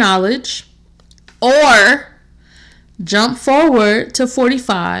of your knowledge, or jump forward to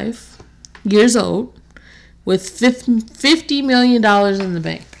 45 years old with $50 million in the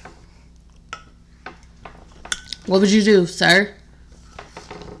bank? What would you do, sir?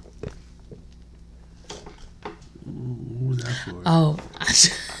 What was that for? Oh. I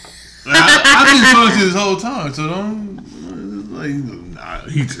been talking to you this whole time, so don't like. Nah,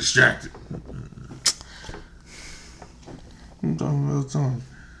 he's distracted. I'm talking about time.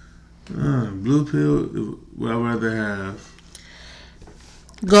 Blue pill. What I'd rather have.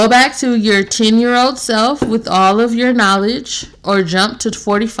 Go back to your 10-year-old self with all of your knowledge, or jump to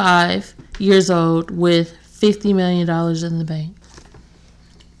 45 years old with $50 million in the bank.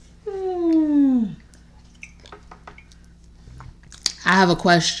 I have a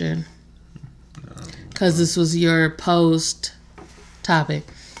question, because this was your post topic.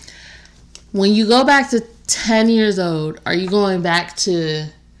 When you go back to 10 years old, are you going back to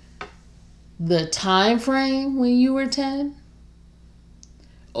the time frame when you were 10?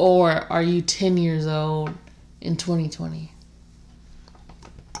 Or are you 10 years old in 2020?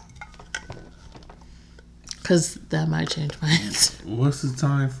 Because that might change my answer. What's the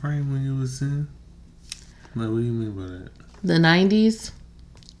time frame when you was in? Like, what do you mean by that? The 90s?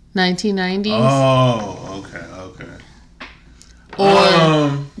 1990s? Oh, okay.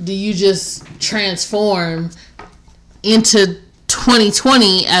 Or do you just transform into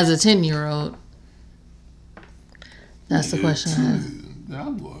 2020 as a 10-year-old? That's the question I have.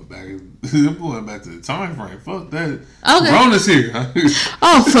 I'm going back. I'm going back to the time frame. Fuck that. Okay. Corona's here.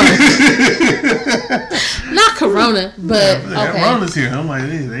 Oh fuck. Not Corona, but okay. Corona's here. I'm like,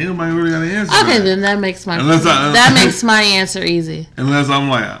 hey, ain't nobody really got an answer. Okay, then that makes my that makes my answer easy. Unless I'm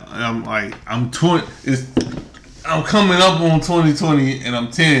 20. I'm coming up on 2020 and I'm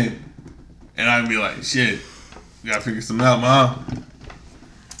 10, and I'd be like, shit, you gotta figure something out, mom.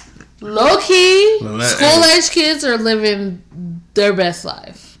 Low key, school age kids are living their best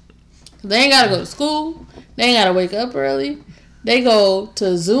life. They ain't gotta go to school. They ain't gotta wake up early. They go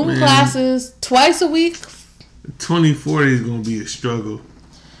to Zoom classes twice a week. 2040 is gonna be a struggle.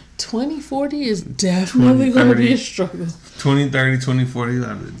 2040 is definitely gonna be a struggle. 2030, 2040 is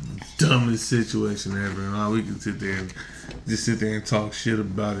the dumbest situation ever, and all we can sit there and talk shit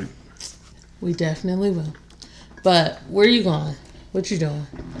about it. We definitely will. But where you going? What you doing?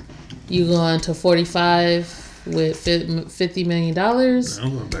 You going to 45 with $50 million?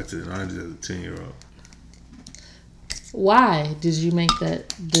 I'm going back to the 90s as a 10-year-old. Why did you make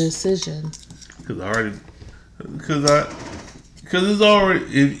that decision? Because it's already,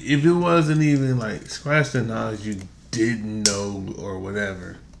 if it wasn't even like scratch the knowledge you didn't know or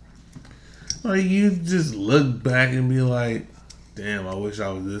whatever, like you just look back and be like, damn, I wish I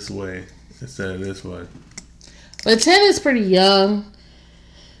was this way instead of this way. But 10 is pretty young.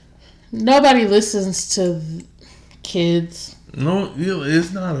 Nobody listens to kids. No,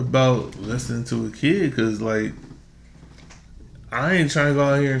 it's not about listening to a kid, because like I ain't trying to go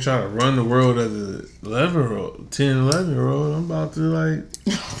out here and try to run the world as a 11-year-old. I'm about to like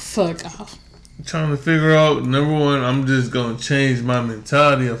fuck off. Trying to figure out, number one, I'm just gonna change my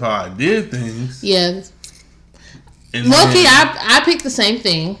mentality of how I did things. Yeah. Low-key, I picked the same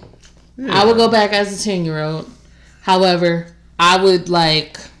thing. Yeah. I would go back as a 10-year-old. However, I would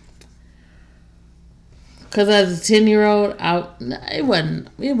like, because as a 10-year-old, it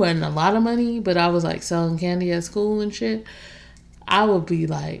wasn't a lot of money, but I was like selling candy at school and shit. I would be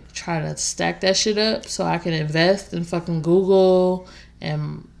like trying to stack that shit up so I can invest in fucking Google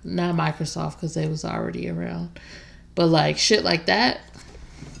and not Microsoft because they was already around, but like shit like that.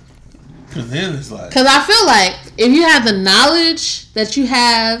 Because then it's like, because I feel like if you have the knowledge that you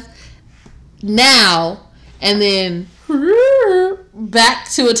have now and then back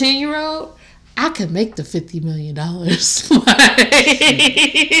to a 10-year-old, I could make the $50 million. You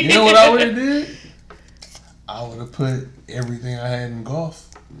know what I would have did? I would have put everything I had in golf.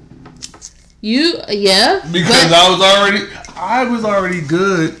 Yeah. Because I was already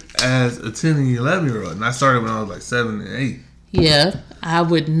good as a 10 and 11-year-old, and I started when I was like 7 and 8. Yeah, I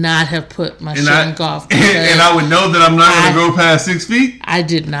would not have put my shit in golf. And I would know that I'm not going to go past 6 feet. I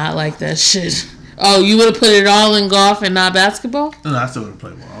did not like that shit. Oh, you would have put it all in golf and not basketball? No, I still would have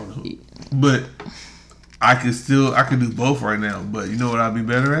played ball. But I could do both right now. But you know what I'd be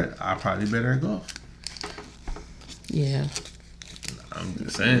better at? I'd probably be better at golf. Yeah. I'm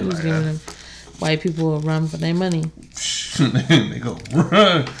just saying. Like them white people will run for their money. They go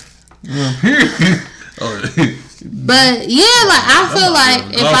run period. But yeah, like I feel like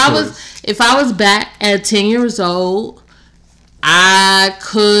if I was back at 10 years old, I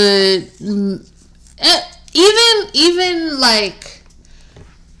could even like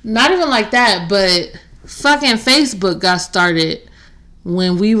not even like that, but fucking Facebook got started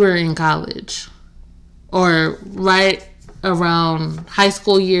when we were in college or right around high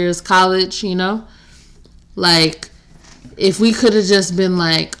school years, college, you know? Like, if we could have just been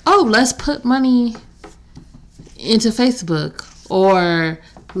like, oh, let's put money into Facebook, or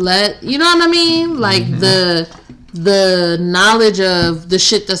you know what I mean? Like the knowledge of the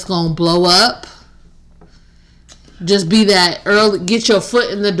shit that's gonna blow up. Just be that early, get your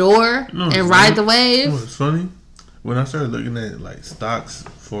foot in the door and ride the wave. It's funny when I started looking at like stocks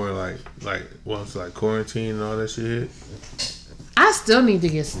for like once like quarantine and all that shit. I still need to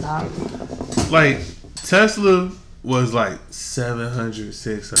get stock. Like Tesla was like 700,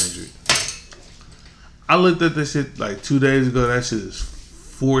 600. I looked at this shit like 2 days ago. That shit is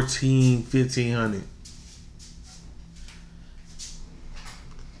 1,500.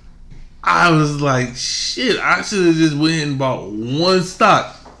 I was like, shit, I should have just went and bought one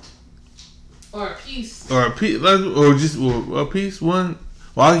stock. Or a piece. Or a piece. Or just a piece. One.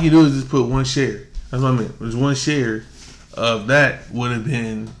 Well, all you do is just put one share. That's what I meant. Just one share of that would have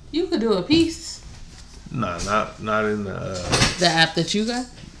been. You could do a piece. Nah, not in the app that you got?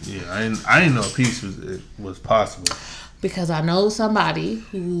 Yeah, I didn't know a piece was possible. Because I know somebody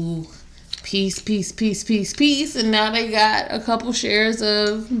who piece, and now they got a couple shares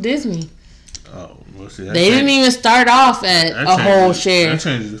of Disney. Oh, well, see, they didn't even start off at a whole share. That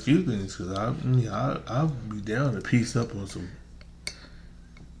changes a few things because I'll be down to piece up on some.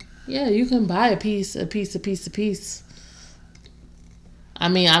 Yeah, you can buy a piece. I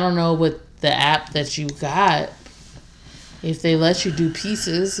mean, I don't know what the app that you got, if they let you do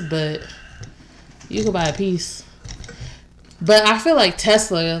pieces, but you can buy a piece. But I feel like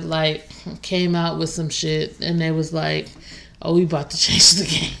Tesla like came out with some shit and they was like, oh, we about to change the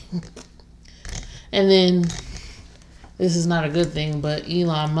game. And then this is not a good thing, but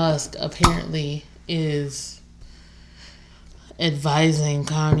Elon Musk apparently is advising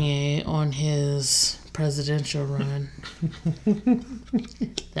Kanye on his presidential run.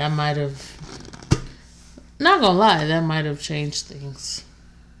 That might have, not gonna lie, that might have changed things.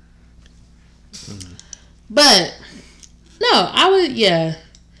 But no, I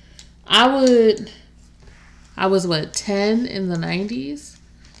was what, 10 in the 90s?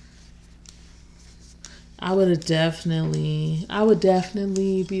 I would definitely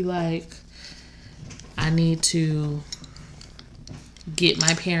be like, I need to get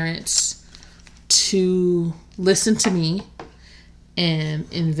my parents to listen to me and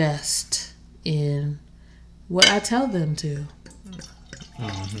invest in what I tell them to.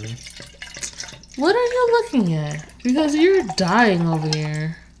 What are you looking at? Because you're dying over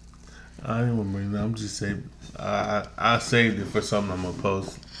here. I didn't want to bring that. I'm just saying. I saved it for something I'm gonna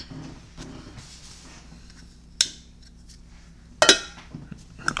post.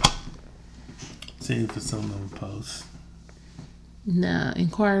 Save it for something I'm gonna post. Nah,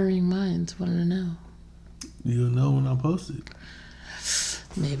 inquiring minds want to know. You'll know when I post it.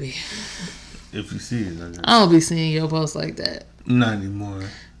 Maybe. If you see it, I don't be seeing your posts like that. Not anymore.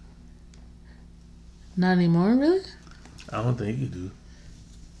 Not anymore, really? I don't think you do.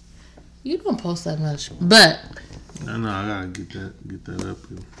 You don't post that much, but I know I gotta get that up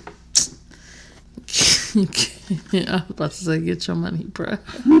here. I was about to say, get your money, bro.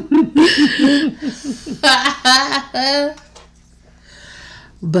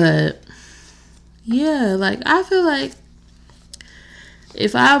 But yeah, like I feel like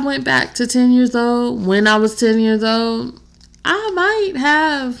if I went back to 10 years old, when I was 10 years old, I might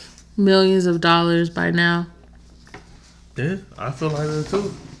have millions of dollars by now. Yeah, I feel like that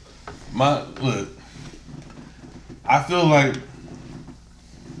too. Look, I feel like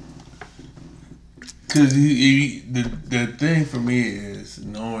because the thing for me is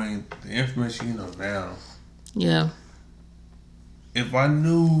knowing the information you know now. Yeah. If I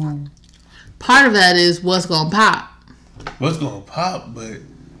knew, part of that is what's gonna pop. What's gonna pop, but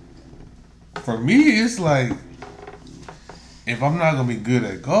for me, it's like if I'm not gonna be good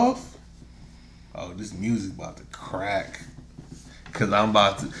at golf, oh, this music about to crack. Cause I'm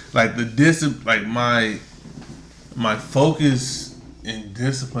about to like my focus and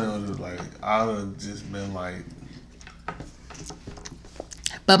discipline was like I would have just been like.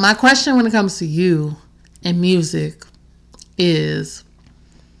 But my question when it comes to you and music is,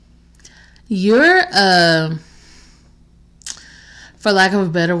 you're for lack of a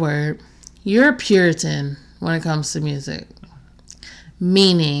better word, you're a Puritan when it comes to music.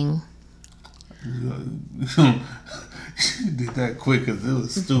 Meaning, you did that quick because it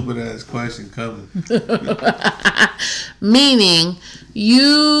was a stupid ass question coming. Meaning,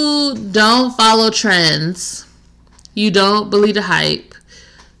 you don't follow trends. You don't believe the hype.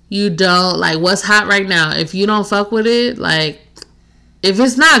 You don't like what's hot right now. If you don't fuck with it, like if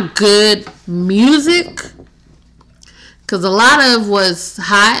it's not good music, because a lot of what's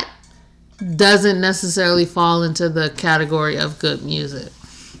hot doesn't necessarily fall into the category of good music.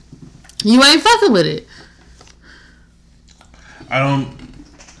 You ain't fucking with it. I don't.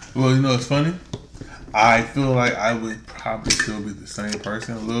 Well, you know, it's funny. I feel like I would probably still be the same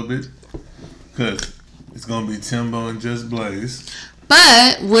person a little bit. Because it's going to be Timbo and Just Blaze.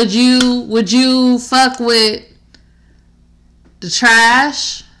 But would you fuck with the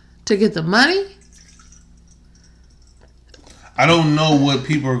trash to get the money? I don't know what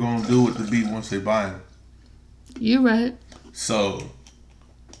people are going to do with the beat once they buy them. You're right. So,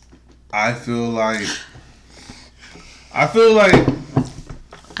 I feel like I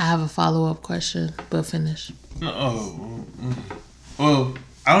have a follow-up question, but finish. Well,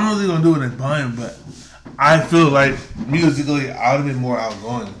 I don't know what they're going to do when they buy them, but I feel like musically I would have been more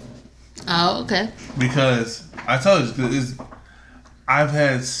outgoing. Oh, okay. Because I told you, because I've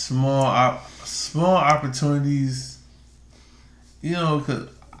had small opportunities. You know, because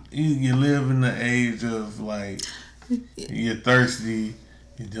you live in the age of like you're thirsty,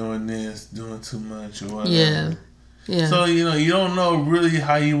 you're doing this, doing too much, or whatever. Yeah. Yeah. So you know, you don't know really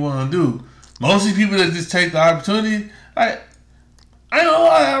how you want to do. Most of the people that just take the opportunity, I think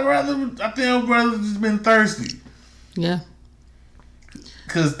I'd rather just been thirsty. Yeah.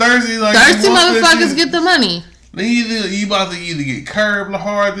 Cause thirsty motherfuckers get the money. You about to either get curbed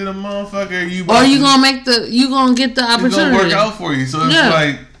hard than a motherfucker, or you gonna get the opportunity. It's gonna work out for you. So it's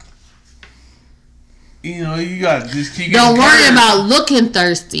like, you know, you got to just keep. Don't worry about looking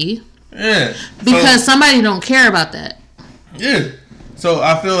thirsty. Yeah. Because somebody don't care about that. Yeah. So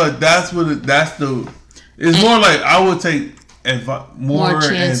I feel like it's more like I would take more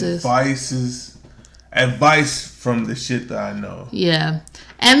advice from the shit that I know. Yeah.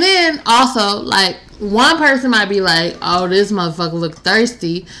 And then also, like, one person might be like, oh, this motherfucker look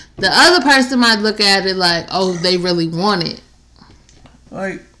thirsty. The other person might look at it like, oh, they really want it.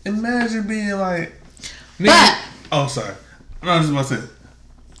 Like, imagine being like... sorry. No, I was just about to say.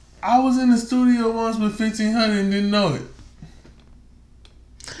 I was in the studio once with 1500 and didn't know it.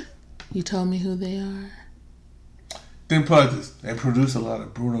 You told me who they are. Think about this. They produce a lot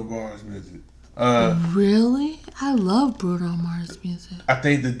of Bruno Mars music. Really? I love Bruno Mars music. I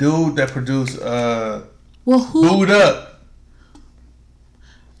think the dude that produced who? Boo'd Up.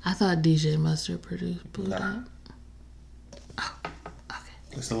 I thought DJ Mustard produced Boo'd Up. Oh, okay.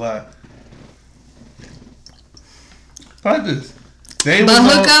 That's a lot. About this.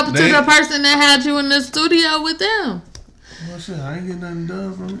 Hook up to the person that had you in the studio with them. Well, shit, I ain't getting nothing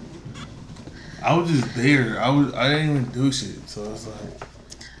done from it. I was just there. I didn't even do shit, so it's like.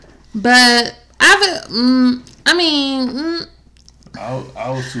 But I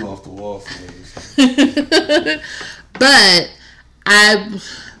was too off the wall for this. But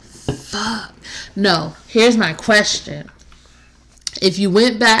no. Here's my question: if you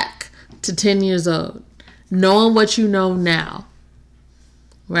went back to 10 years old, knowing what you know now,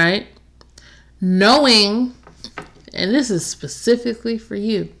 right? Knowing, and this is specifically for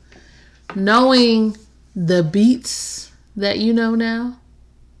you, knowing the beats that you know now.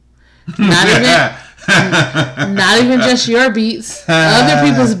 Not even just your beats, other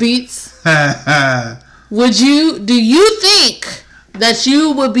people's beats. Do you think that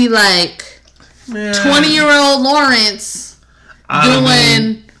you would be like 20-year-old Lawrence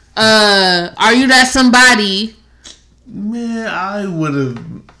doing Are You That Somebody? Man, I would have.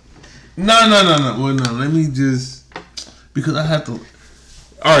 No. Well, no, let me just. Because I have to.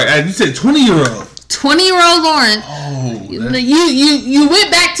 Alright, you said 20-year-old. 20-year-old Lawrence. Oh, you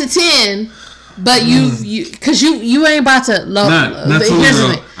went back to 10, but because you ain't about to. Not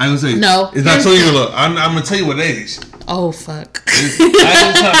 20-year-old. I'm gonna say no. It's not 20-year-old. I'm gonna tell you what age. Oh fuck. It's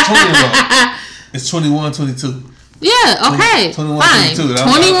not 20-year-old. It's 21, 22. Yeah. Okay. 21, fine.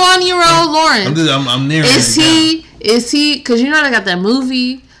 21-year-old Lawrence. I'm near. Is he? Because you know they got that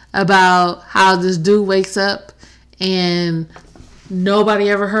movie about how this dude wakes up and nobody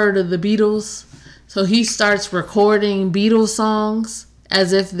ever heard of the Beatles. So he starts recording Beatles songs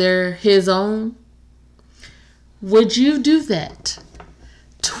as if they're his own. Would you do that?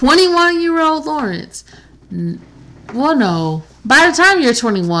 21-year-old Lawrence. Well, no. By the time you're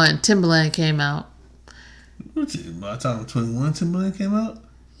 21, Timbaland came out. By the time I'm 21, Timbaland came out?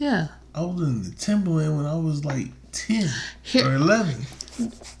 Yeah. I was in the Timbaland when I was like 10 or 11.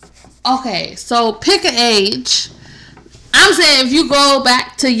 Okay, so pick an age. I'm saying if you go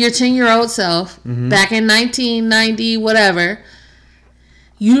back to your 10-year-old self, back in 1990, whatever,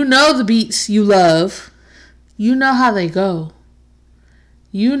 you know the beats you love. You know how they go.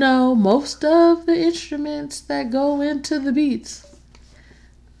 You know most of the instruments that go into the beats.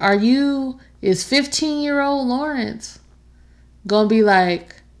 Is 15-year-old Lawrence gonna be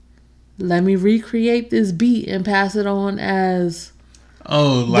like, let me recreate this beat and pass it on as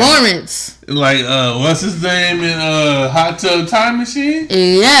Oh, like Lawrence. Like what's his name in Hot Tub Time Machine?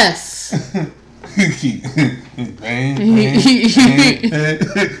 Yes.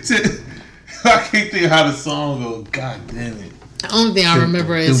 I can't think how the song goes. God damn it. The only thing I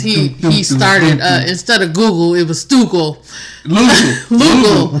remember is he started instead of Google, it was Stoogle.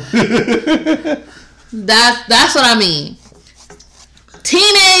 Lugal. That's what I mean.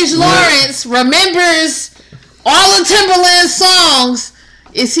 Teenage Lawrence remembers all of Timberland's songs.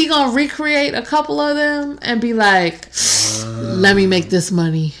 Is he gonna recreate a couple of them and be like, "Let me make this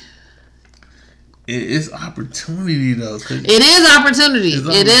money"? It is opportunity though. It is opportunity.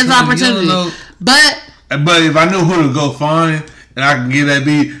 It is opportunity. But if I know who to go find and I can get that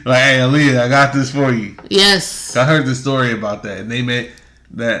beat, like, hey, Aaliyah, I got this for you. Yes. I heard the story about that, and they made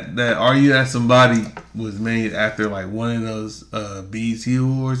that Are You That Somebody was made after like one of those BET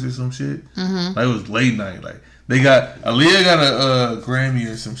Awards or some shit. Mm-hmm. Like it was late night. Like Aaliyah got a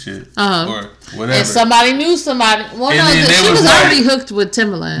Grammy or some shit or whatever. And somebody knew somebody. Well, no, she was already hooked with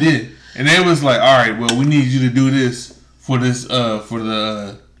Timberland. Yeah. And they was like, all right, well, we need you to do this for this, for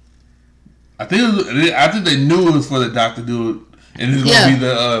the, I think they knew it was for the Dr. Do It, and it's going to be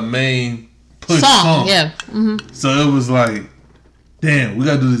the main push song. Yeah. Mm-hmm. So it was like, damn, we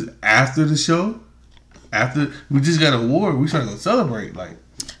got to do this after the show? After, we just got an award, we trying to go celebrate, like.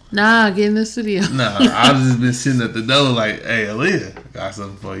 Nah, get in the studio. Nah, I just been sitting at the door like, hey, Aaliyah, got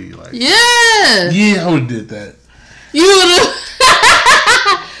something for you. Like, yeah. Yeah, I would have did that. You would have.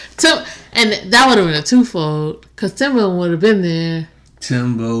 And that would have been a twofold, because Timbo would have been there.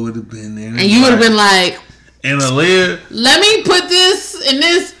 Timbo would have been there. And you would have been like, and Aaliyah, let me put this in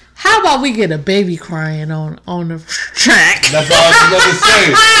this. How about we get a baby crying on the track? That's all I was going to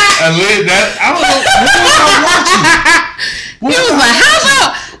say. Aaliyah, I don't know. What was I watching? He was like,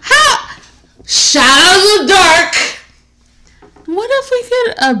 how Shadows of Dark. What if we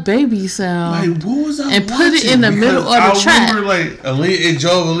get a baby sound? Like, what was I and watching? Put it in the middle of the track? I remember, like, Aaliyah, it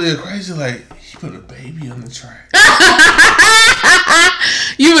drove Aaliyah crazy. Like, he put a baby on the track.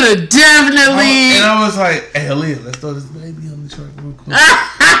 You would have definitely. And I was like, hey, Aaliyah, let's throw this baby on the track real quick.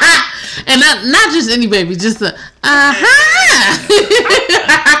 And not just any baby, just the like,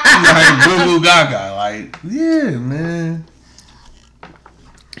 Boo Boo Gaga. Like, yeah, man.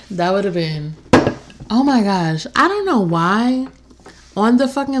 That would have been. Oh my gosh. I don't know why. On the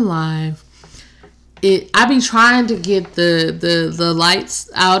fucking live, I be trying to get the lights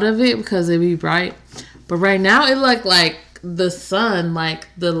out of it because it be bright. But right now it look like the sun, like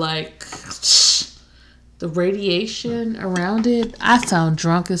the radiation around it. I sound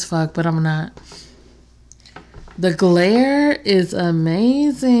drunk as fuck, but I'm not. The glare is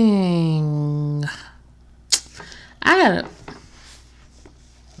amazing. I'm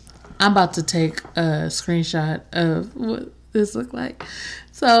about to take a screenshot of what this look like,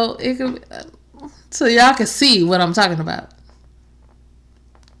 so it could, so y'all can see what I'm talking about.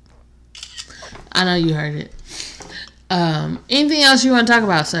 I know you heard it. Anything else you want to talk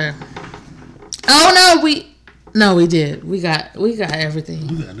about, sir? Oh no, we did. We got everything.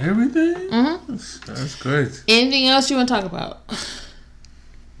 We got everything. Mm-hmm. That's great. Anything else you want to talk about?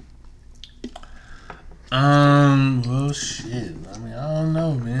 Well, shit. I mean, I don't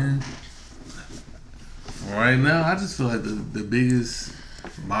know, man. Right now, I just feel like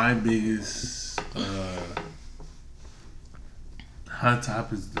my biggest hot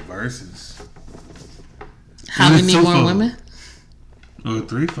topic is the verses. How many more women? Or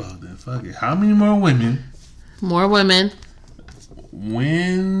threefold, then fuck it. How many more women? More women.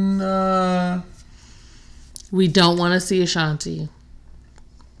 When we don't want to see Ashanti.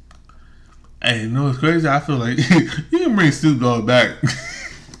 Hey, you know what's crazy? I feel like you can bring Snoop Dogg back.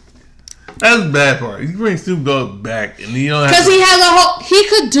 That's the bad part. You can bring Snoop Dogg back, and you don't have because he has a whole.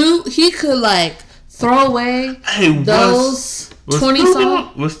 He could like throw away those 20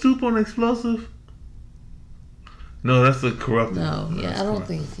 songs. Was Snoop on Explosive? No, that's the Corrupted. No, yeah, I don't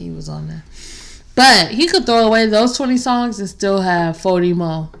think he was on there. But he could throw away those 20 songs and still have 40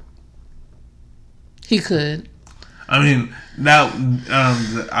 more. He could. I mean, now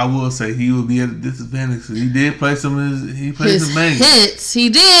I will say he will be at a disadvantage. So he did play some of his some bangers. Hits. He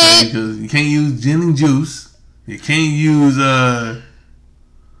did. Because you can't use Gin and Juice. You can't use God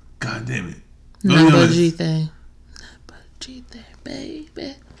damn it. Number G thing,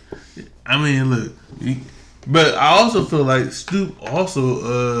 baby. I mean, look, but I also feel like Snoop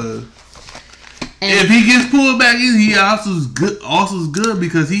also if he gets pulled back in, he also is good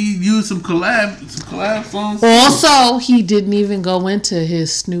because he used some collab songs. Also, he didn't even go into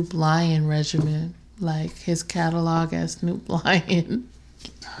his Snoop Lion regimen, like his catalog as Snoop Lion. I ain't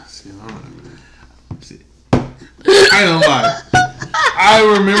gonna lie. I I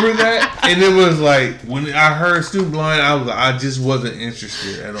remember that, and it was like when I heard Snoop line, I just wasn't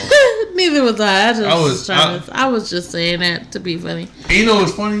interested at all. Neither was I. I was just saying that to be funny. And you know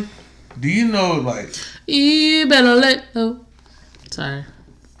what's funny? Do you know like you better let go? Sorry.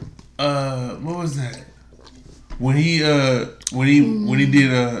 What was that? When he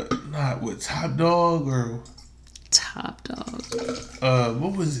did not with Top Dog or Top Dog.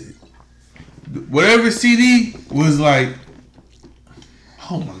 What was it? Whatever CD was like.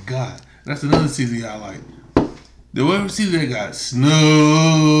 Oh my God, that's another CD I like. The whatever CD they got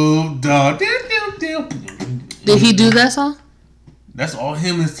Snoop Dogg. Did he do that song? That's all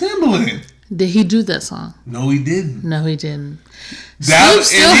him and Timbaland. Did he do that song? No, he didn't. No, he didn't. Snoop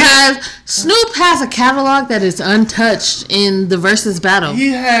has a catalog that is untouched in the versus battle.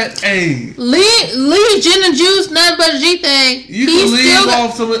 He had a Lee Gin and Juice, nothing but a G thing. You can leave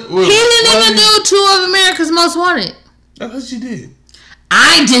off some. He didn't even do 2 of America's Most Wanted. I thought you did.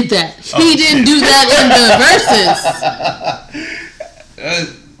 I did that. He didn't do that in the verses.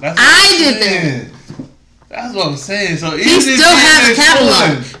 I did that. That's what I'm saying. So he still has a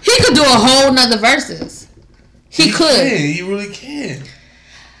catalog. He could do a whole nother verses. He could. He really can.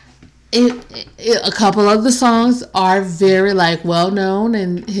 A couple of the songs are very like well known,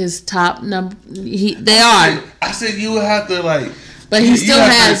 and his top number. They are. I said you would have to like. But he still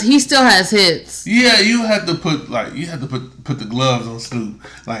has hits. Yeah, you have to put put the gloves on Snoop.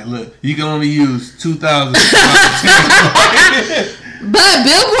 Like, look, you can only use 2,000. But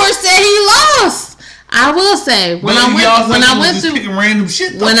Billboard said he lost. I will say when I went through random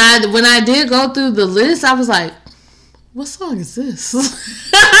shit. Though. When I did go through the list, I was like, what song is this?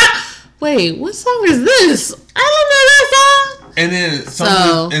 Wait, what song is this? I don't know that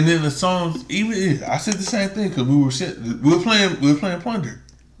song. And then the songs. Even I said the same thing because we were playing Plunder.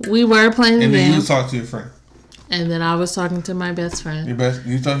 We were playing the game. And then game. you was talking to your friend. And then I was talking to my best friend. You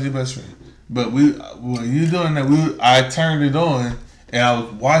talking to your best friend. But while you doing that, I turned it on and I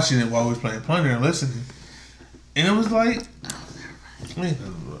was watching it while we was playing Plunder and listening. And it was like, yeah.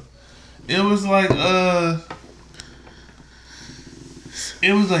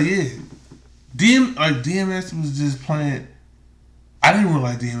 DMX was just playing. I didn't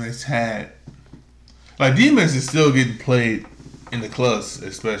realize DMX had. Like, DMX is still getting played in the clubs,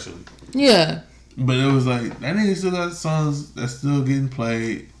 especially. Yeah. But it was like, that nigga still got songs that's still getting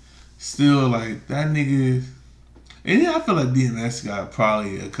played. Still, like, that nigga. And yeah, I feel like DMX got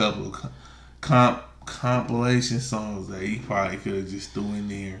probably a couple of compilation songs that he probably could have just threw in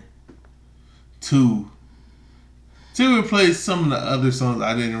there to replace some of the other songs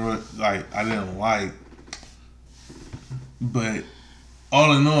I didn't like. But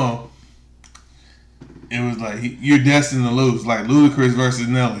all in all, it was like you're destined to lose, like Ludacris versus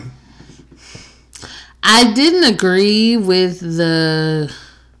Nelly. I didn't agree with the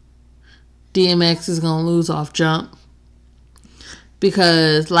DMX is gonna lose off jump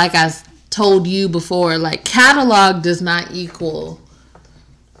because, like I told you before, like catalog does not equal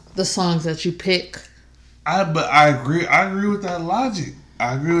the songs that you pick. But I agree. I agree with that logic.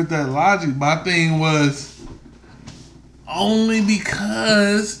 My thing was only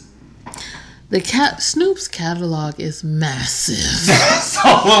because Snoop's catalog is massive. That's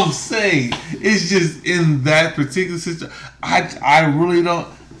all I'm saying. It's just in that particular situation. I really don't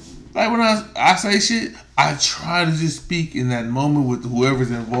like when I say shit. I try to just speak in that moment with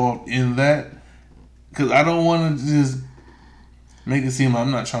whoever's involved in that, because I don't want to just make it seem like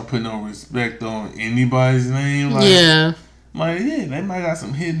I'm not trying to put no respect on anybody's name. Like, yeah. Like, yeah, they might got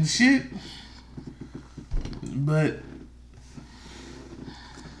some hidden shit. But,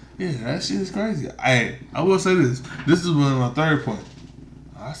 yeah, that shit is crazy. I will say this. This is one of my third point.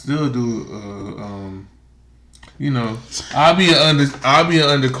 I still do, I'll be an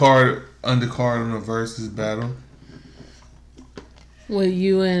undercard on a versus battle. With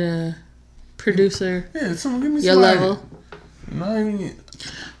you and a producer? Yeah, someone give me your level? I'm saying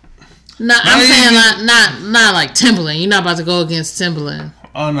not like Timbaland. You're not about to go against Timbaland.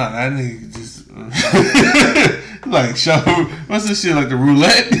 Oh no, that nigga just like show. What's this shit like the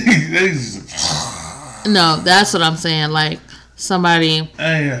roulette? No, that's what I'm saying. Like somebody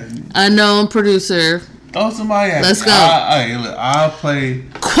unknown producer. Oh, somebody. Let's go. I'll play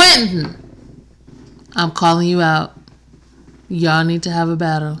Quentin. I'm calling you out. Y'all need to have a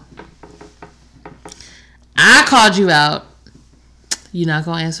battle. I called you out. You're not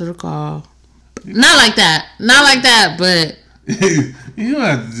gonna answer the call. Not like that, but you don't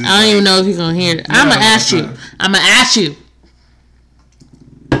have to. I don't even know if you're gonna hear it. I'm gonna ask you.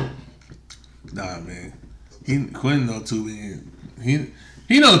 Nah, man. Quentin know too many.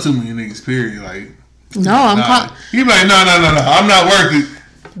 He know too many niggas. Period. Like No, I'm You like, no. I'm not worth it.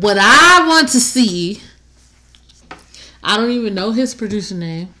 What I want to see, I don't even know his producer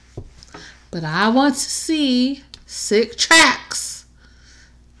name, but I want to see Sick Tracks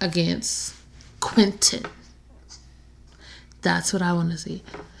against Quentin. That's what I want to see.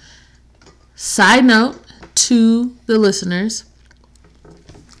 Side note to the listeners,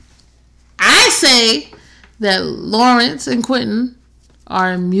 I say that Lawrence and Quentin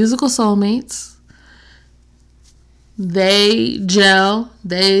are musical soulmates. They gel.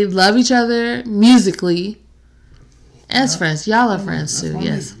 They love each other musically. As friends. Y'all are friends too,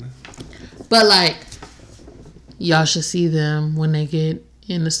 yes. But like, y'all should see them when they get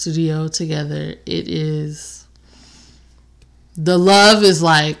in the studio together. It is... The love is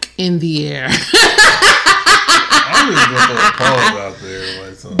like in the air. I'm just gonna throw a pause out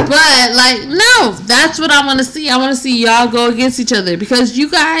there. But like, no, that's what I want to see. I want to see y'all go against each other because you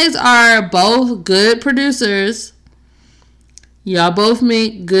guys are both good producers. Y'all both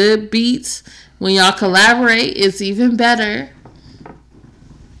make good beats. When y'all collaborate, it's even better.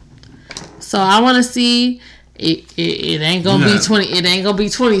 So I want to see. It ain't gonna be 20. It ain't gonna be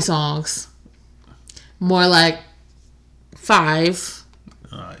 20 songs. More like 5.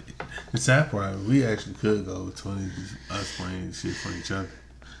 The sad part, we actually could go with 20, us playing shit for each other.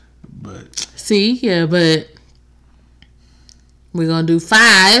 But see, yeah, but we're gonna do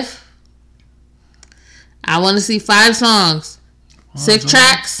 5. I want to see 5 songs, 6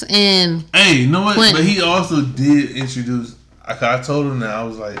 tracks, and hey, you know what? Quentin. But he also did introduce. I told him that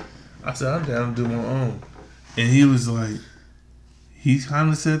I said I'm down to do my own, and he was like, he kind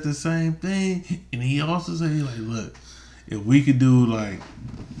of said the same thing, and he also said, he like, look, if we could do like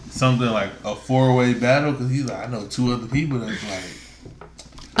something like a 4-way battle, because he's like, I know 2 other people that's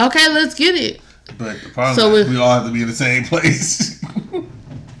like, okay, let's get it. But the problem is we all have to be in the same place.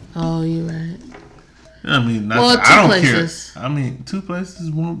 Oh, you're right. I mean, I don't places. Care. I mean, 2 places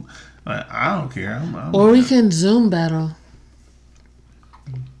won't. Like, I don't care. Or we can Zoom battle.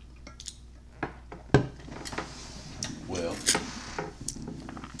 Well,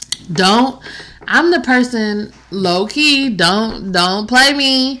 I'm the person, low key. Don't play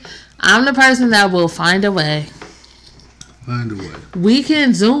me. I'm the person that will find a way. Find a way. We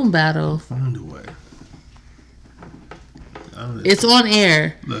can Zoom battle. Find a way. It's on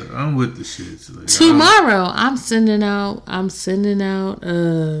air. Look, I'm with the shit. Like, tomorrow, I'm sending out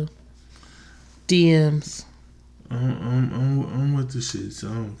DMs. I'm with the shit, so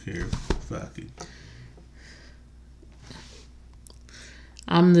I don't care. Fuck it.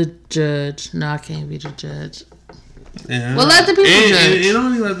 I'm the judge. No, I can't be the judge. Yeah, well, let the people judge. It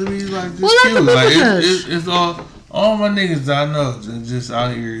don't even have to be like just well, let the people judge. It's all my niggas I know just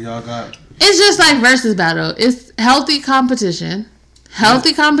out here. Y'all got. It's just like versus battle. It's healthy competition.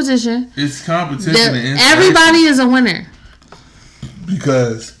 Healthy competition. It's competition. Everybody is a winner.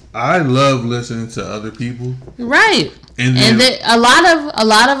 Because I love listening to other people. Right. And a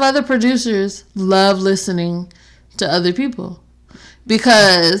lot of other producers love listening to other people.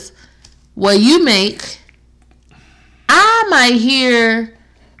 Because what you make, I might hear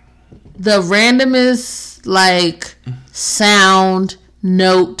the randomest like sound,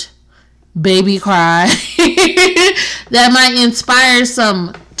 note, baby cry that might inspire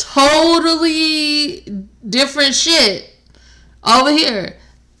some totally different shit over here.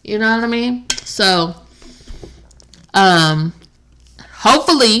 You know what I mean? So,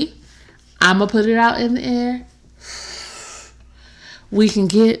 hopefully, I'm gonna put it out in the air. We can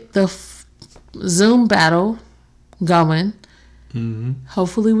get the Zoom battle going. Mm-hmm.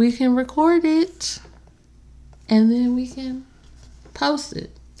 Hopefully, we can record it, and then we can post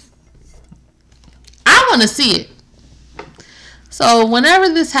it. I want to see it. So whenever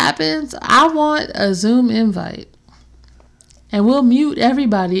this happens, I want a Zoom invite. And we'll mute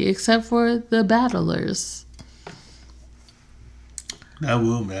everybody except for the battlers. That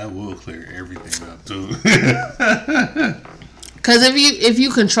will clear everything up too. Because if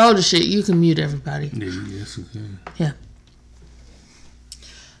you control the shit, you can mute everybody. Yeah, yes you can. Yeah.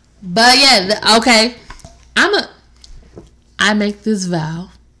 But yeah, okay. I make this vow.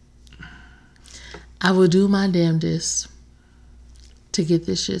 I will do my damnedest to get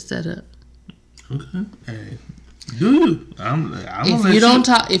this shit set up. Okay. Hey, do you?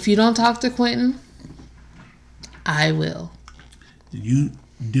 If you don't talk to Quentin, I will. You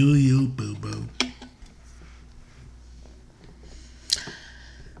do you, boo boo.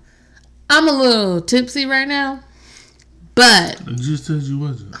 I'm a little tipsy right now, but I just said you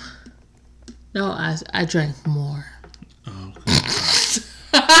wasn't. No, I drank more. Oh, okay.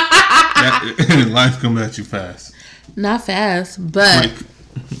 Life come at you fast. Not fast, but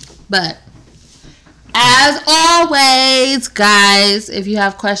As always, guys, if you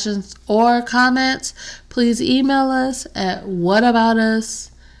have questions or comments, please email us at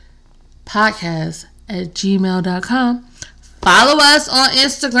whataboutuspodcast@gmail.com. Follow us on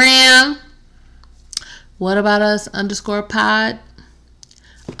Instagram, whataboutus_pod.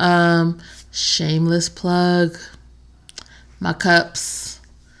 Shameless plug. My cups.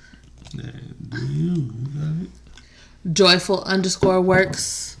 Yeah, do you got it?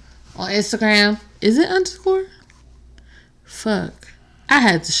 Joyful_works on Instagram. Is it underscore? Fuck. I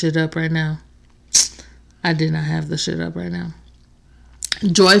had the shit up right now. I did not have the shit up right now.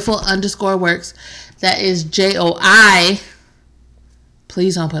 Joyful_works. That is JOI.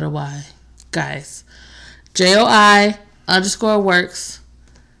 Please don't put a Y, guys. JOI_works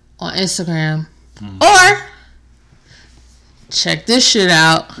on Instagram. Or check this shit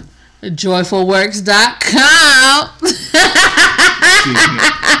out. Joyfulworks.com.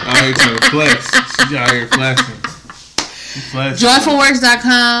 Out here trying to flex. She's out here flexing.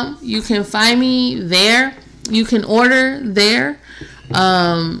 Joyfulworks.com. You can find me there. You can order there.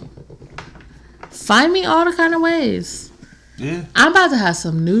 Find me all the kind of ways. Yeah. I'm about to have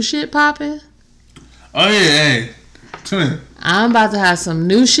some new shit popping. Oh yeah, hey. Twin. I'm about to have some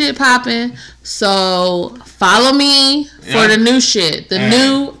new shit popping. So follow me for the new shit. The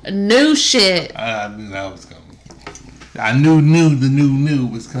new shit. I knew that was coming. I knew the new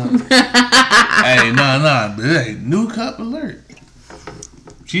was coming. Hey, nah. But hey, new cup alert.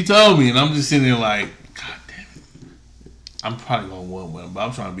 She told me, and I'm just sitting there like, God damn it. I'm probably gonna want one, but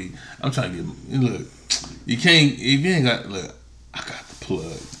I'm trying to get. Look, you can't if you ain't got. Look, I got the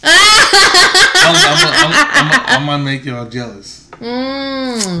plug. I might make y'all jealous.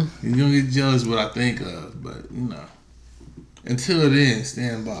 You're gonna get jealous what I think of, but you know. Until then,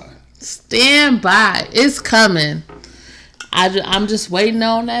 stand by. Stand by. It's coming. I'm just waiting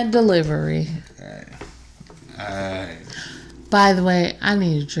on that delivery. Alright. By the way, I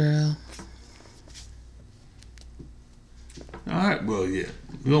need a drill. Alright, well, yeah.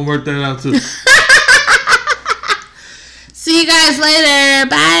 We're gonna work that out too. See you guys later.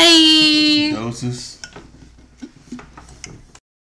 Bye. Doses.